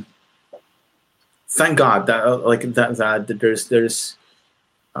thank God that that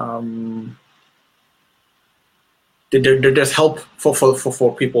there's help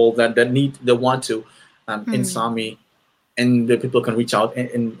for people that want to in Sami, and the people can reach out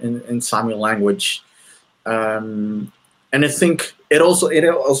in Sami language. And I think it also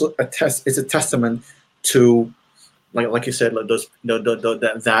it's a testament to, like you said, like those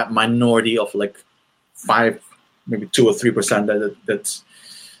that minority of like 5, maybe 2 or 3% that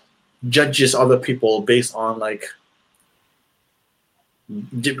judges other people based on like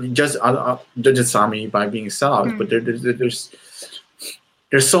just judges Sami by being South. But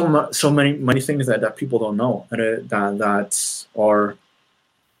there's so many things that people don't know,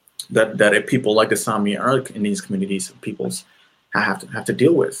 that people like the Sami or in these communities, peoples have to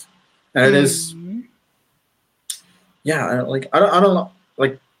deal with, and it is, like I don't know,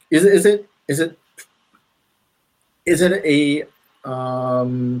 like is it a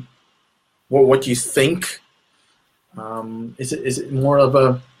what do you think? Is it more of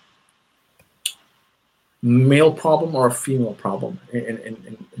a male problem or a female problem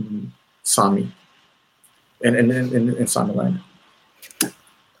in Sami, in Sami land?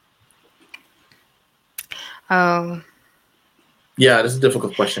 Oh. Yeah, this is a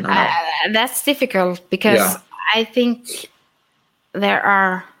difficult question. I know. That's difficult because I think there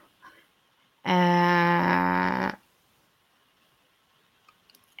are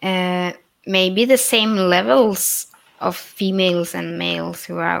maybe the same levels of females and males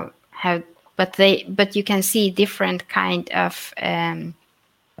who have, but you can see different kind of how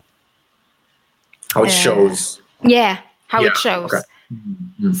it shows. Yeah, how it shows. Okay.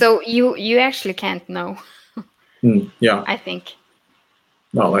 So you actually can't know. Yeah, I think.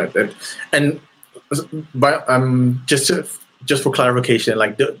 No, and but just for clarification,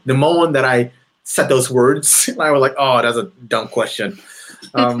 like the moment that I said those words, I was like, oh, that's a dumb question.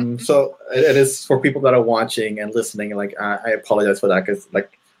 So it is for people that are watching and listening. Like I apologize for that, because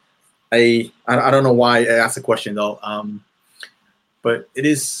like I don't know why I asked the question though. But it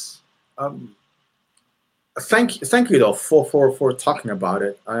is. Thank you though for talking about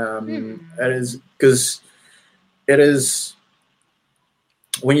it. It is because it is.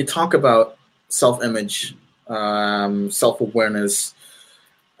 When you talk about self-image, self-awareness,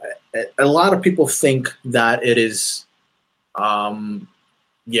 a lot of people think that it is,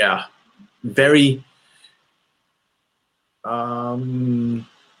 very, how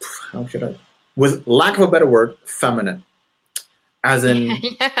should I, with lack of a better word, feminine. As in,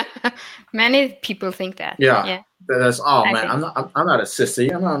 many people think that. Yeah. That's man, I'm not a sissy.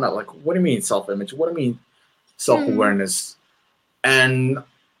 I'm not like, what do you mean self-image? What do you mean self-awareness? And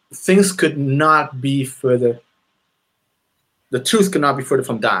things could not be further. The truth could not be further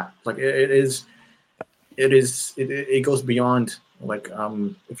from that. Like it goes beyond, like,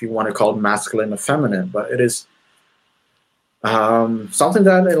 if you want to call it masculine or feminine, but it is something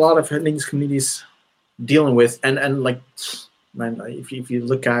that a lot of these communities dealing with, and like, man, if you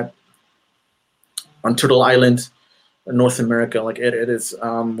look at on Turtle Island, North America, like it is,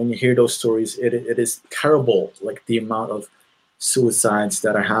 when you hear those stories, it is terrible, like the amount of suicides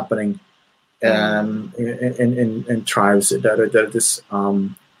that are happening in tribes that are this,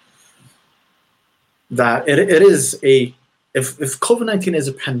 that it is a, if COVID-19 is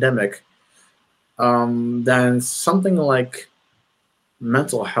a pandemic, then something like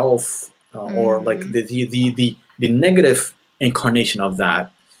mental health, or like the negative incarnation of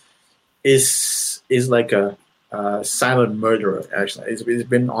that is like a silent murderer. Actually, it's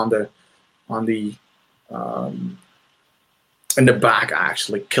been on the in the back,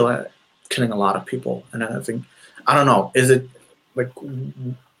 actually killing a lot of people. And I think, I don't know, is it like,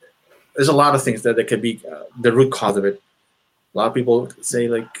 there's a lot of things that could be the root cause of it. A lot of people say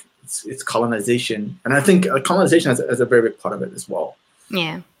like it's colonization, and I think colonization has a very big part of it as well.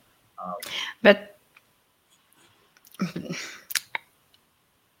 Yeah, but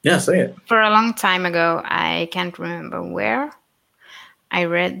yeah, say it. For a long time ago, I can't remember where, I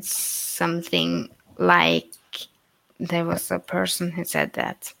read something like there was a person who said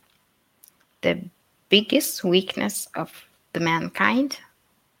that the biggest weakness of the mankind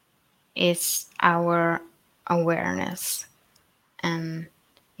is our awareness and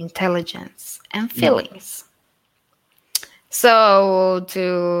intelligence and feelings. So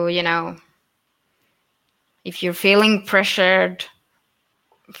if you're feeling pressured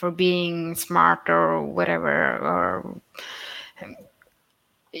for being smart or whatever, or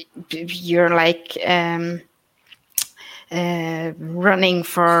you're like running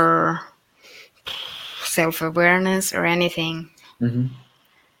for self-awareness or anything. Mm-hmm.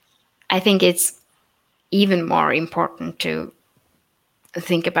 I think it's even more important to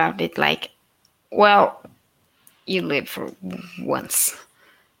think about it like, well, you live for once.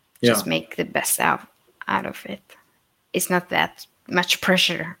 Just make the best out of it. It's not that much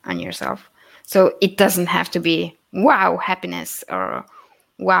pressure on yourself. So it doesn't have to be, wow, happiness or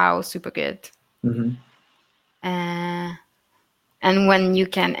wow, super good. Mm-hmm. And when you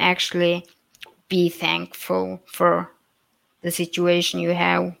can actually be thankful for the situation you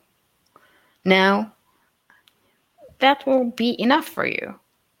have now, that will be enough for you.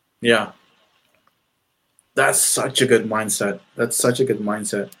 Yeah. That's such a good mindset. That's such a good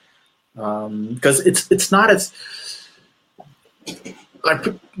mindset. Because it's not as like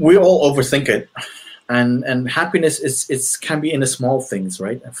we all overthink it, and happiness is can be in the small things,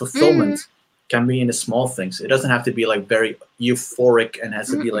 right? And fulfillment can be in the small things. It doesn't have to be like very euphoric and has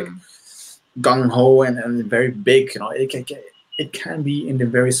to be like gung ho and very big. You know, it can be in the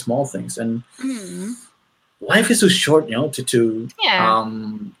very small things. And life is too short, you know, to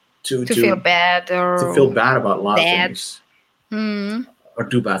feel bad or to feel bad about a lot of bad. things, or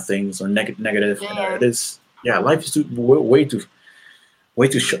do bad things or negative. You know, it is. Yeah, life is way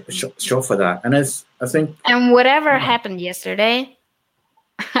too short for that. And I think. And whatever happened yesterday,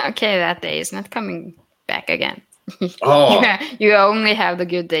 okay, that day is not coming back again. Oh. You only have the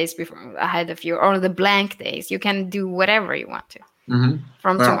good days before ahead of you, or the blank days. You can do whatever you want to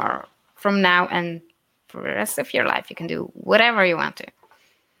from tomorrow, from now, and for the rest of your life. You can do whatever you want to.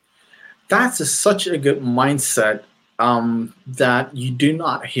 That's such a good mindset that you do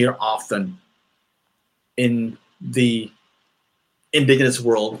not hear often in the indigenous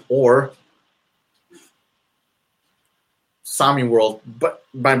world or Sami world. But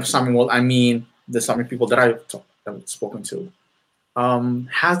by Sami world, I mean the Sami people that I've spoken to.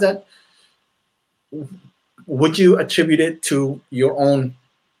 Has that? Would you attribute it to your own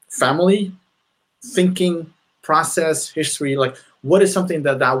family thinking process, history? Like, what is something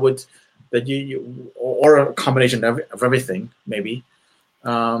that you or a combination of everything, maybe,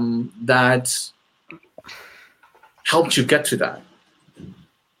 that helped you get to that?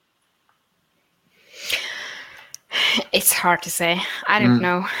 It's hard to say. I don't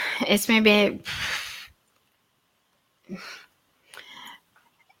know. It's maybe,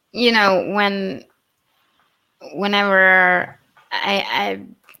 you know, whenever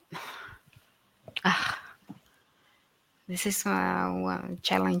this is a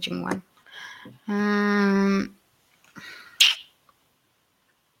challenging one.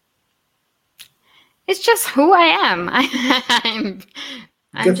 It's just who I am.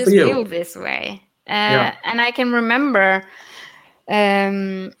 I'm just built this way. And I can remember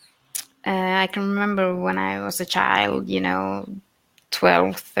when I was a child, you know,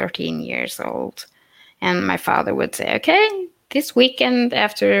 12, 13 years old. And my father would say, okay, this weekend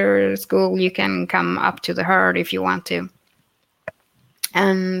after school, you can come up to the herd if you want to.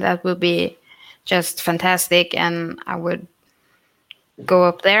 And that would be just fantastic. And I would go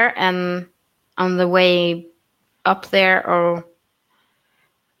up there, and on the way up there or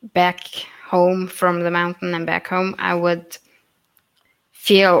back home from the mountain and back home, I would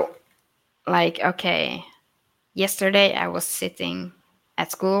feel like, okay, yesterday I was sitting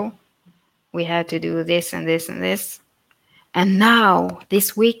at school. We had to do this and this and this. And now,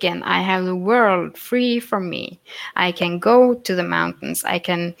 this weekend, I have the world free from me. I can go to the mountains. I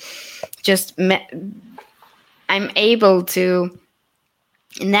can just... I'm able to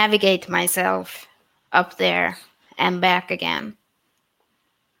navigate myself up there and back again.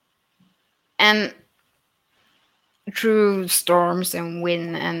 And through storms and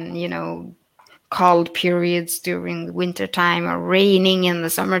wind and, you know, cold periods during the winter time or raining in the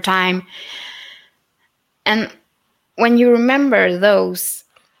summertime. And when you remember those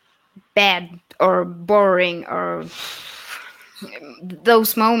bad or boring or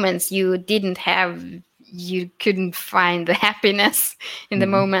those moments you didn't have, you couldn't find the happiness in the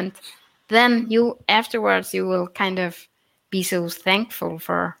moment, then you afterwards you will kind of be so thankful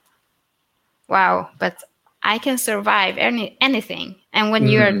for, wow, but I can survive anything. And when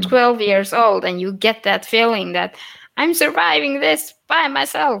you're 12 years old and you get that feeling that I'm surviving this by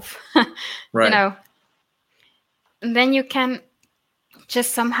myself, right. You know, and then you can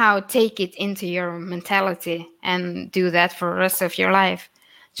just somehow take it into your mentality and do that for the rest of your life.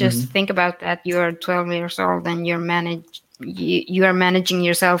 Just think about that. You're 12 years old and you are managing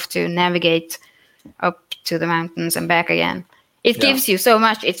yourself to navigate up to the mountains and back again. It gives you so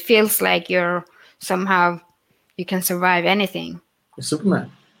much. It feels like you're somehow, you can survive anything.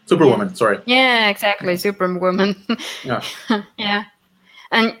 Superman. Superwoman. Sorry. Yeah, exactly. Superwoman. Yeah. Yeah.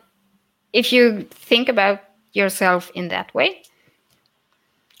 And if you think about yourself in that way,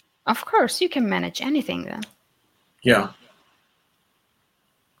 of course you can manage anything then. Yeah.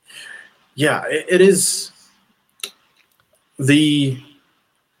 Yeah. It is the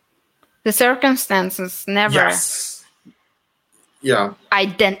circumstances never yes. Yeah.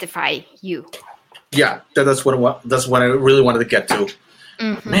 identify you. Yeah. That's what I really wanted to get to.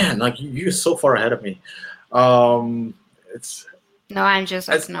 Mm-hmm. Man, like you're so far ahead of me. It's No, I'm just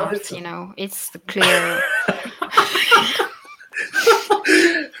up it's north, it's the clear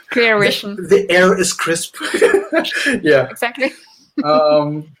clear vision. The air is crisp. Yeah. Exactly.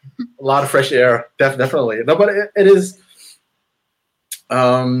 A lot of fresh air, definitely. No, but it is.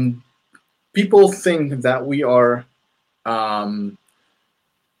 People think that we are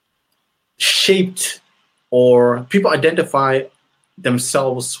shaped, or people identify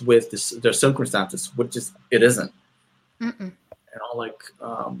themselves with their circumstances, which is it isn't. Mm-mm.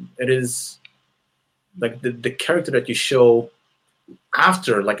 It is like the character that you show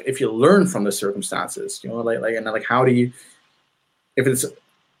after, like if you learn from the circumstances, and how do you, if it's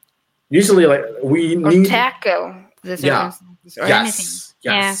usually like we or need tackle the circumstances or anything.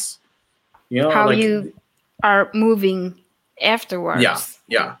 Yes. How you are moving afterwards.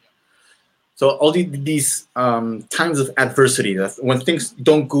 Yeah. So all these times of adversity, that when things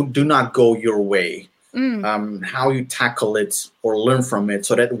do not go your way, how you tackle it or learn from it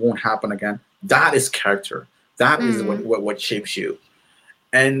so that it won't happen again. That is character. That is what shapes you.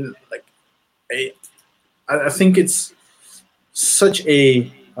 And like, I think it's such a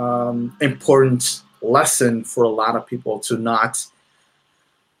important lesson for a lot of people to not.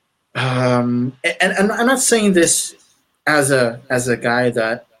 And I'm not saying this as a guy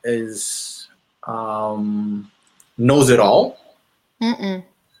that is knows it all,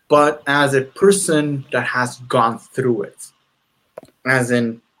 but as a person that has gone through it, as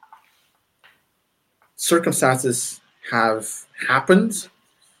in circumstances have happened,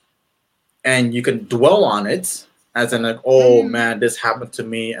 and you can dwell on it as in like, oh man, this happened to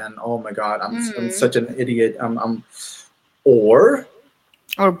me, and oh my god, I'm such an idiot. Or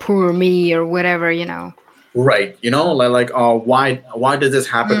poor me or whatever, Right, why did this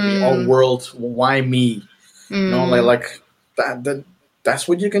happen to me? Oh world, why me? Like that's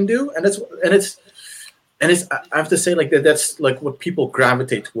what you can do, and it's I have to say like that's like what people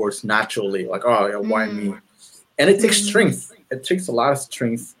gravitate towards naturally. Like, oh yeah, why me? And it takes strength. It takes a lot of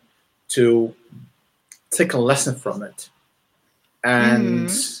strength to take a lesson from it, and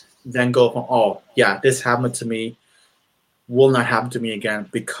then go from, oh yeah, this happened to me, will not happen to me again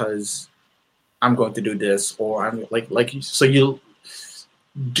because I'm going to do this, or I'm so you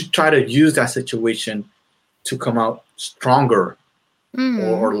try to use that situation to come out stronger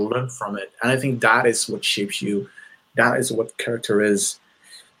or learn from it. And I think that is what shapes you. That is what character is.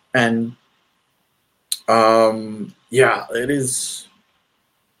 And it is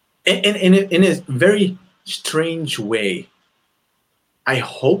in a very strange way. I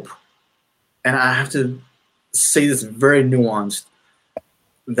hope, and I have to say this very nuanced,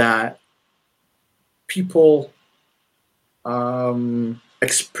 that people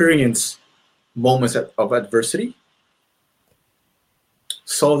experience moments of adversity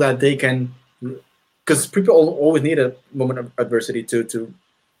so that they can, because people always need a moment of adversity to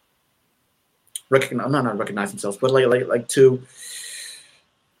recognize, not recognize themselves, but like to,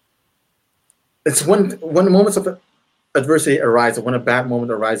 it's when moments of adversity arise, when a bad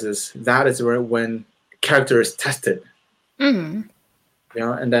moment arises, that is when character is tested. And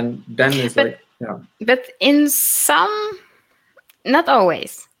then it's but in some, not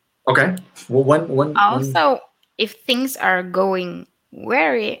always. Okay. Well, when also, if things are going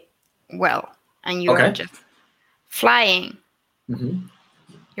very well and you are just flying,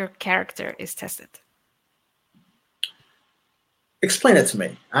 your character is tested. Explain it to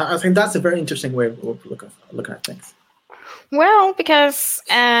me. I think that's a very interesting way of looking at things. Well, because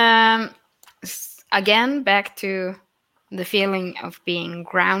again, back to the feeling of being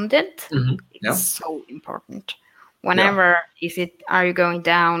grounded, it's so important. Whenever are you going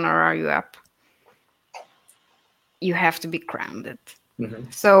down or are you up? You have to be grounded.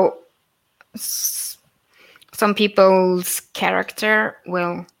 So some people's character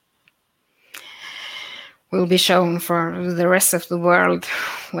will be shown for the rest of the world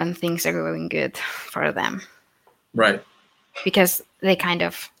when things are going good for them. Right. Because they kind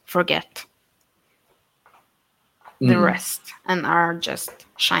of forget the rest and are just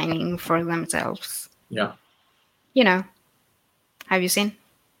shining for themselves. Yeah. Have you seen?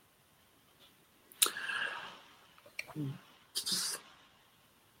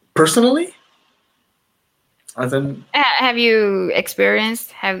 personally, as in, Have you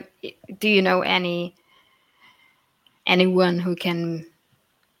experienced? Do you know anyone who can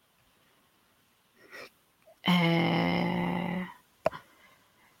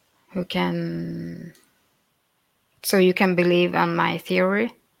so you can believe on my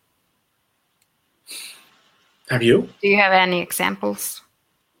theory? have you? Do you have any examples?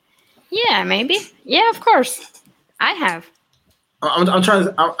 Yeah, maybe. Yeah, of course. I have. I'm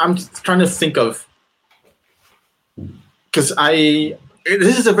trying to think of, because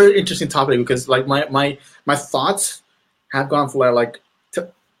this is a very interesting topic, because like my thoughts have gone for like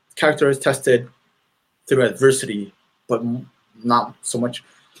characters tested through adversity, but not so much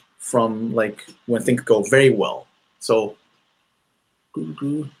from like when things go very well. So,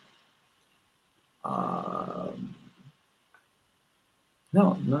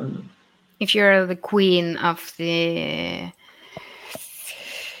 no. If you're the queen of the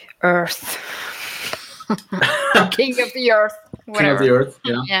earth, king of the earth, whatever. King of the earth,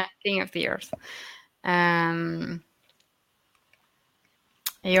 yeah. Yeah, king of the earth.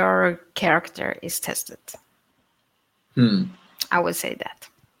 Your character is tested. I would say that.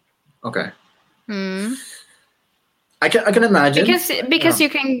 Okay. I can imagine, because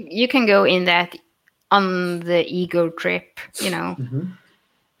you can go in that on the ego trip,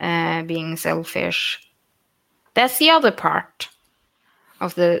 being selfish. That's the other part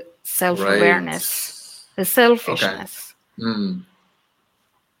of the self-awareness, the selfishness, the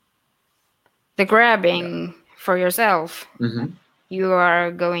grabbing for yourself. You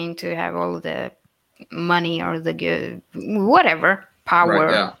are going to have all the money or the good, whatever, power,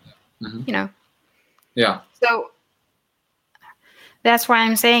 right, yeah. Yeah. So that's why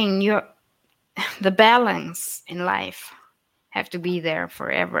I'm saying the balance in life have to be there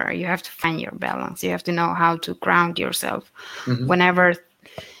forever. You have to find your balance. You have to know how to ground yourself. Whenever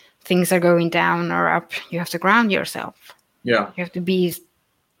things are going down or up, you have to ground yourself. Yeah. You have to be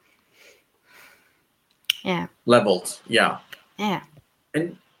leveled. Yeah. Yeah.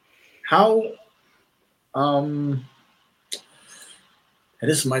 And how and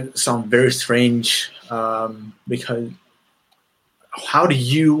this might sound very strange, because how do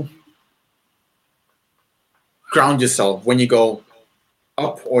you ground yourself when you go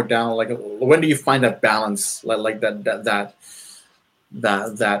up or down? Like, when do you find that balance, like that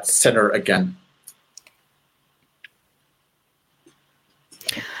center again?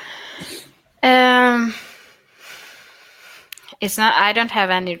 It's not. I don't have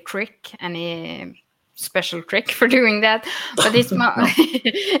any special trick for doing that, but it's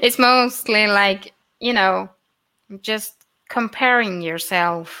it's mostly like, just comparing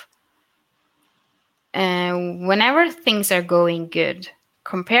yourself. Whenever things are going good,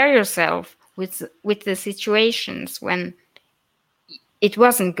 compare yourself with the situations when it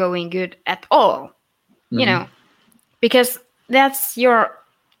wasn't going good at all. Because that's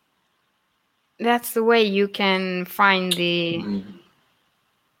the way you can find the.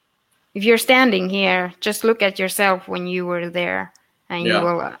 If you're standing here, just look at yourself when you were there, and you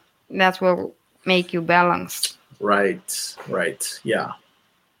will. That will make you balanced. Right. Yeah.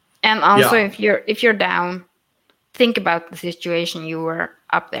 And also, if you're down, think about the situation you were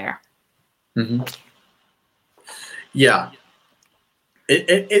up there. Yeah.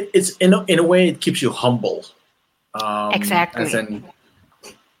 It's in a way, it keeps you humble. Exactly.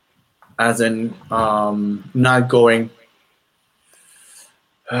 As in not going.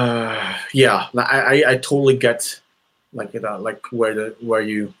 I totally get like where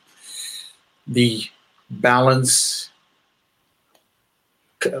you the balance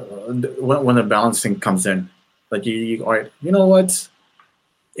when the balancing comes in, like you all right, you know what,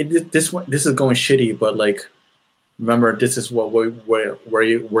 this is going shitty, but like remember, this is what where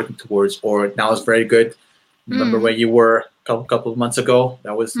you're working towards, or now it's very good. Remember where you were a couple of months ago,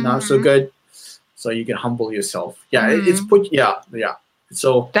 that was not so good, so you can humble yourself. It's put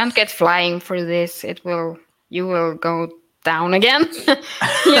so don't get flying for this. You will go down again.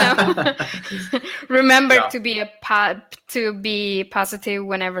 Remember to be positive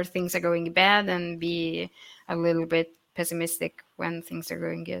whenever things are going bad, and be a little bit pessimistic when things are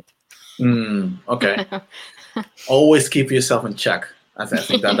going good. Okay. Always keep yourself in check. I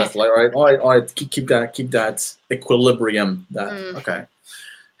think that's like right. All right. Keep that equilibrium. Okay.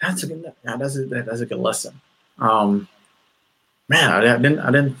 That's a good lesson. Man, I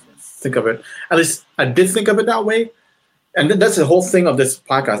didn't think of it. At least I did think of it that way. And that's the whole thing of this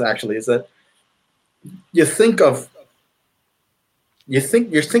podcast, actually, is that you're thinking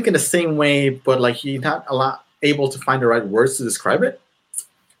the same way, but like you're not able to find the right words to describe it.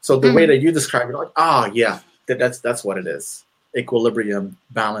 So the way that you describe it, like, that's what it is. equilibrium,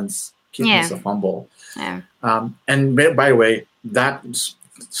 balance, keep myself humble. Yeah. And by the way, this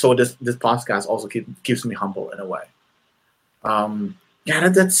podcast also keeps me humble in a way.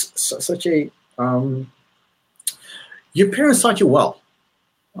 That's such a your parents taught you well,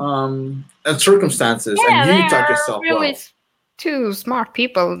 and circumstances, and you taught yourself really well. Two smart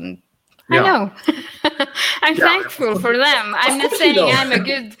people. I know. I'm thankful for them. I'm not saying I'm a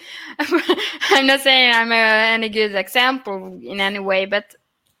good. I'm not saying I'm any good example in any way, but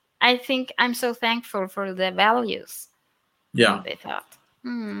I think I'm so thankful for the values. Yeah. They thought.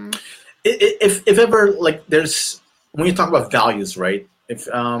 If ever, like, there's, when you talk about values, right? If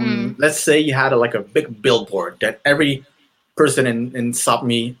let's say you had a big billboard that every person in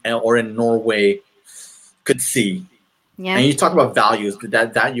Sapmi or in Norway could see, and you talk about values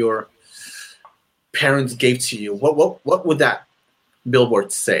that your parents gave to you, what would that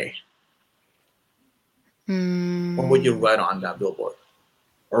billboard say? What would you write on that billboard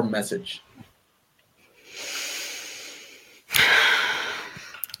or message?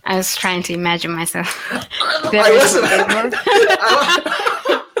 I was trying to imagine myself. I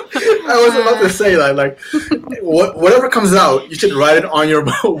was about to say that, like, whatever comes out, you should write it on your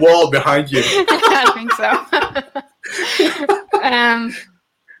wall behind you. I think so.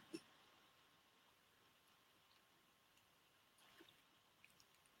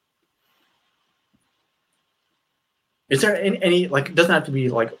 Is there any like, it doesn't have to be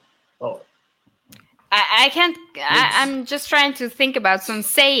like, I can't. I'm just trying to think about some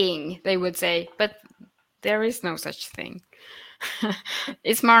saying they would say, but there is no such thing.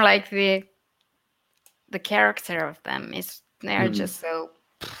 It's more like the character of them. They're just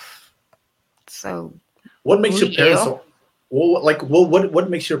so. What makes your parents so? What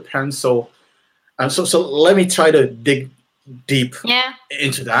makes your parents so? So let me try to dig deep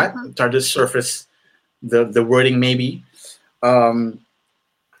into that. Try to surface the wording maybe.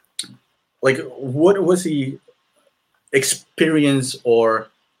 Like, what was the experience or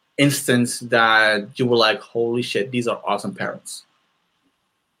instance that you were like, holy shit, these are awesome parents?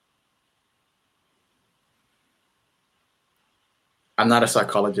 I'm not a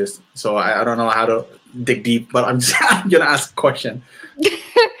psychologist, so I don't know how to dig deep, but I'm going to ask a question.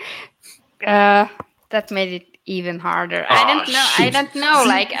 That made it even harder. I don't know,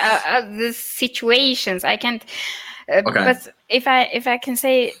 like the situations. I can't. But if I can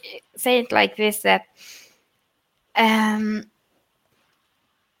say it like this, that when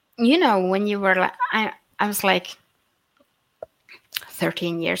you were like, I was like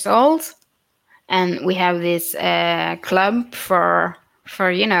 13 years old, and we have this club for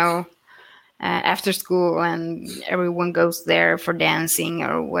after school, and everyone goes there for dancing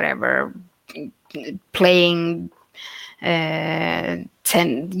or whatever, playing that's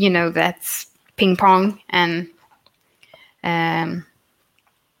ping pong and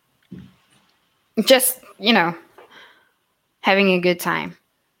just having a good time.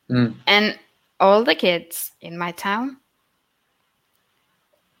 And all the kids in my town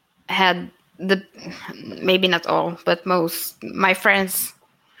had maybe not all, but most my friends,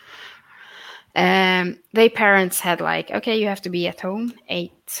 their parents had like, okay, you have to be at home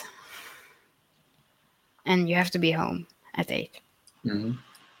 8 and you have to be home at 8.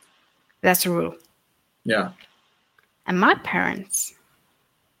 That's the rule. Yeah. And my parents,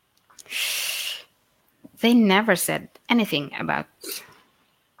 they never said anything about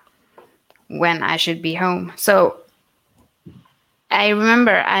when I should be home. So I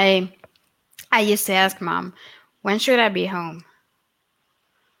remember I used to ask Mom, when should I be home?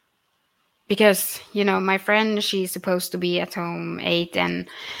 Because, my friend, she's supposed to be at home 8 and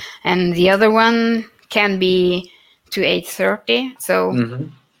the other one can be to 8:30. So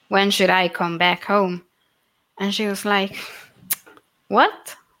when should I come back home? And she was like,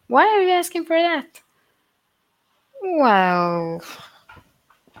 what? Why are you asking for that? Well,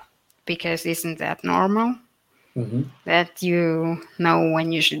 because isn't that normal? That you know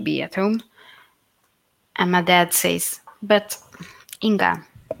when you should be at home? And my dad says, but Inga,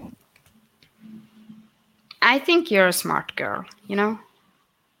 I think you're a smart girl,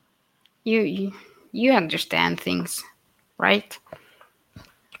 You understand things, right?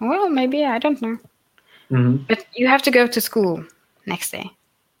 Well, maybe, I don't know. But you have to go to school next day.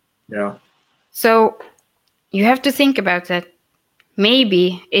 Yeah. So you have to think about that.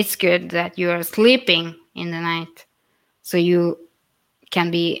 Maybe it's good that you are sleeping in the night, so you're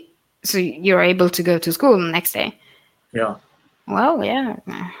able to go to school the next day. Yeah. Well, yeah,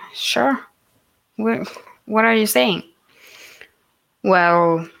 sure. What are you saying?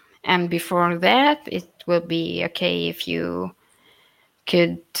 Well, and before that, it will be okay if you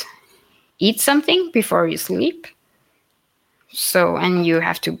could eat something before you sleep. So, and you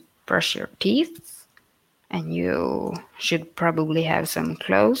have to brush your teeth, and you should probably have some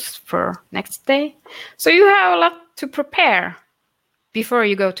clothes for next day. So you have a lot to prepare before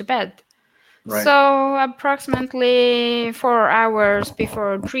you go to bed. Right. So approximately 4 hours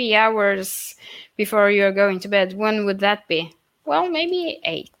before, 3 hours before you're going to bed. When would that be? Well, maybe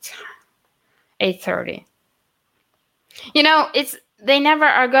 8:30. You know, they never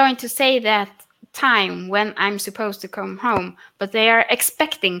are going to say that time when I'm supposed to come home, but they are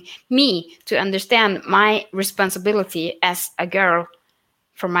expecting me to understand my responsibility as a girl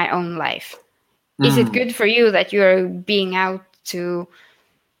for my own life. Is it good for you that you're being out to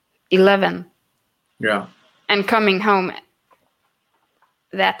 11 Yeah. and coming home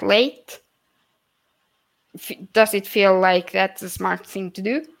that late? Does it feel like that's a smart thing to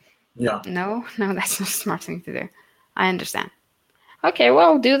do? Yeah. No, that's not a smart thing to do. I understand. Okay,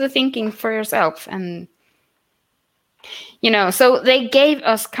 well, do the thinking for yourself. And, so they gave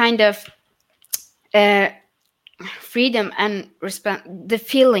us kind of freedom and the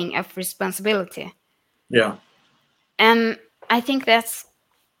feeling of responsibility. Yeah. And I think that's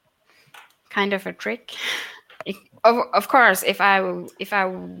kind of a trick. Of course, if I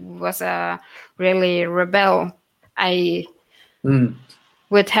was a really rebel, I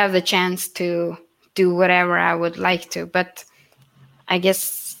would have the chance to do whatever I would like to. But I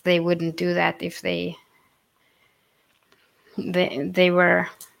guess they wouldn't do that if they were,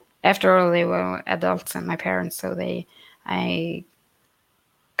 after all, they were adults and my parents. So I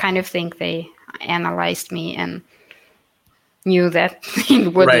kind of think they analyzed me and knew that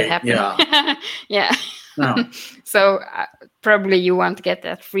it wouldn't happen. Yeah. Yeah. No. So probably you won't get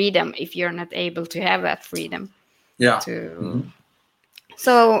that freedom if you're not able to have that freedom. Yeah.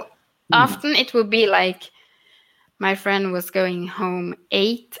 So often it would be like my friend was going home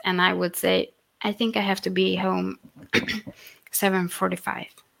 8 and I would say, I think I have to be home 7:45.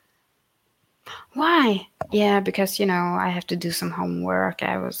 Why? Yeah, because, I have to do some homework.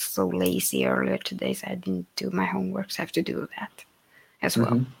 I was so lazy earlier today, so I didn't do my homework. So I have to do that as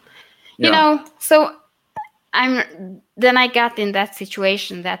well. Yeah. So then I got in that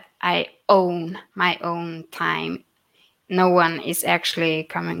situation that I own my own time. No one is actually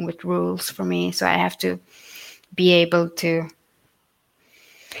coming with rules for me. So I have to be able to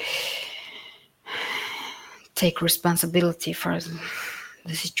take responsibility for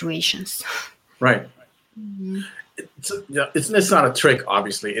the situations. Right. It's not a trick,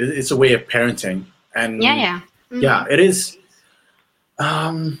 obviously. It's a way of parenting, and yeah, it is.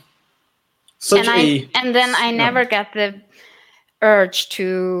 Such and then I never got the urge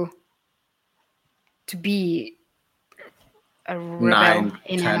to be a rebel 9,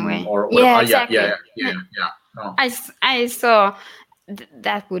 in 10, any way. or Yeah, whatever. exactly. Yeah. No. I saw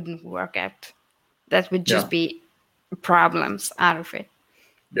that wouldn't work out. That would just be problems out of it.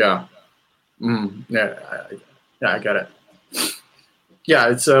 Yeah. Yeah. I get it. Yeah,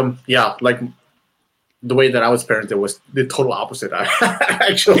 it's like the way that I was parented was the total opposite.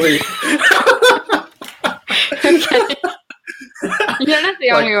 Actually. Okay. You're not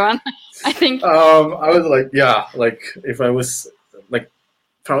the only one, I think. I was like if I was like,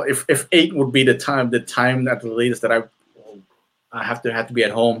 if 8 would be the time at the latest that I have to be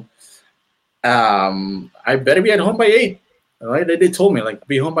at home. I better be at home by 8. Right? They told me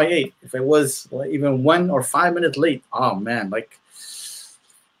be home by 8. If I was even 1 or 5 minutes late, oh man, I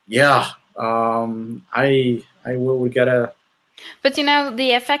will get a. But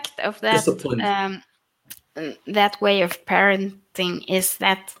the effect of that that way of parenting is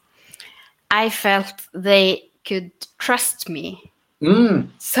that I felt they could trust me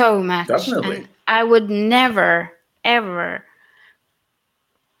so much. Definitely. And I would never, ever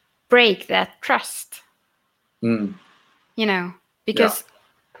break that trust. Because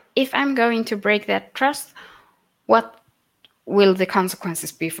if I'm going to break that trust, what will the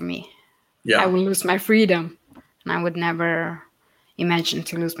consequences be for me? Yeah. I will lose my freedom. And I would never imagine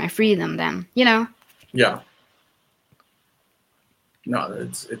to lose my freedom then, Yeah. No,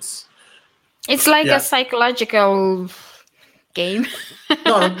 it's like a psychological game.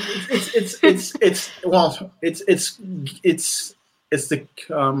 No, it's the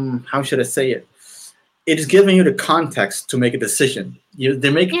how should I say it? It is giving you the context to make a decision.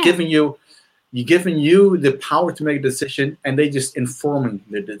 Giving you the power to make a decision, and they just informing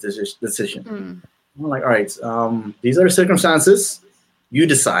the decision. I'm like, all right, these are the circumstances. You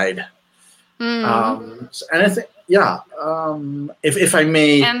decide. And I think, if I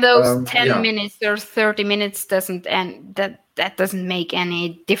may, and those 10 minutes or 30 minutes doesn't end. That doesn't make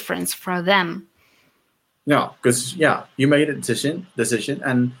any difference for them. No, because you made a decision,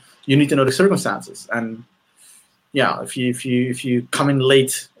 and you need to know the circumstances. And if you come in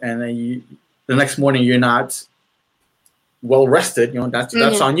late and then the next morning you're not well rested,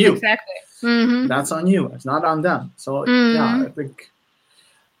 that's on you. Exactly. Mm-hmm. That's on you. It's not on them. So Mm-hmm. I think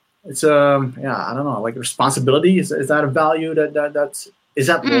it's I don't know, like responsibility is that a value that's is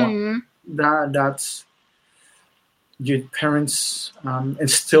that more that's your parents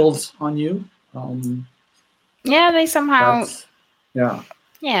instilled on you? Yeah, they somehow. That's yeah.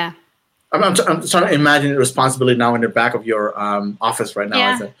 Yeah. I'm trying to imagine the responsibility now in the back of your office right now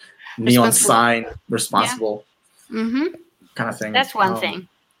Yeah. as a neon Responsible. sign, responsible Mm-hmm. kind of thing. That's one thing.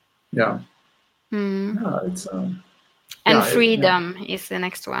 Yeah. Mm. Yeah, it's And freedom is the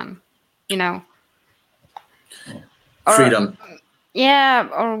next one. Freedom. Yeah,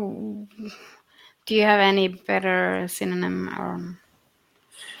 or do you have any better synonym or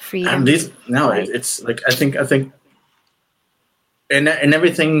freedom? It's like I think and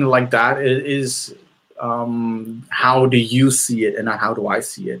everything like that is how do you see it and not how do I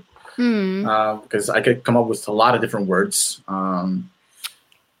see it? Because I could come up with a lot of different words.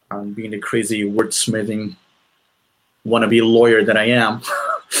 Being the crazy wordsmithing wannabe lawyer that I am,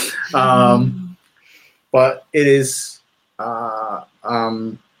 but it is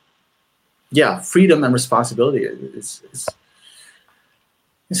freedom and responsibility is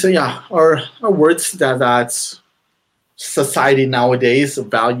so our words that society nowadays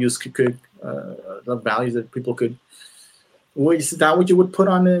values could the values that people could. Is that what you would put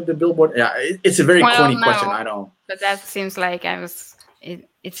on the billboard? Yeah, it's a very corny question. I know, but that seems like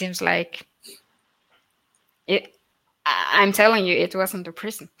it seems like it. I'm telling you, it wasn't a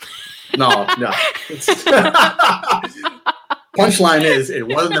prison. No. Punchline is it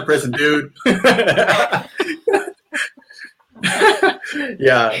wasn't a prison, dude.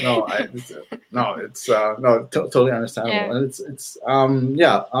 Totally understandable, and it's a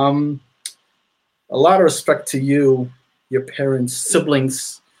lot of respect to you, your parents,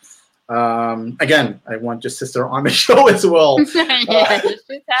 siblings. Again, I want your sister on the show as well. You should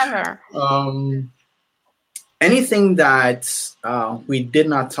have her. Anything that we did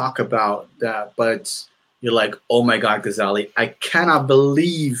not talk about but you're like, oh my God, Ghazali, I cannot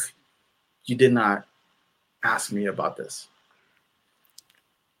believe you did not ask me about this.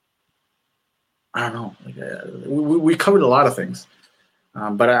 I don't know. We covered a lot of things,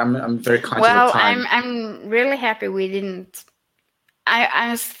 but I'm very conscious of time. Well, I'm really happy we didn't.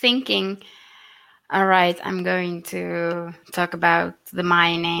 I was thinking, all right, I'm going to talk about the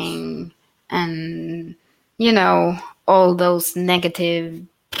mining and all those negative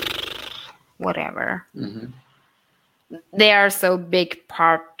whatever. Mm-hmm. They are so big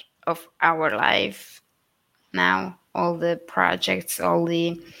part of our life now. All the projects, all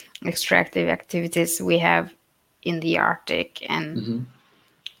the extractive activities we have in the Arctic, and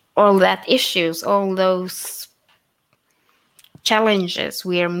all that issues, all those challenges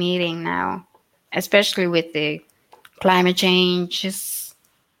we are meeting now, especially with the climate changes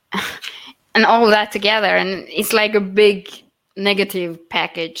and all that together. And it's like a big negative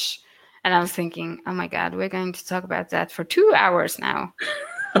package. And I was thinking, oh my God, we're going to talk about that for 2 hours now.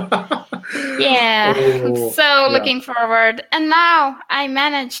 Looking forward. And now I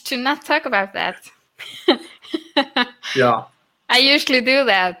managed to not talk about that. Yeah. I usually do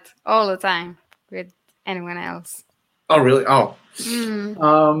that all the time with anyone else. Oh, really? Oh.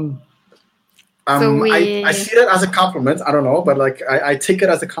 I see that as a compliment. I don't know, but like I take it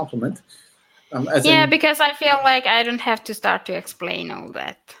as a compliment. Because I feel like I don't have to start to explain all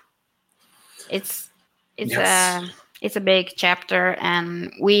that. It's a big chapter,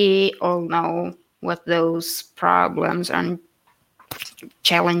 and we all know what those problems and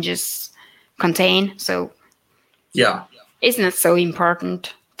challenges contain. So isn't it so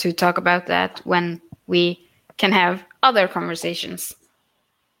important to talk about that when we can have other conversations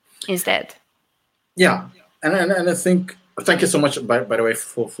instead? Yeah, and I think thank you so much by the way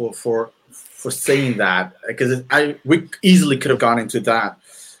for saying that, because we easily could have gone into that.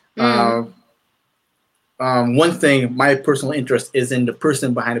 One thing, my personal interest is in the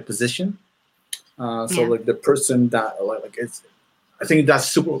person behind the position. Like the person that I think that's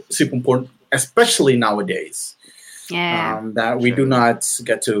super important, especially nowadays. That we do not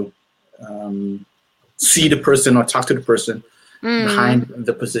get to see the person or talk to the person behind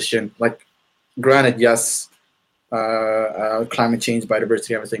the position. Like, granted, yes, climate change,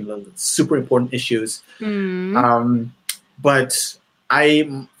 biodiversity, everything, super important issues. But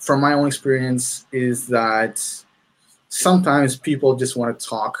from my own experience, is that sometimes people just want to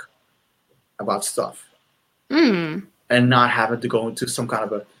talk about stuff and not having to go into some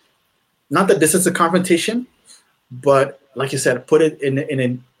kind of not that this is a confrontation, but like you said, put it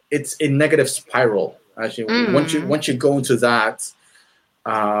it's a negative spiral. Actually, once you go into that,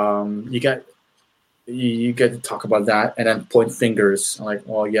 you get to talk about that and then point fingers like,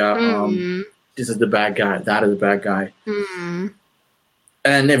 oh yeah, this is the bad guy, that is the bad guy.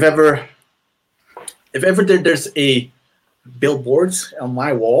 And if ever there's a billboards on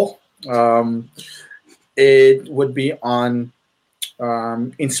my wall, it would be on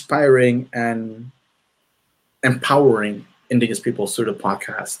inspiring and empowering Indigenous people through the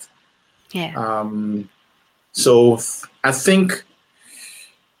podcast. Yeah. So I think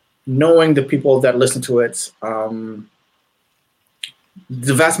knowing the people that listen to it,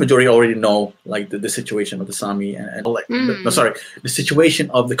 the vast majority already know like the situation of the Sami and like the situation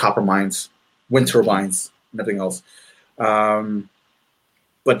of the copper mines, wind turbines, and everything else.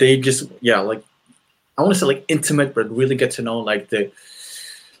 But they just like I want to say like intimate, but really get to know like the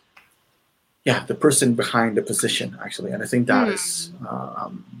person behind the position actually, and I think that is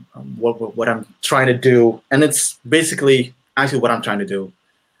what I'm trying to do, and it's basically actually what I'm trying to do.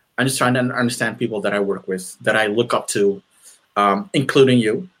 I'm just trying to understand people that I work with, that I look up to, including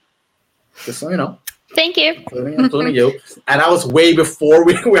you. Just so you know. Thank you. Including you. And I was way before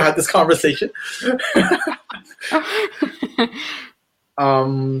we had this conversation.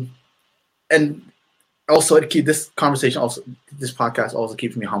 And also this podcast also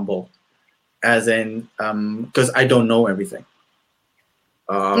keeps me humble, as in because I don't know everything.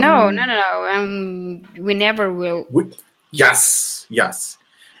 No. We never will. Yes.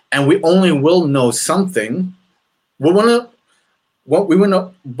 And we only will know something. We want to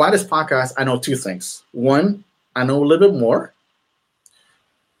by this podcast. I know two things. One, I know a little bit more,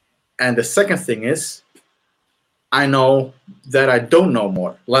 and the second thing is, I know that I don't know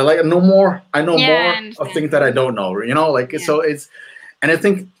more. Like I know more. I know more of things that I don't know. You know, like so it's, and I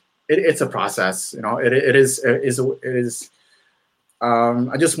think it's a process. You know, it is.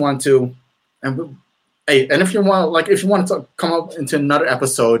 I just want to, and if you want to come up into another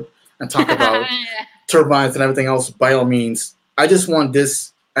episode and talk about turbines and everything else, by all means. I just want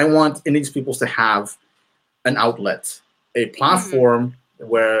this. I want Indigenous peoples to have an outlet, a platform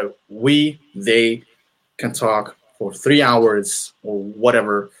where they can talk for 3 hours or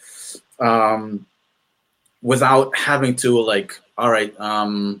whatever, without having to like, all right,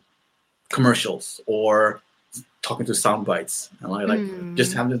 commercials or talking to sound bites, and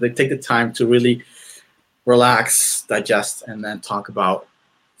just having to take the time to really relax, digest, and then talk about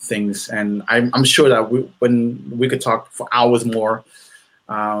things. And I'm sure that we could talk for hours more,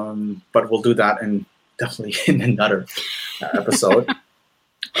 but we'll do that definitely in another episode.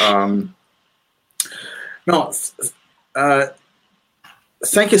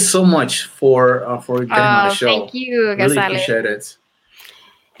 Thank you so much for getting on the show. Thank you, really appreciate it.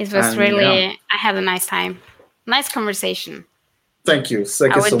 It was I had a nice time. Nice conversation. Thank you.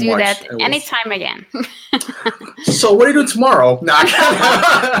 Thank I you would so do much. that anytime again. So what are you doing tomorrow? No,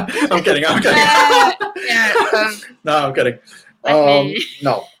 I'm kidding. No, I'm kidding.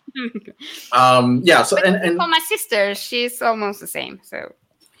 No. So and for my sister, she's almost the same. So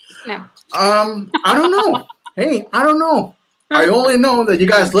no. I don't know. Hey, I don't know. I only know that you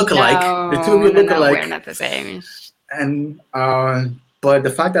guys look alike. The two of you look alike. We're not the same. And but the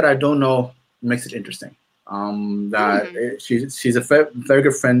fact that I don't know makes it interesting. She's a very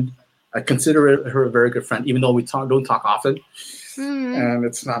good friend. I consider her a very good friend, even though we don't talk often. And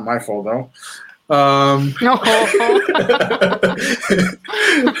it's not my fault though. No.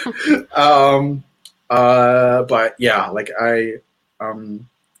 But yeah, like I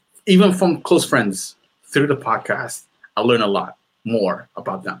even from close friends through the podcast, I learn a lot more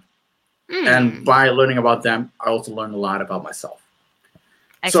about them. And by learning about them, I also learn a lot about myself.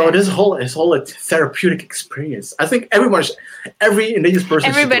 So this whole therapeutic experience. I think every Indigenous person.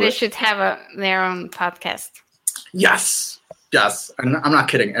 Everybody should have their own podcast. Yes, and I'm not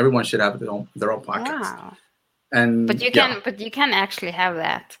kidding. Everyone should have their own podcast. Wow. But you can actually have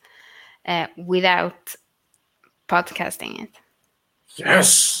that without podcasting it.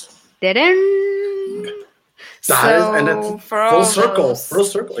 Yes. Full circle.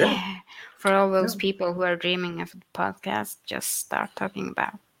 Yeah. For all those people who are dreaming of a podcast, just start talking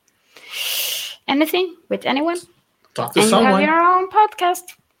about anything with anyone. Talk to someone. You have your own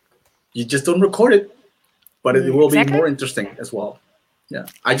podcast. You just don't record it, but it will be more interesting as well. Yeah,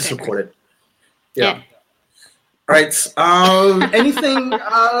 I just record it. Yeah. All right. Anything?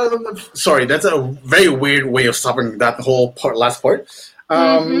 Sorry, that's a very weird way of stopping that whole last part.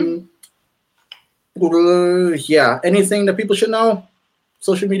 Yeah. Anything that people should know?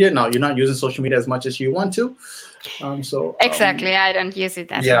 Social media? No, you're not using social media as much as you want to. Exactly. I don't use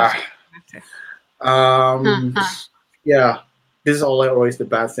it as much. Yeah. Yeah. this is always the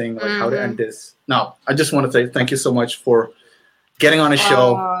bad thing, like how to end this. No, I just want to say thank you so much for getting on the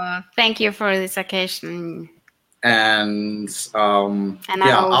show. Thank you for this occasion. And I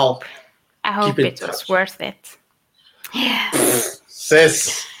hope it was worth it. Yeah.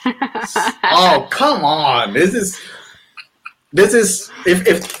 Sis. Oh, come on. This is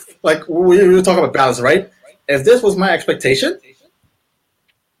if like we were talking about balance, right? If this was my expectation,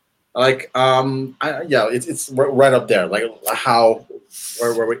 like it's right up there, like how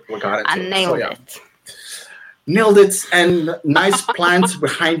where we got into. I nailed it. Nailed it, and nice plant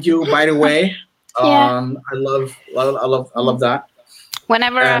behind you, by the way. I love that.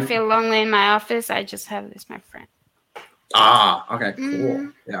 Whenever I feel lonely in my office, I just have this, my friend. Okay,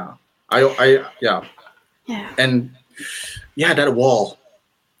 cool. Yeah, yeah. And that wall.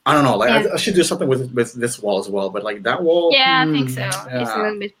 I don't know. Like I should do something with this wall as well. But like that wall. Yeah, I think so. Yeah. It's a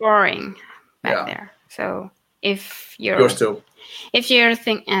little bit boring back there. So if you're yours too. If you're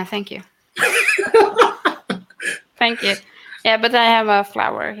thank you. Thank you. Yeah, but I have a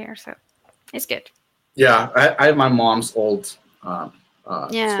flower here, so it's good. Yeah, I have my mom's old sweater.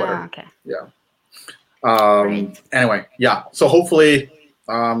 Okay. Yeah. Anyway, yeah. So hopefully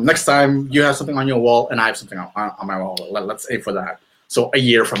next time you have something on your wall and I have something on my wall. Let's aim for that. So a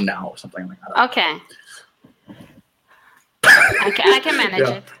year from now or something like that. Okay. I can manage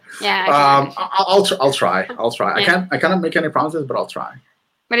it. Yeah. I'll try. Yeah. I cannot make any promises, but I'll try.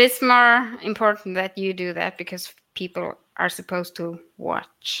 But it's more important that you do that because people are supposed to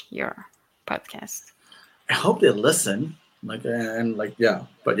watch your podcast. I hope they listen. But yeah.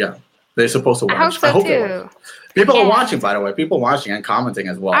 They're supposed to watch. I hope too. People are watching, by the way. People watching and commenting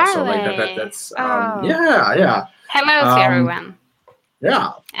as well. So that's yeah. Hello to everyone.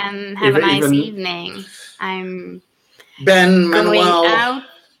 Yeah. And have a nice evening. I'm Ben, Manuel. Out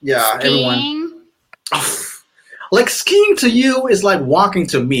skiing. Everyone. Like skiing to you is like walking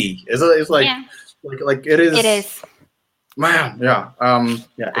to me. It's like it is. It is. Man, yeah.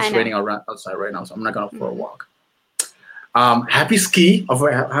 It's raining outside right now, so I'm not going for a walk. Happy ski.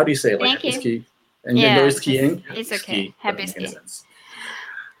 How do you say it? Like Thank happy you. ski. And you enjoy skiing? It's okay. Happy ski.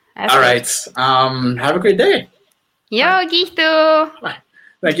 All right. Have a great day. Yo, Gito. Bye.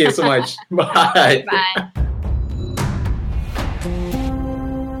 Thank you so much. Bye. Bye.